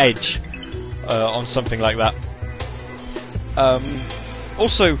you the edge on something like that.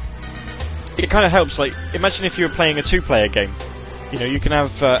 Also, it kind of helps. Like, imagine if you were playing a two-player game. You know, you can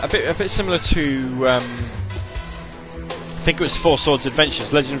have a bit similar to I think it was Four Swords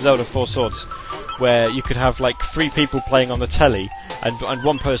Adventures, Legend of Zelda 4 Swords, where you could have like 3 people playing on the telly, and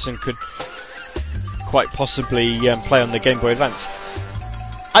one person could quite possibly play on the Game Boy Advance.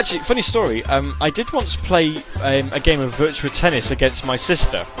 Actually, funny story, I did once play a game of Virtua Tennis against my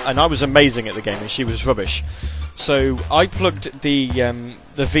sister, and I was amazing at the game and she was rubbish. So I plugged the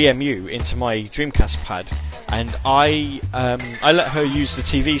VMU into my Dreamcast pad, and I let her use the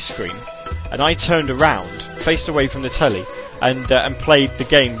TV screen, and I turned around, faced away from the telly, and played the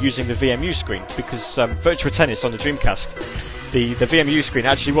game using the VMU screen, because Virtua Tennis on the Dreamcast, the VMU screen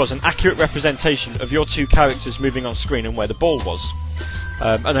actually was an accurate representation of your two characters moving on screen and where the ball was,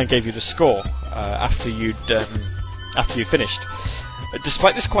 and then gave you the score after you'd finished.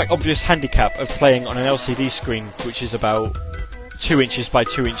 Despite this quite obvious handicap of playing on an LCD screen, which is about 2 inches by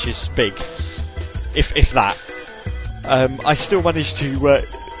 2 inches big, if that, I still managed to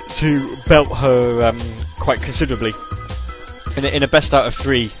belt her quite considerably. In a best out of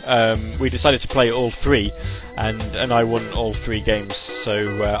 3, we decided to play all 3, and I won all 3 games.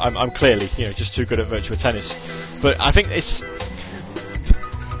 So I'm clearly, you know, just too good at Virtua Tennis. But I think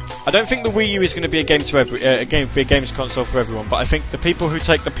I don't think the Wii U is going to be a games console for everyone. But I think the people who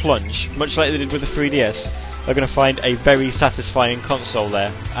take the plunge, much like they did with the 3DS, are going to find a very satisfying console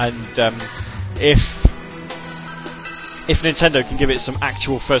there. And if Nintendo can give it some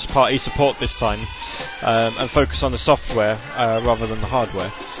actual first-party support this time, and focus on the software rather than the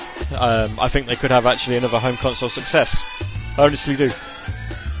hardware, I think they could have actually another home console success. I honestly do.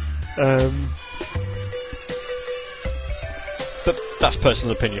 But that's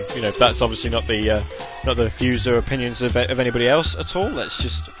personal opinion. You know, that's obviously not the views or opinions of anybody else at all. That's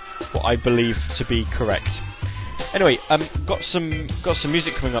just what I believe to be correct. Anyway, got some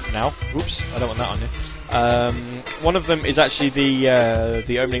music coming up now. Oops, I don't want that on here. One of them is actually the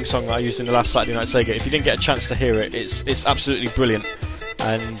opening song that I used in the last Saturday Night Sega. If you didn't get a chance to hear it, it's absolutely brilliant,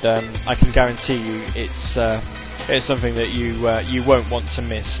 and I can guarantee you it's something that you won't want to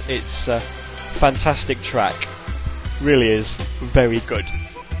miss. It's fantastic track. Really is very good.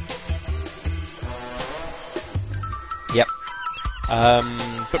 Yep.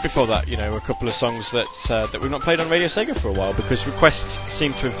 But before that, you know, a couple of songs that we've not played on Radio Sega for a while because requests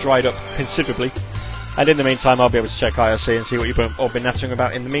seem to have dried up considerably. And in the meantime, I'll be able to check IRC and see what you've all been nattering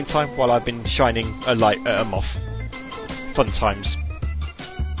about in the meantime while I've been shining a light at a moth. Fun times.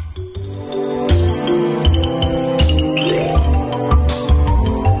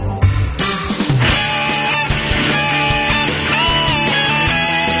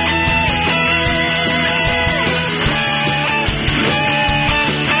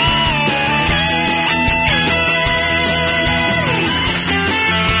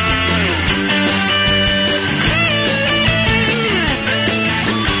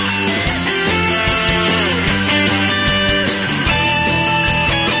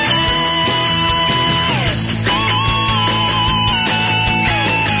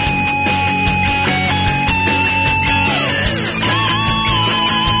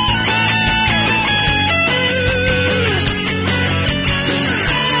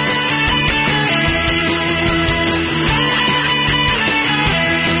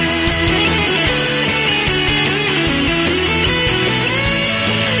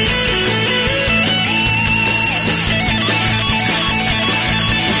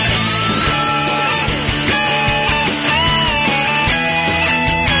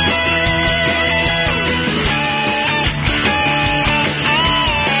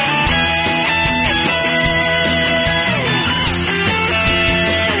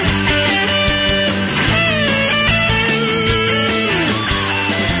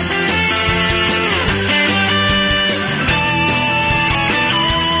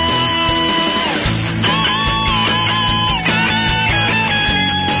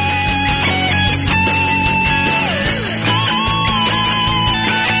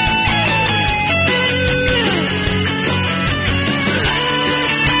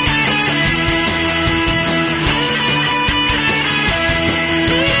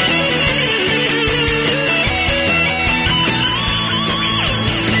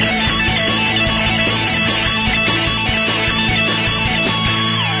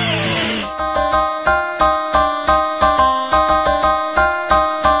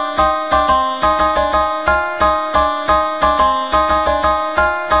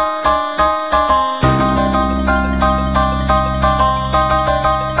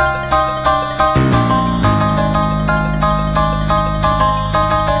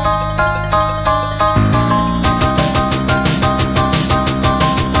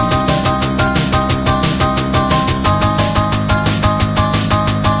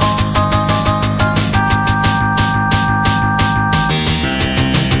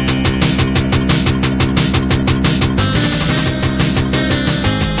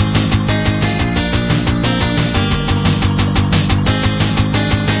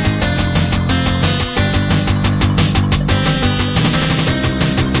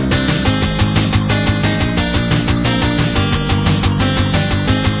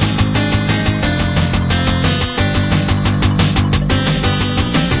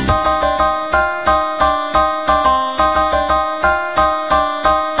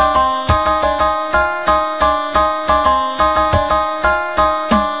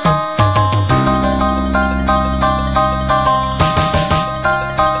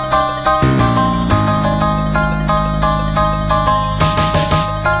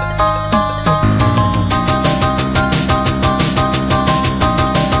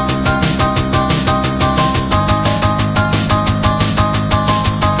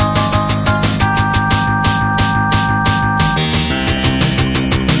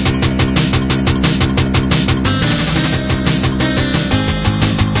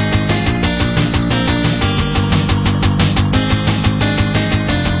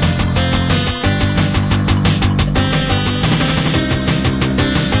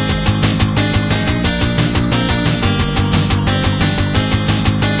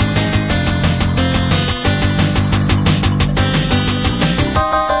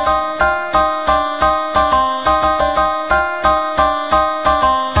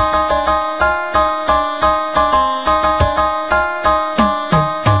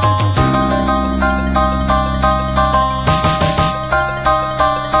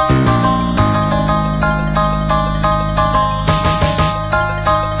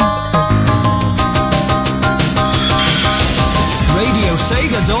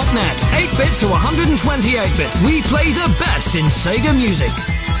 Sega.net. 8-bit to 128-bit. We play the best in Sega music.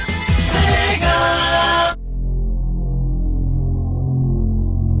 Sega!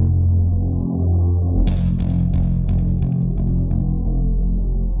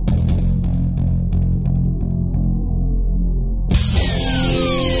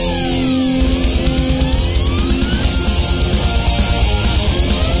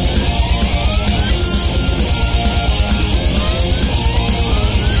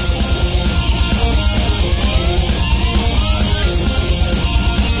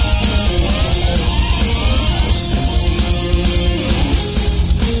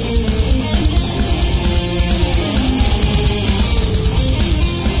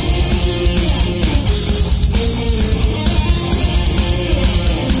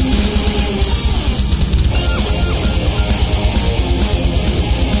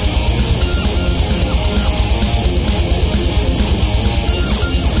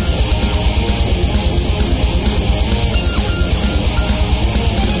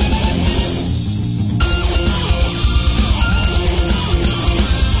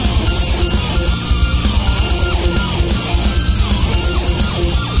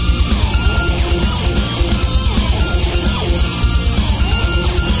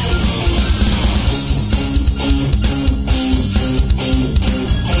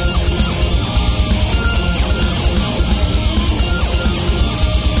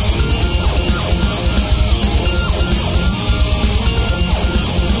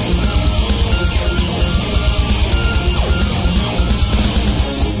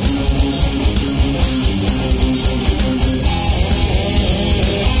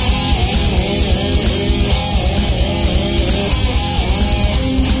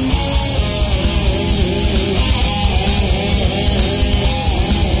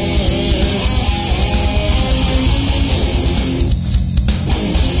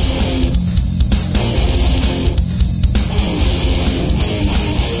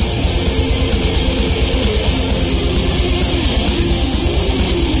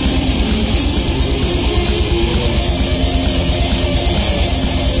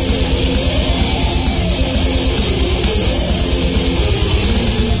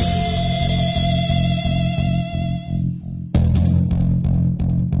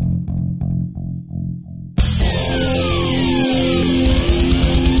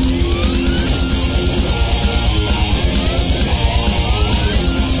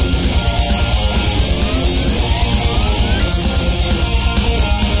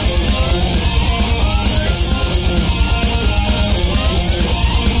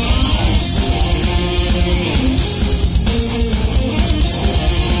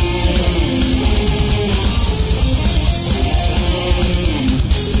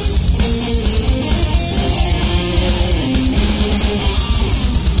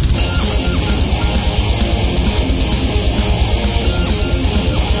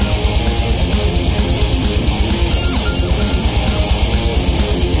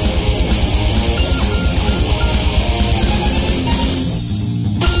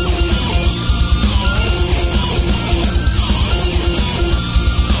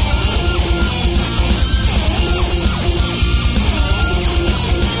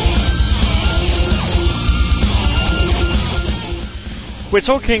 we're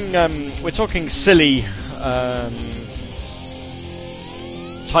talking silly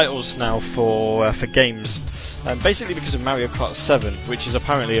titles now for games. Basically because of Mario Kart 7, which is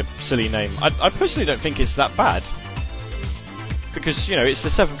apparently a silly name. I personally don't think it's that bad. Because, you know, it's the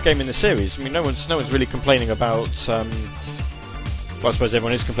 7th game in the series. I mean, no one's really complaining about... well, I suppose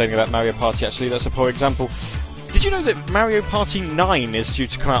everyone is complaining about Mario Party, actually. That's a poor example. Did you know that Mario Party 9 is due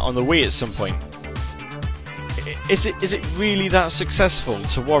to come out on the Wii at some point? Is it really that successful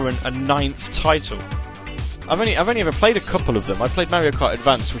to warrant a 9th title? I've only ever played a couple of them. I played Mario Kart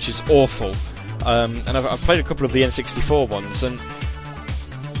Advance, which is awful. And I've played a couple of the N64 ones, and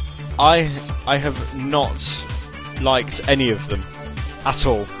I have not liked any of them at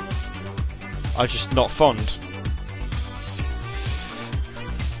all. I'm just not fond.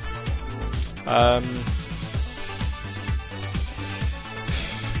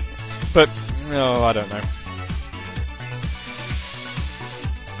 But no, I don't know.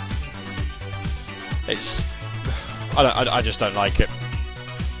 I just don't like it.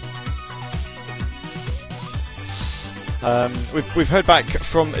 We've heard back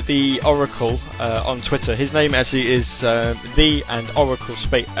from the Oracle on Twitter. His name actually is the and Oracle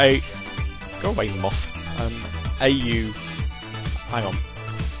space a. Go away, moth. AU. Hang on.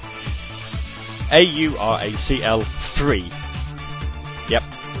 AURACL 3. Yep.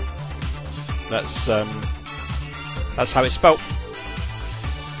 That's how it's spelt.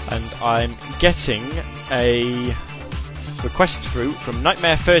 And I'm getting a request through from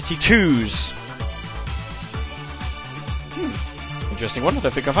Nightmare 32s. Interesting one. I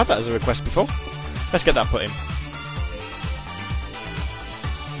don't think I've had that as a request before. Let's get that put in.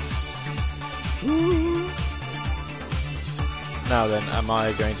 Now then, am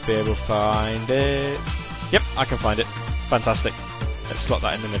I going to be able to find it? Yep, I can find it. Fantastic. Let's slot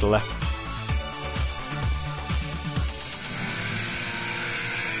that in the middle there.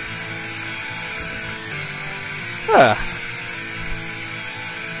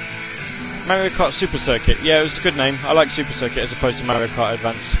 Mario Kart Super Circuit. Yeah, it was a good name. I like Super Circuit as opposed to Mario Kart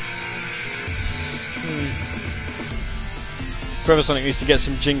Advance. Forever Sonic needs to get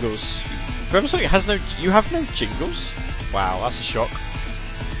some jingles. Forever Sonic has no... You have no jingles? Wow, that's a shock.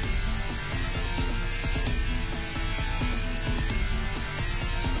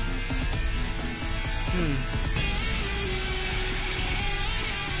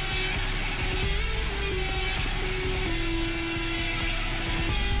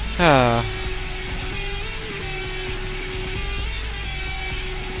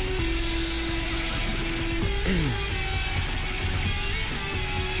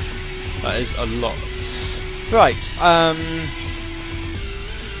 That is a lot. Right,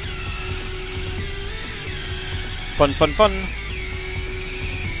 Fun.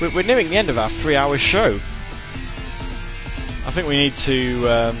 We're nearing the end of our 3-hour show. I think we need to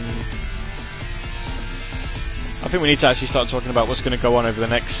actually start talking about what's going to go on over the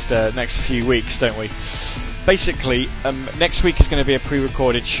next few weeks, don't we? Basically, next week is going to be a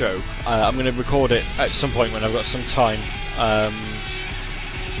pre-recorded show. I'm going to record it at some point when I've got some time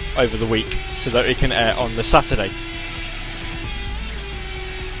over the week, so that it can air on the Saturday.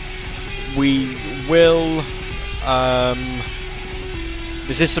 We will...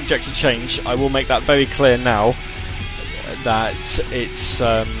 this is subject to change. I will make that very clear now, that it's...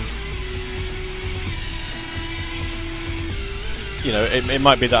 you know, it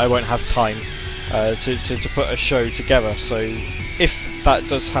might be that I won't have time to put a show together, so if that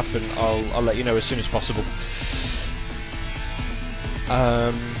does happen, I'll let you know as soon as possible.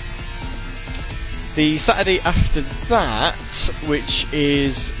 The Saturday after that, which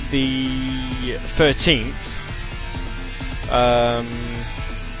is the 13th,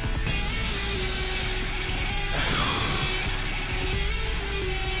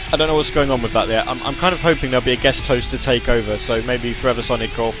 I don't know what's going on with that yet. I'm kind of hoping there'll be a guest host to take over, so maybe Forever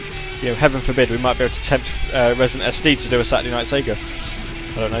Sonic, or, you know, heaven forbid, we might be able to tempt Resident SD to do a Saturday Night Sega.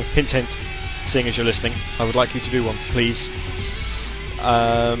 I don't know. Hint, hint. Seeing as you're listening, I would like you to do one, please.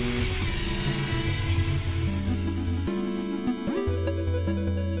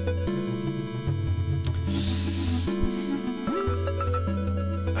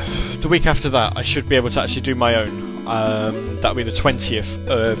 The week after that, I should be able to actually do my own. That'll be the 20th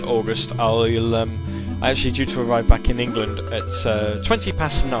of August. I'm actually due to arrive back in England at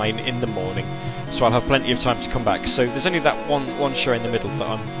 9:20 in the morning, so I'll have plenty of time to come back. So there's only that one show in the middle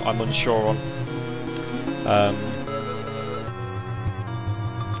that I'm unsure on.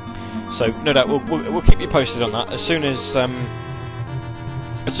 So no doubt we'll keep you posted on that. As soon as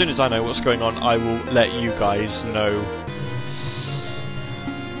I know what's going on, I will let you guys know.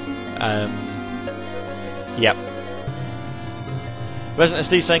 Yep. Resident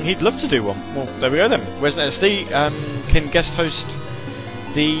SD saying he'd love to do one. Well, there we go then. Resident SD can guest host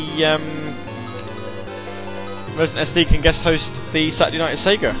the Resident SD can guest host the Saturday Night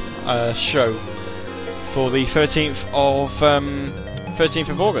Sega show for the 13th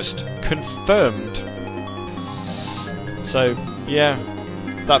of August. Confirmed. So yeah,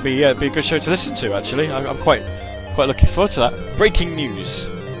 that'd be a good show to listen to. Actually, I'm quite looking forward to that. Breaking news.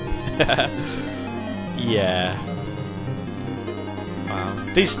 Yeah. Wow.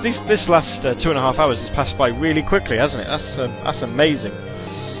 This last 2.5 hours has passed by really quickly, hasn't it? That's amazing.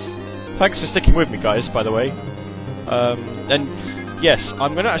 Thanks for sticking with me, guys. By the way. And yes,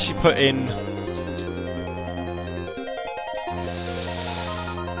 I'm going to actually put in.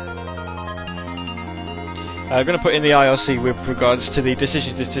 I'm going to put in the IRC with regards to the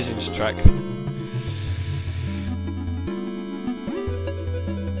Decisions track.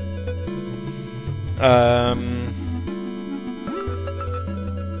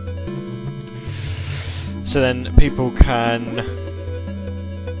 So then people can,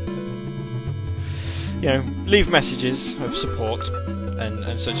 leave messages of support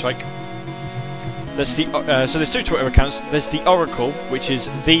and such like. There's the so there's 2 Twitter accounts. There's the Oracle, which is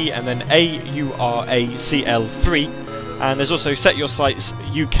the and then AURACL3, and there's also Set Your Sights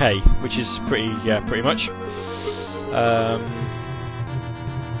UK, which is pretty much.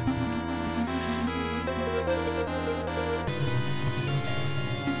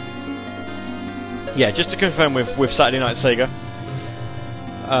 Yeah, just to confirm with Saturday Night Sega,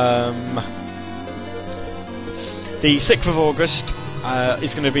 the 6th of August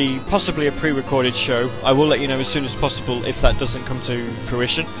is going to be possibly a pre-recorded show. I will let you know as soon as possible if that doesn't come to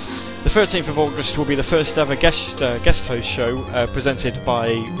fruition. The 13th of August will be the first ever guest host show presented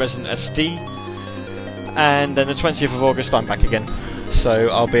by Resident SD, and then the 20th of August I'm back again, so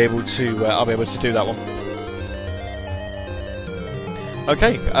I'll be able to do that one.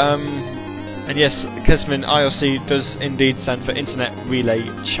 Okay. And yes, Kesman IRC does indeed stand for Internet Relay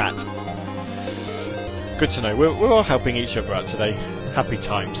Chat. Good to know. We're all helping each other out today. Happy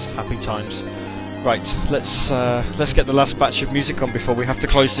times, happy times. Right, let's get the last batch of music on before we have to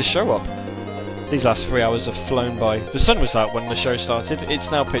close this show up. These last 3 hours have flown by. The sun was out when the show started.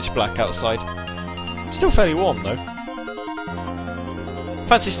 It's now pitch black outside. Still fairly warm though.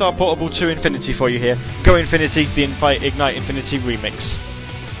 Phantasy Star Portable 2 Infinity for you here. Go Infinity, the Ignite Infinity remix.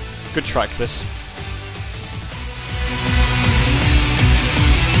 Good track, this.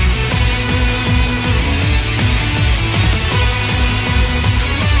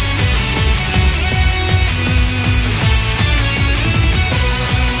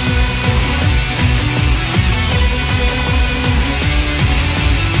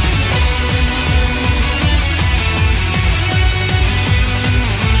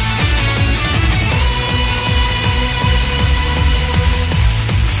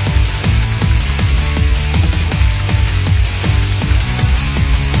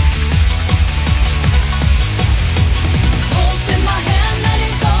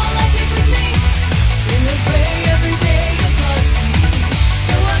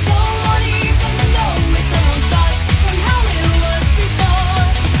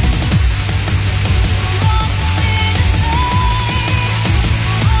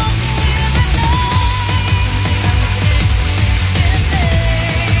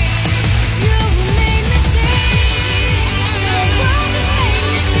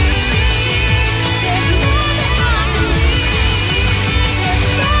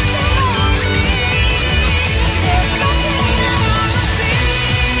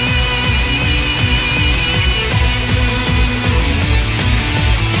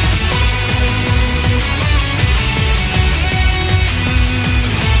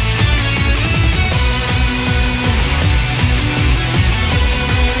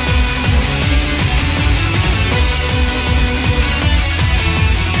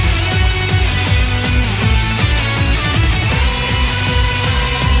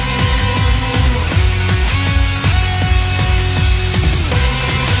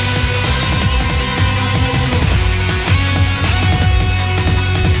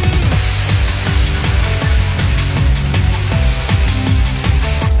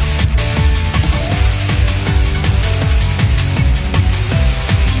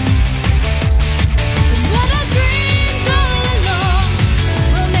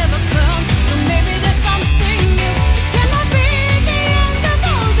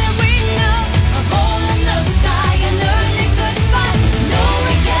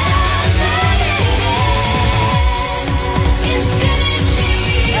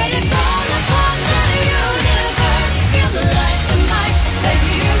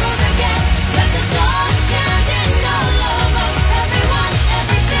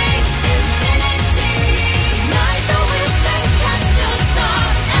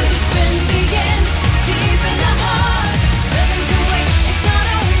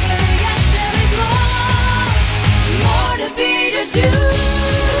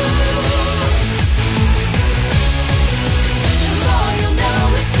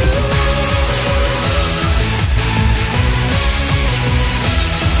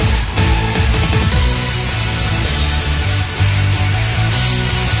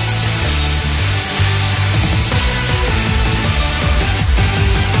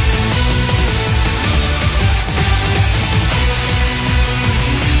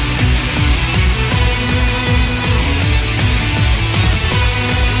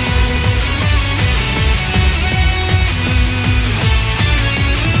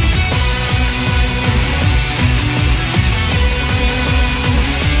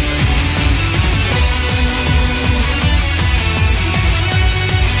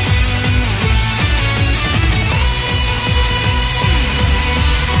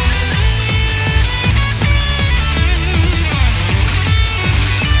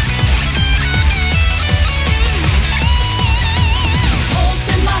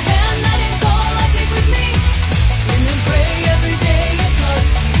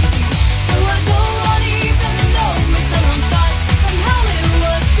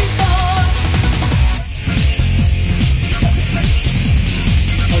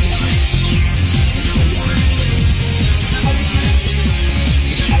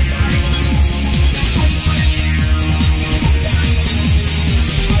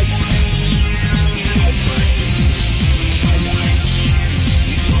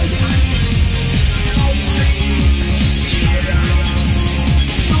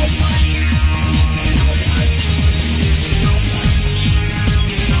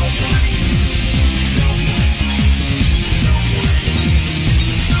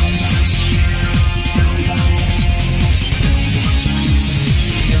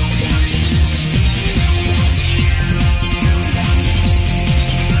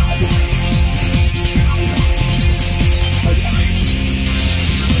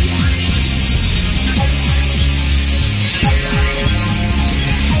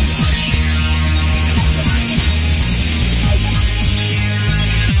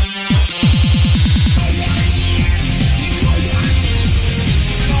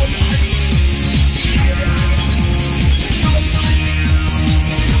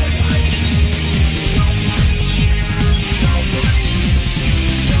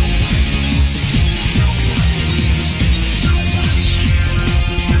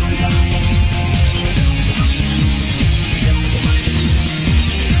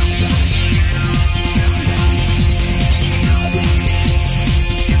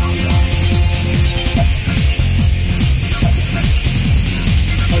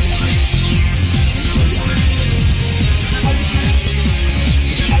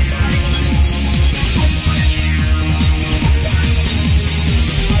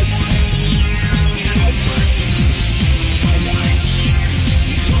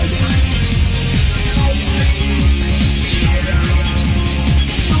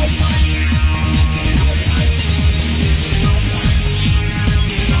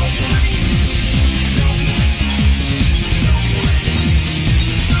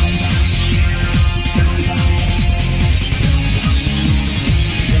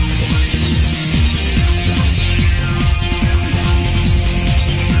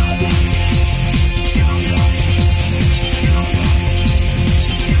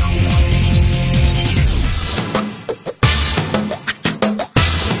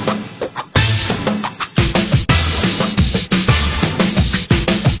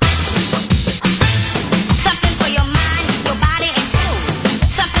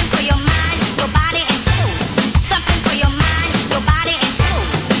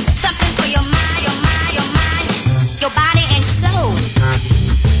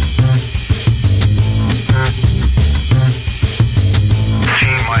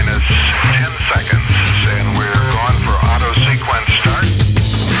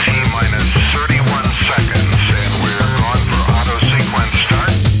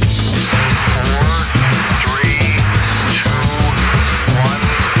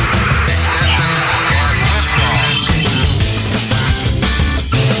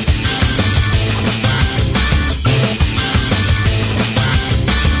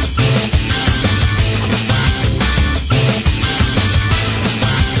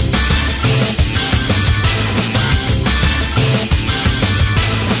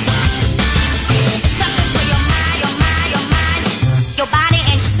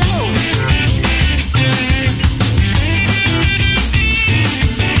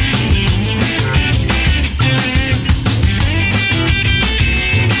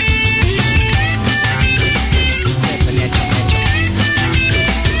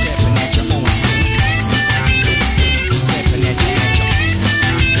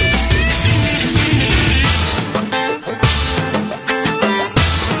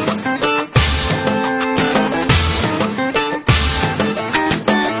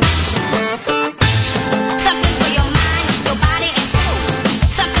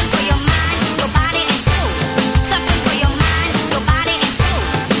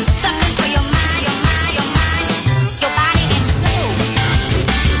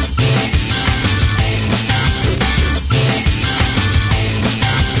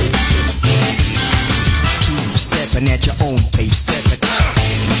 stepping at your own pace, stepping.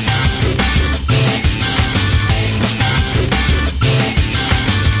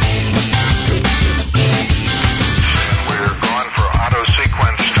 We're going for auto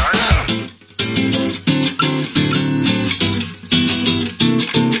sequence start.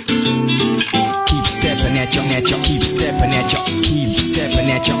 Keep stepping at your, keep stepping at your, keep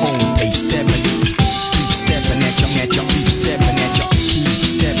stepping at your own pace, stepping. Keep stepping at your, keep stepping at your, keep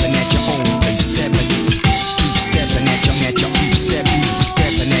stepping at your own pace, stepping. Keep stepping at your, keep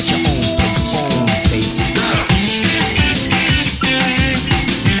stepping at your own pace, own pace.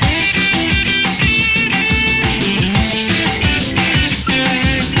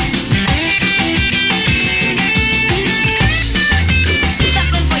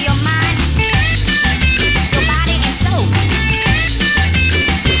 Something for your mind, your body and soul.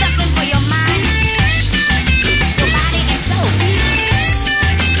 Something for your mind, your body and soul.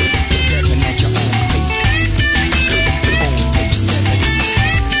 Stepping at your own pace, stepping.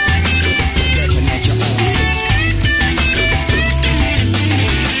 Stepping at your own pace.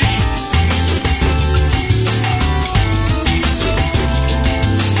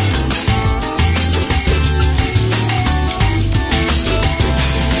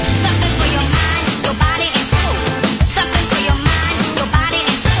 Something for your mind, your body and soul. Something for your mind, your body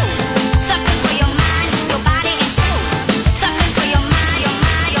and soul. Something for your mind, your body and soul. Something for your mind,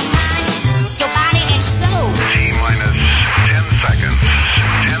 your body and soul. T minus 10 seconds.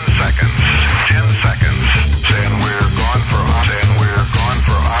 10 seconds. 10 seconds. Then we're going for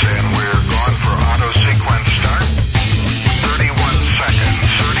auto sequence start. 31 seconds.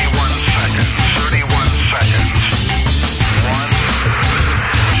 31 seconds. 31 seconds. 1, 2, 3,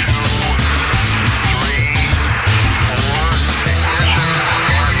 4. Ignition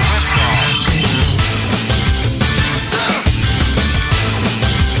and liftoff.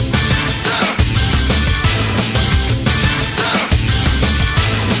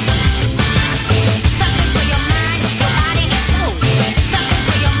 Something for your mind, your body and soul. Something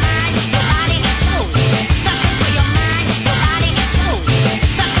for your mind, your body and soul. Something for your mind, your body and soul.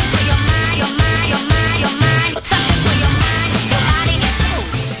 Something for your mind, your mind. Something for your mind, your body and soul.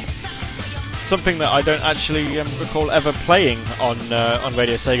 Something that I don't actually recall ever playing on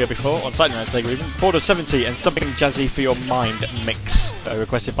Radio Sega before, on Saturday Night Sega even. Border 70 and Something Jazzy for Your Mind mix,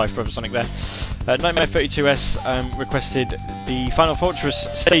 requested by Forever Sonic there. Nightmare 32S requested the Final Fortress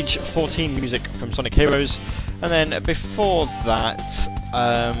Stage 14 music from Sonic Heroes, and then before that,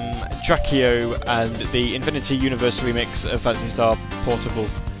 Dracchio and the Infinity Universe remix of Phantasy Star Portable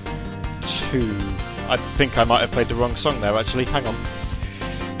 2. I think I might have played the wrong song there actually, hang on.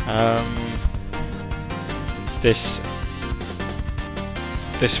 This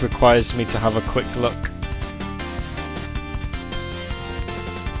requires me to have a quick look.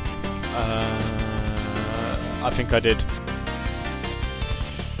 I think I did.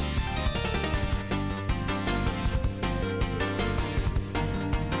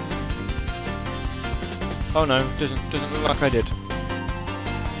 Oh no, doesn't look like I did.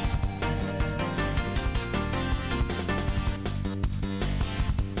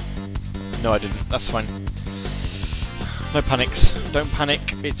 No, I didn't. That's fine. No panics. Don't panic.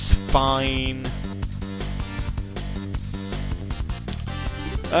 It's fine.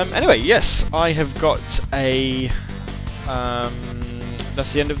 Anyway, yes, I have got a.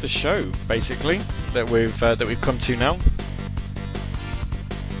 That's the end of the show, basically, that we've come to now.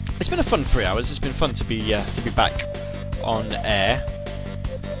 It's been a fun 3 hours. It's been fun to be back on air,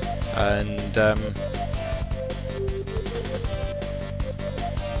 and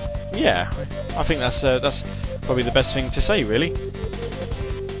yeah, I think that's probably the best thing to say, really.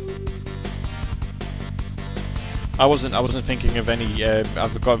 I wasn't thinking of any.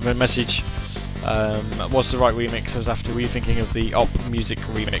 I've got a message. What's the right remix? I was after. Were you thinking of the Op Music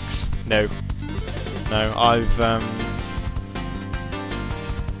remix? No. I've.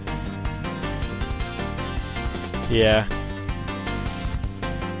 Yeah.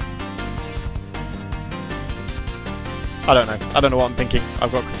 I don't know. I don't know what I'm thinking.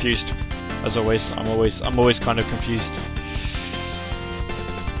 I've got confused. As always, I'm always kind of confused.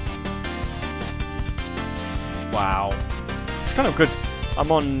 Wow, it's kind of good.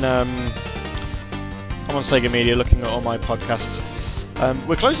 I'm on Sega Media, looking at all my podcasts.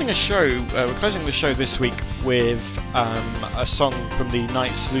 We're closing a show. We're closing the show this week with a song from the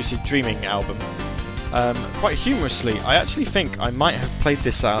Night's Lucid Dreaming album. Quite humorously, I actually think I might have played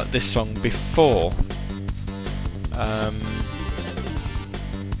this song before.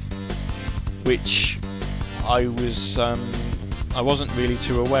 Which I wasn't really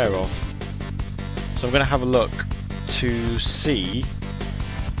too aware of. So I'm going to have a look to see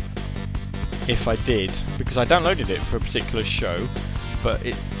if I did, because I downloaded it for a particular show, but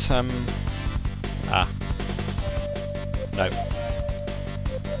it no.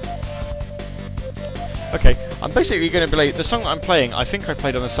 Okay, I'm basically going to play the song that I'm playing. I think I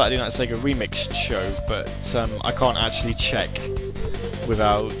played on the Saturday Night Sega remixed show, but I can't actually check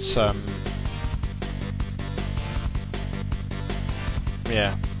without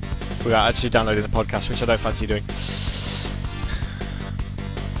without actually downloading the podcast, which I don't fancy doing.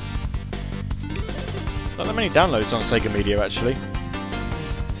 Not that many downloads on Sega Media, actually.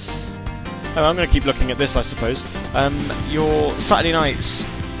 Oh, I'm going to keep looking at this, I suppose. Your Saturday nights...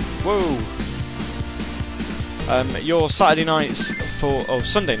 Whoa! Your Saturday nights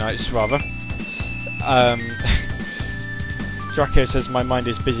Sunday nights, rather. Draco says, my mind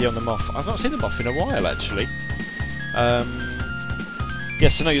is busy on the Moth. I've not seen the Moth in a while, actually.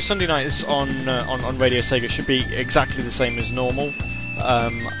 Yes, so no, your Sunday nights on Radio Sega should be exactly the same as normal.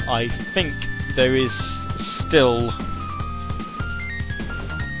 I think there is still...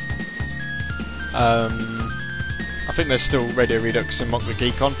 I think there's still Radio Redux and Mock the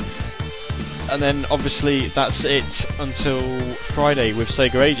Geek on. And then, obviously, that's it until Friday with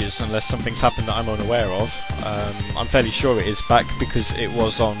Sega Ages, unless something's happened that I'm unaware of. I'm fairly sure it is back, because it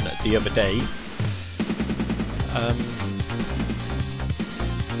was on the other day.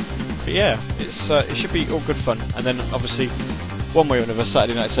 But yeah, it should be all good fun. And then, obviously, one way or another,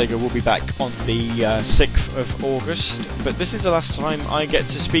 Saturday Night Sega will be back on the 6th of August. But this is the last time I get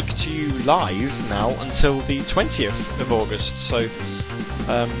to speak to you live now until the 20th of August. So,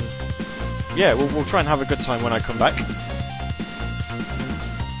 yeah, we'll try and have a good time when I come back.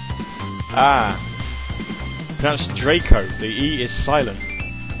 Pronounced Draco. The E is silent.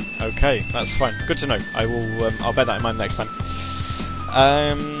 Okay, that's fine. Good to know. I'll bear that in mind next time.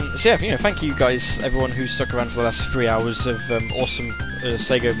 So yeah, thank you guys, everyone who stuck around for the last 3 hours of awesome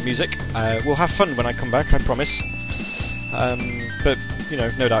Sega music. We'll have fun when I come back, I promise. But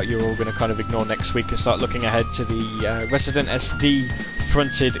no doubt you're all going to kind of ignore next week and start looking ahead to the Resident SD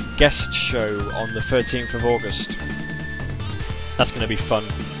fronted guest show on the 13th of August. That's going to be fun.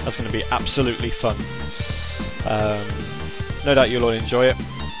 That's going to be absolutely fun. No doubt you'll all enjoy it.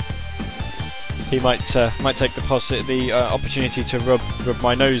 He might take the opportunity to rub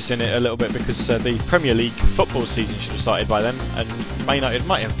my nose in it a little bit, because the Premier League football season should have started by then, and Man United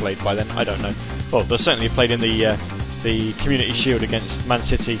might have played by then. I don't know. Well, they certainly played in the Community Shield against Man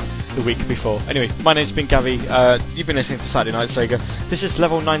City the week before. Anyway, my name's been Gavi. You've been listening to Saturday Night Sega. This is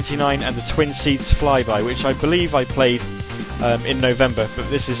Level 99 and the Twin Seeds Flyby, which I believe I played in November, but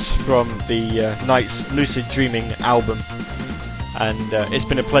this is from the Night's Lucid Dreaming album. And it's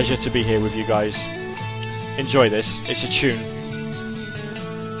been a pleasure to be here with you guys. Enjoy this. It's a tune.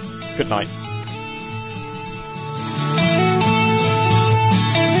 Good night.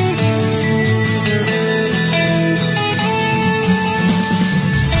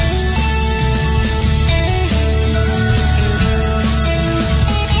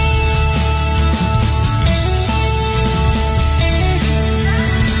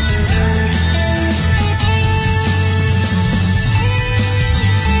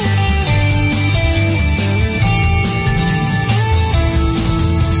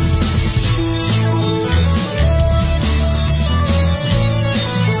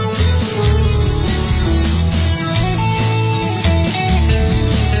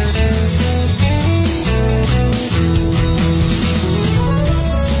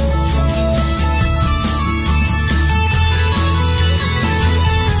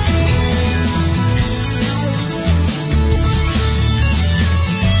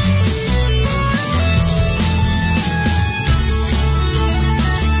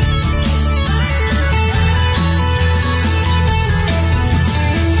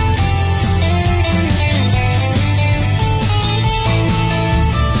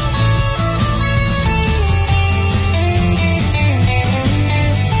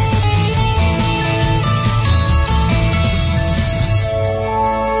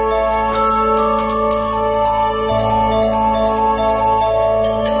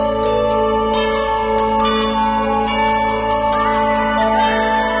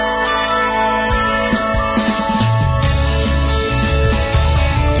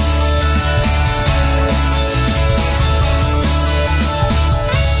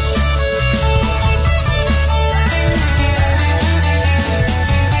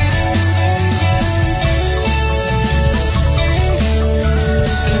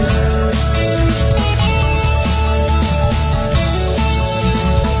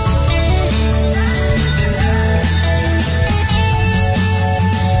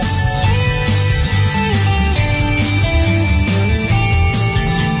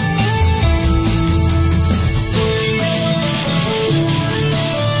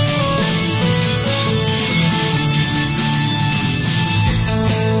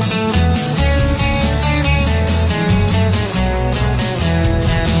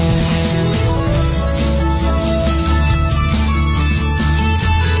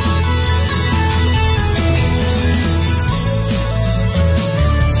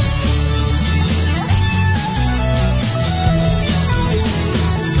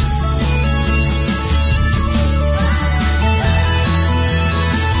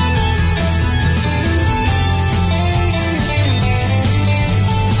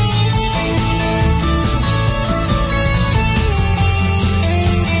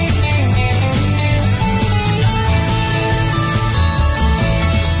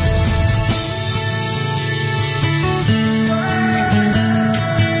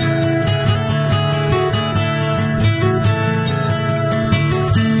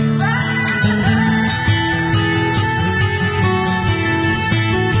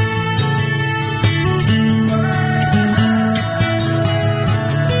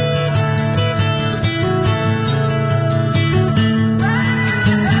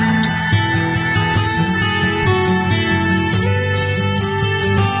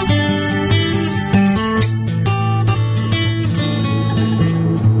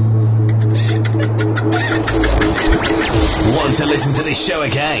 Want to listen to this show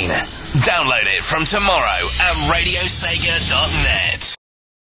again? Download it from tomorrow at radiosega.net.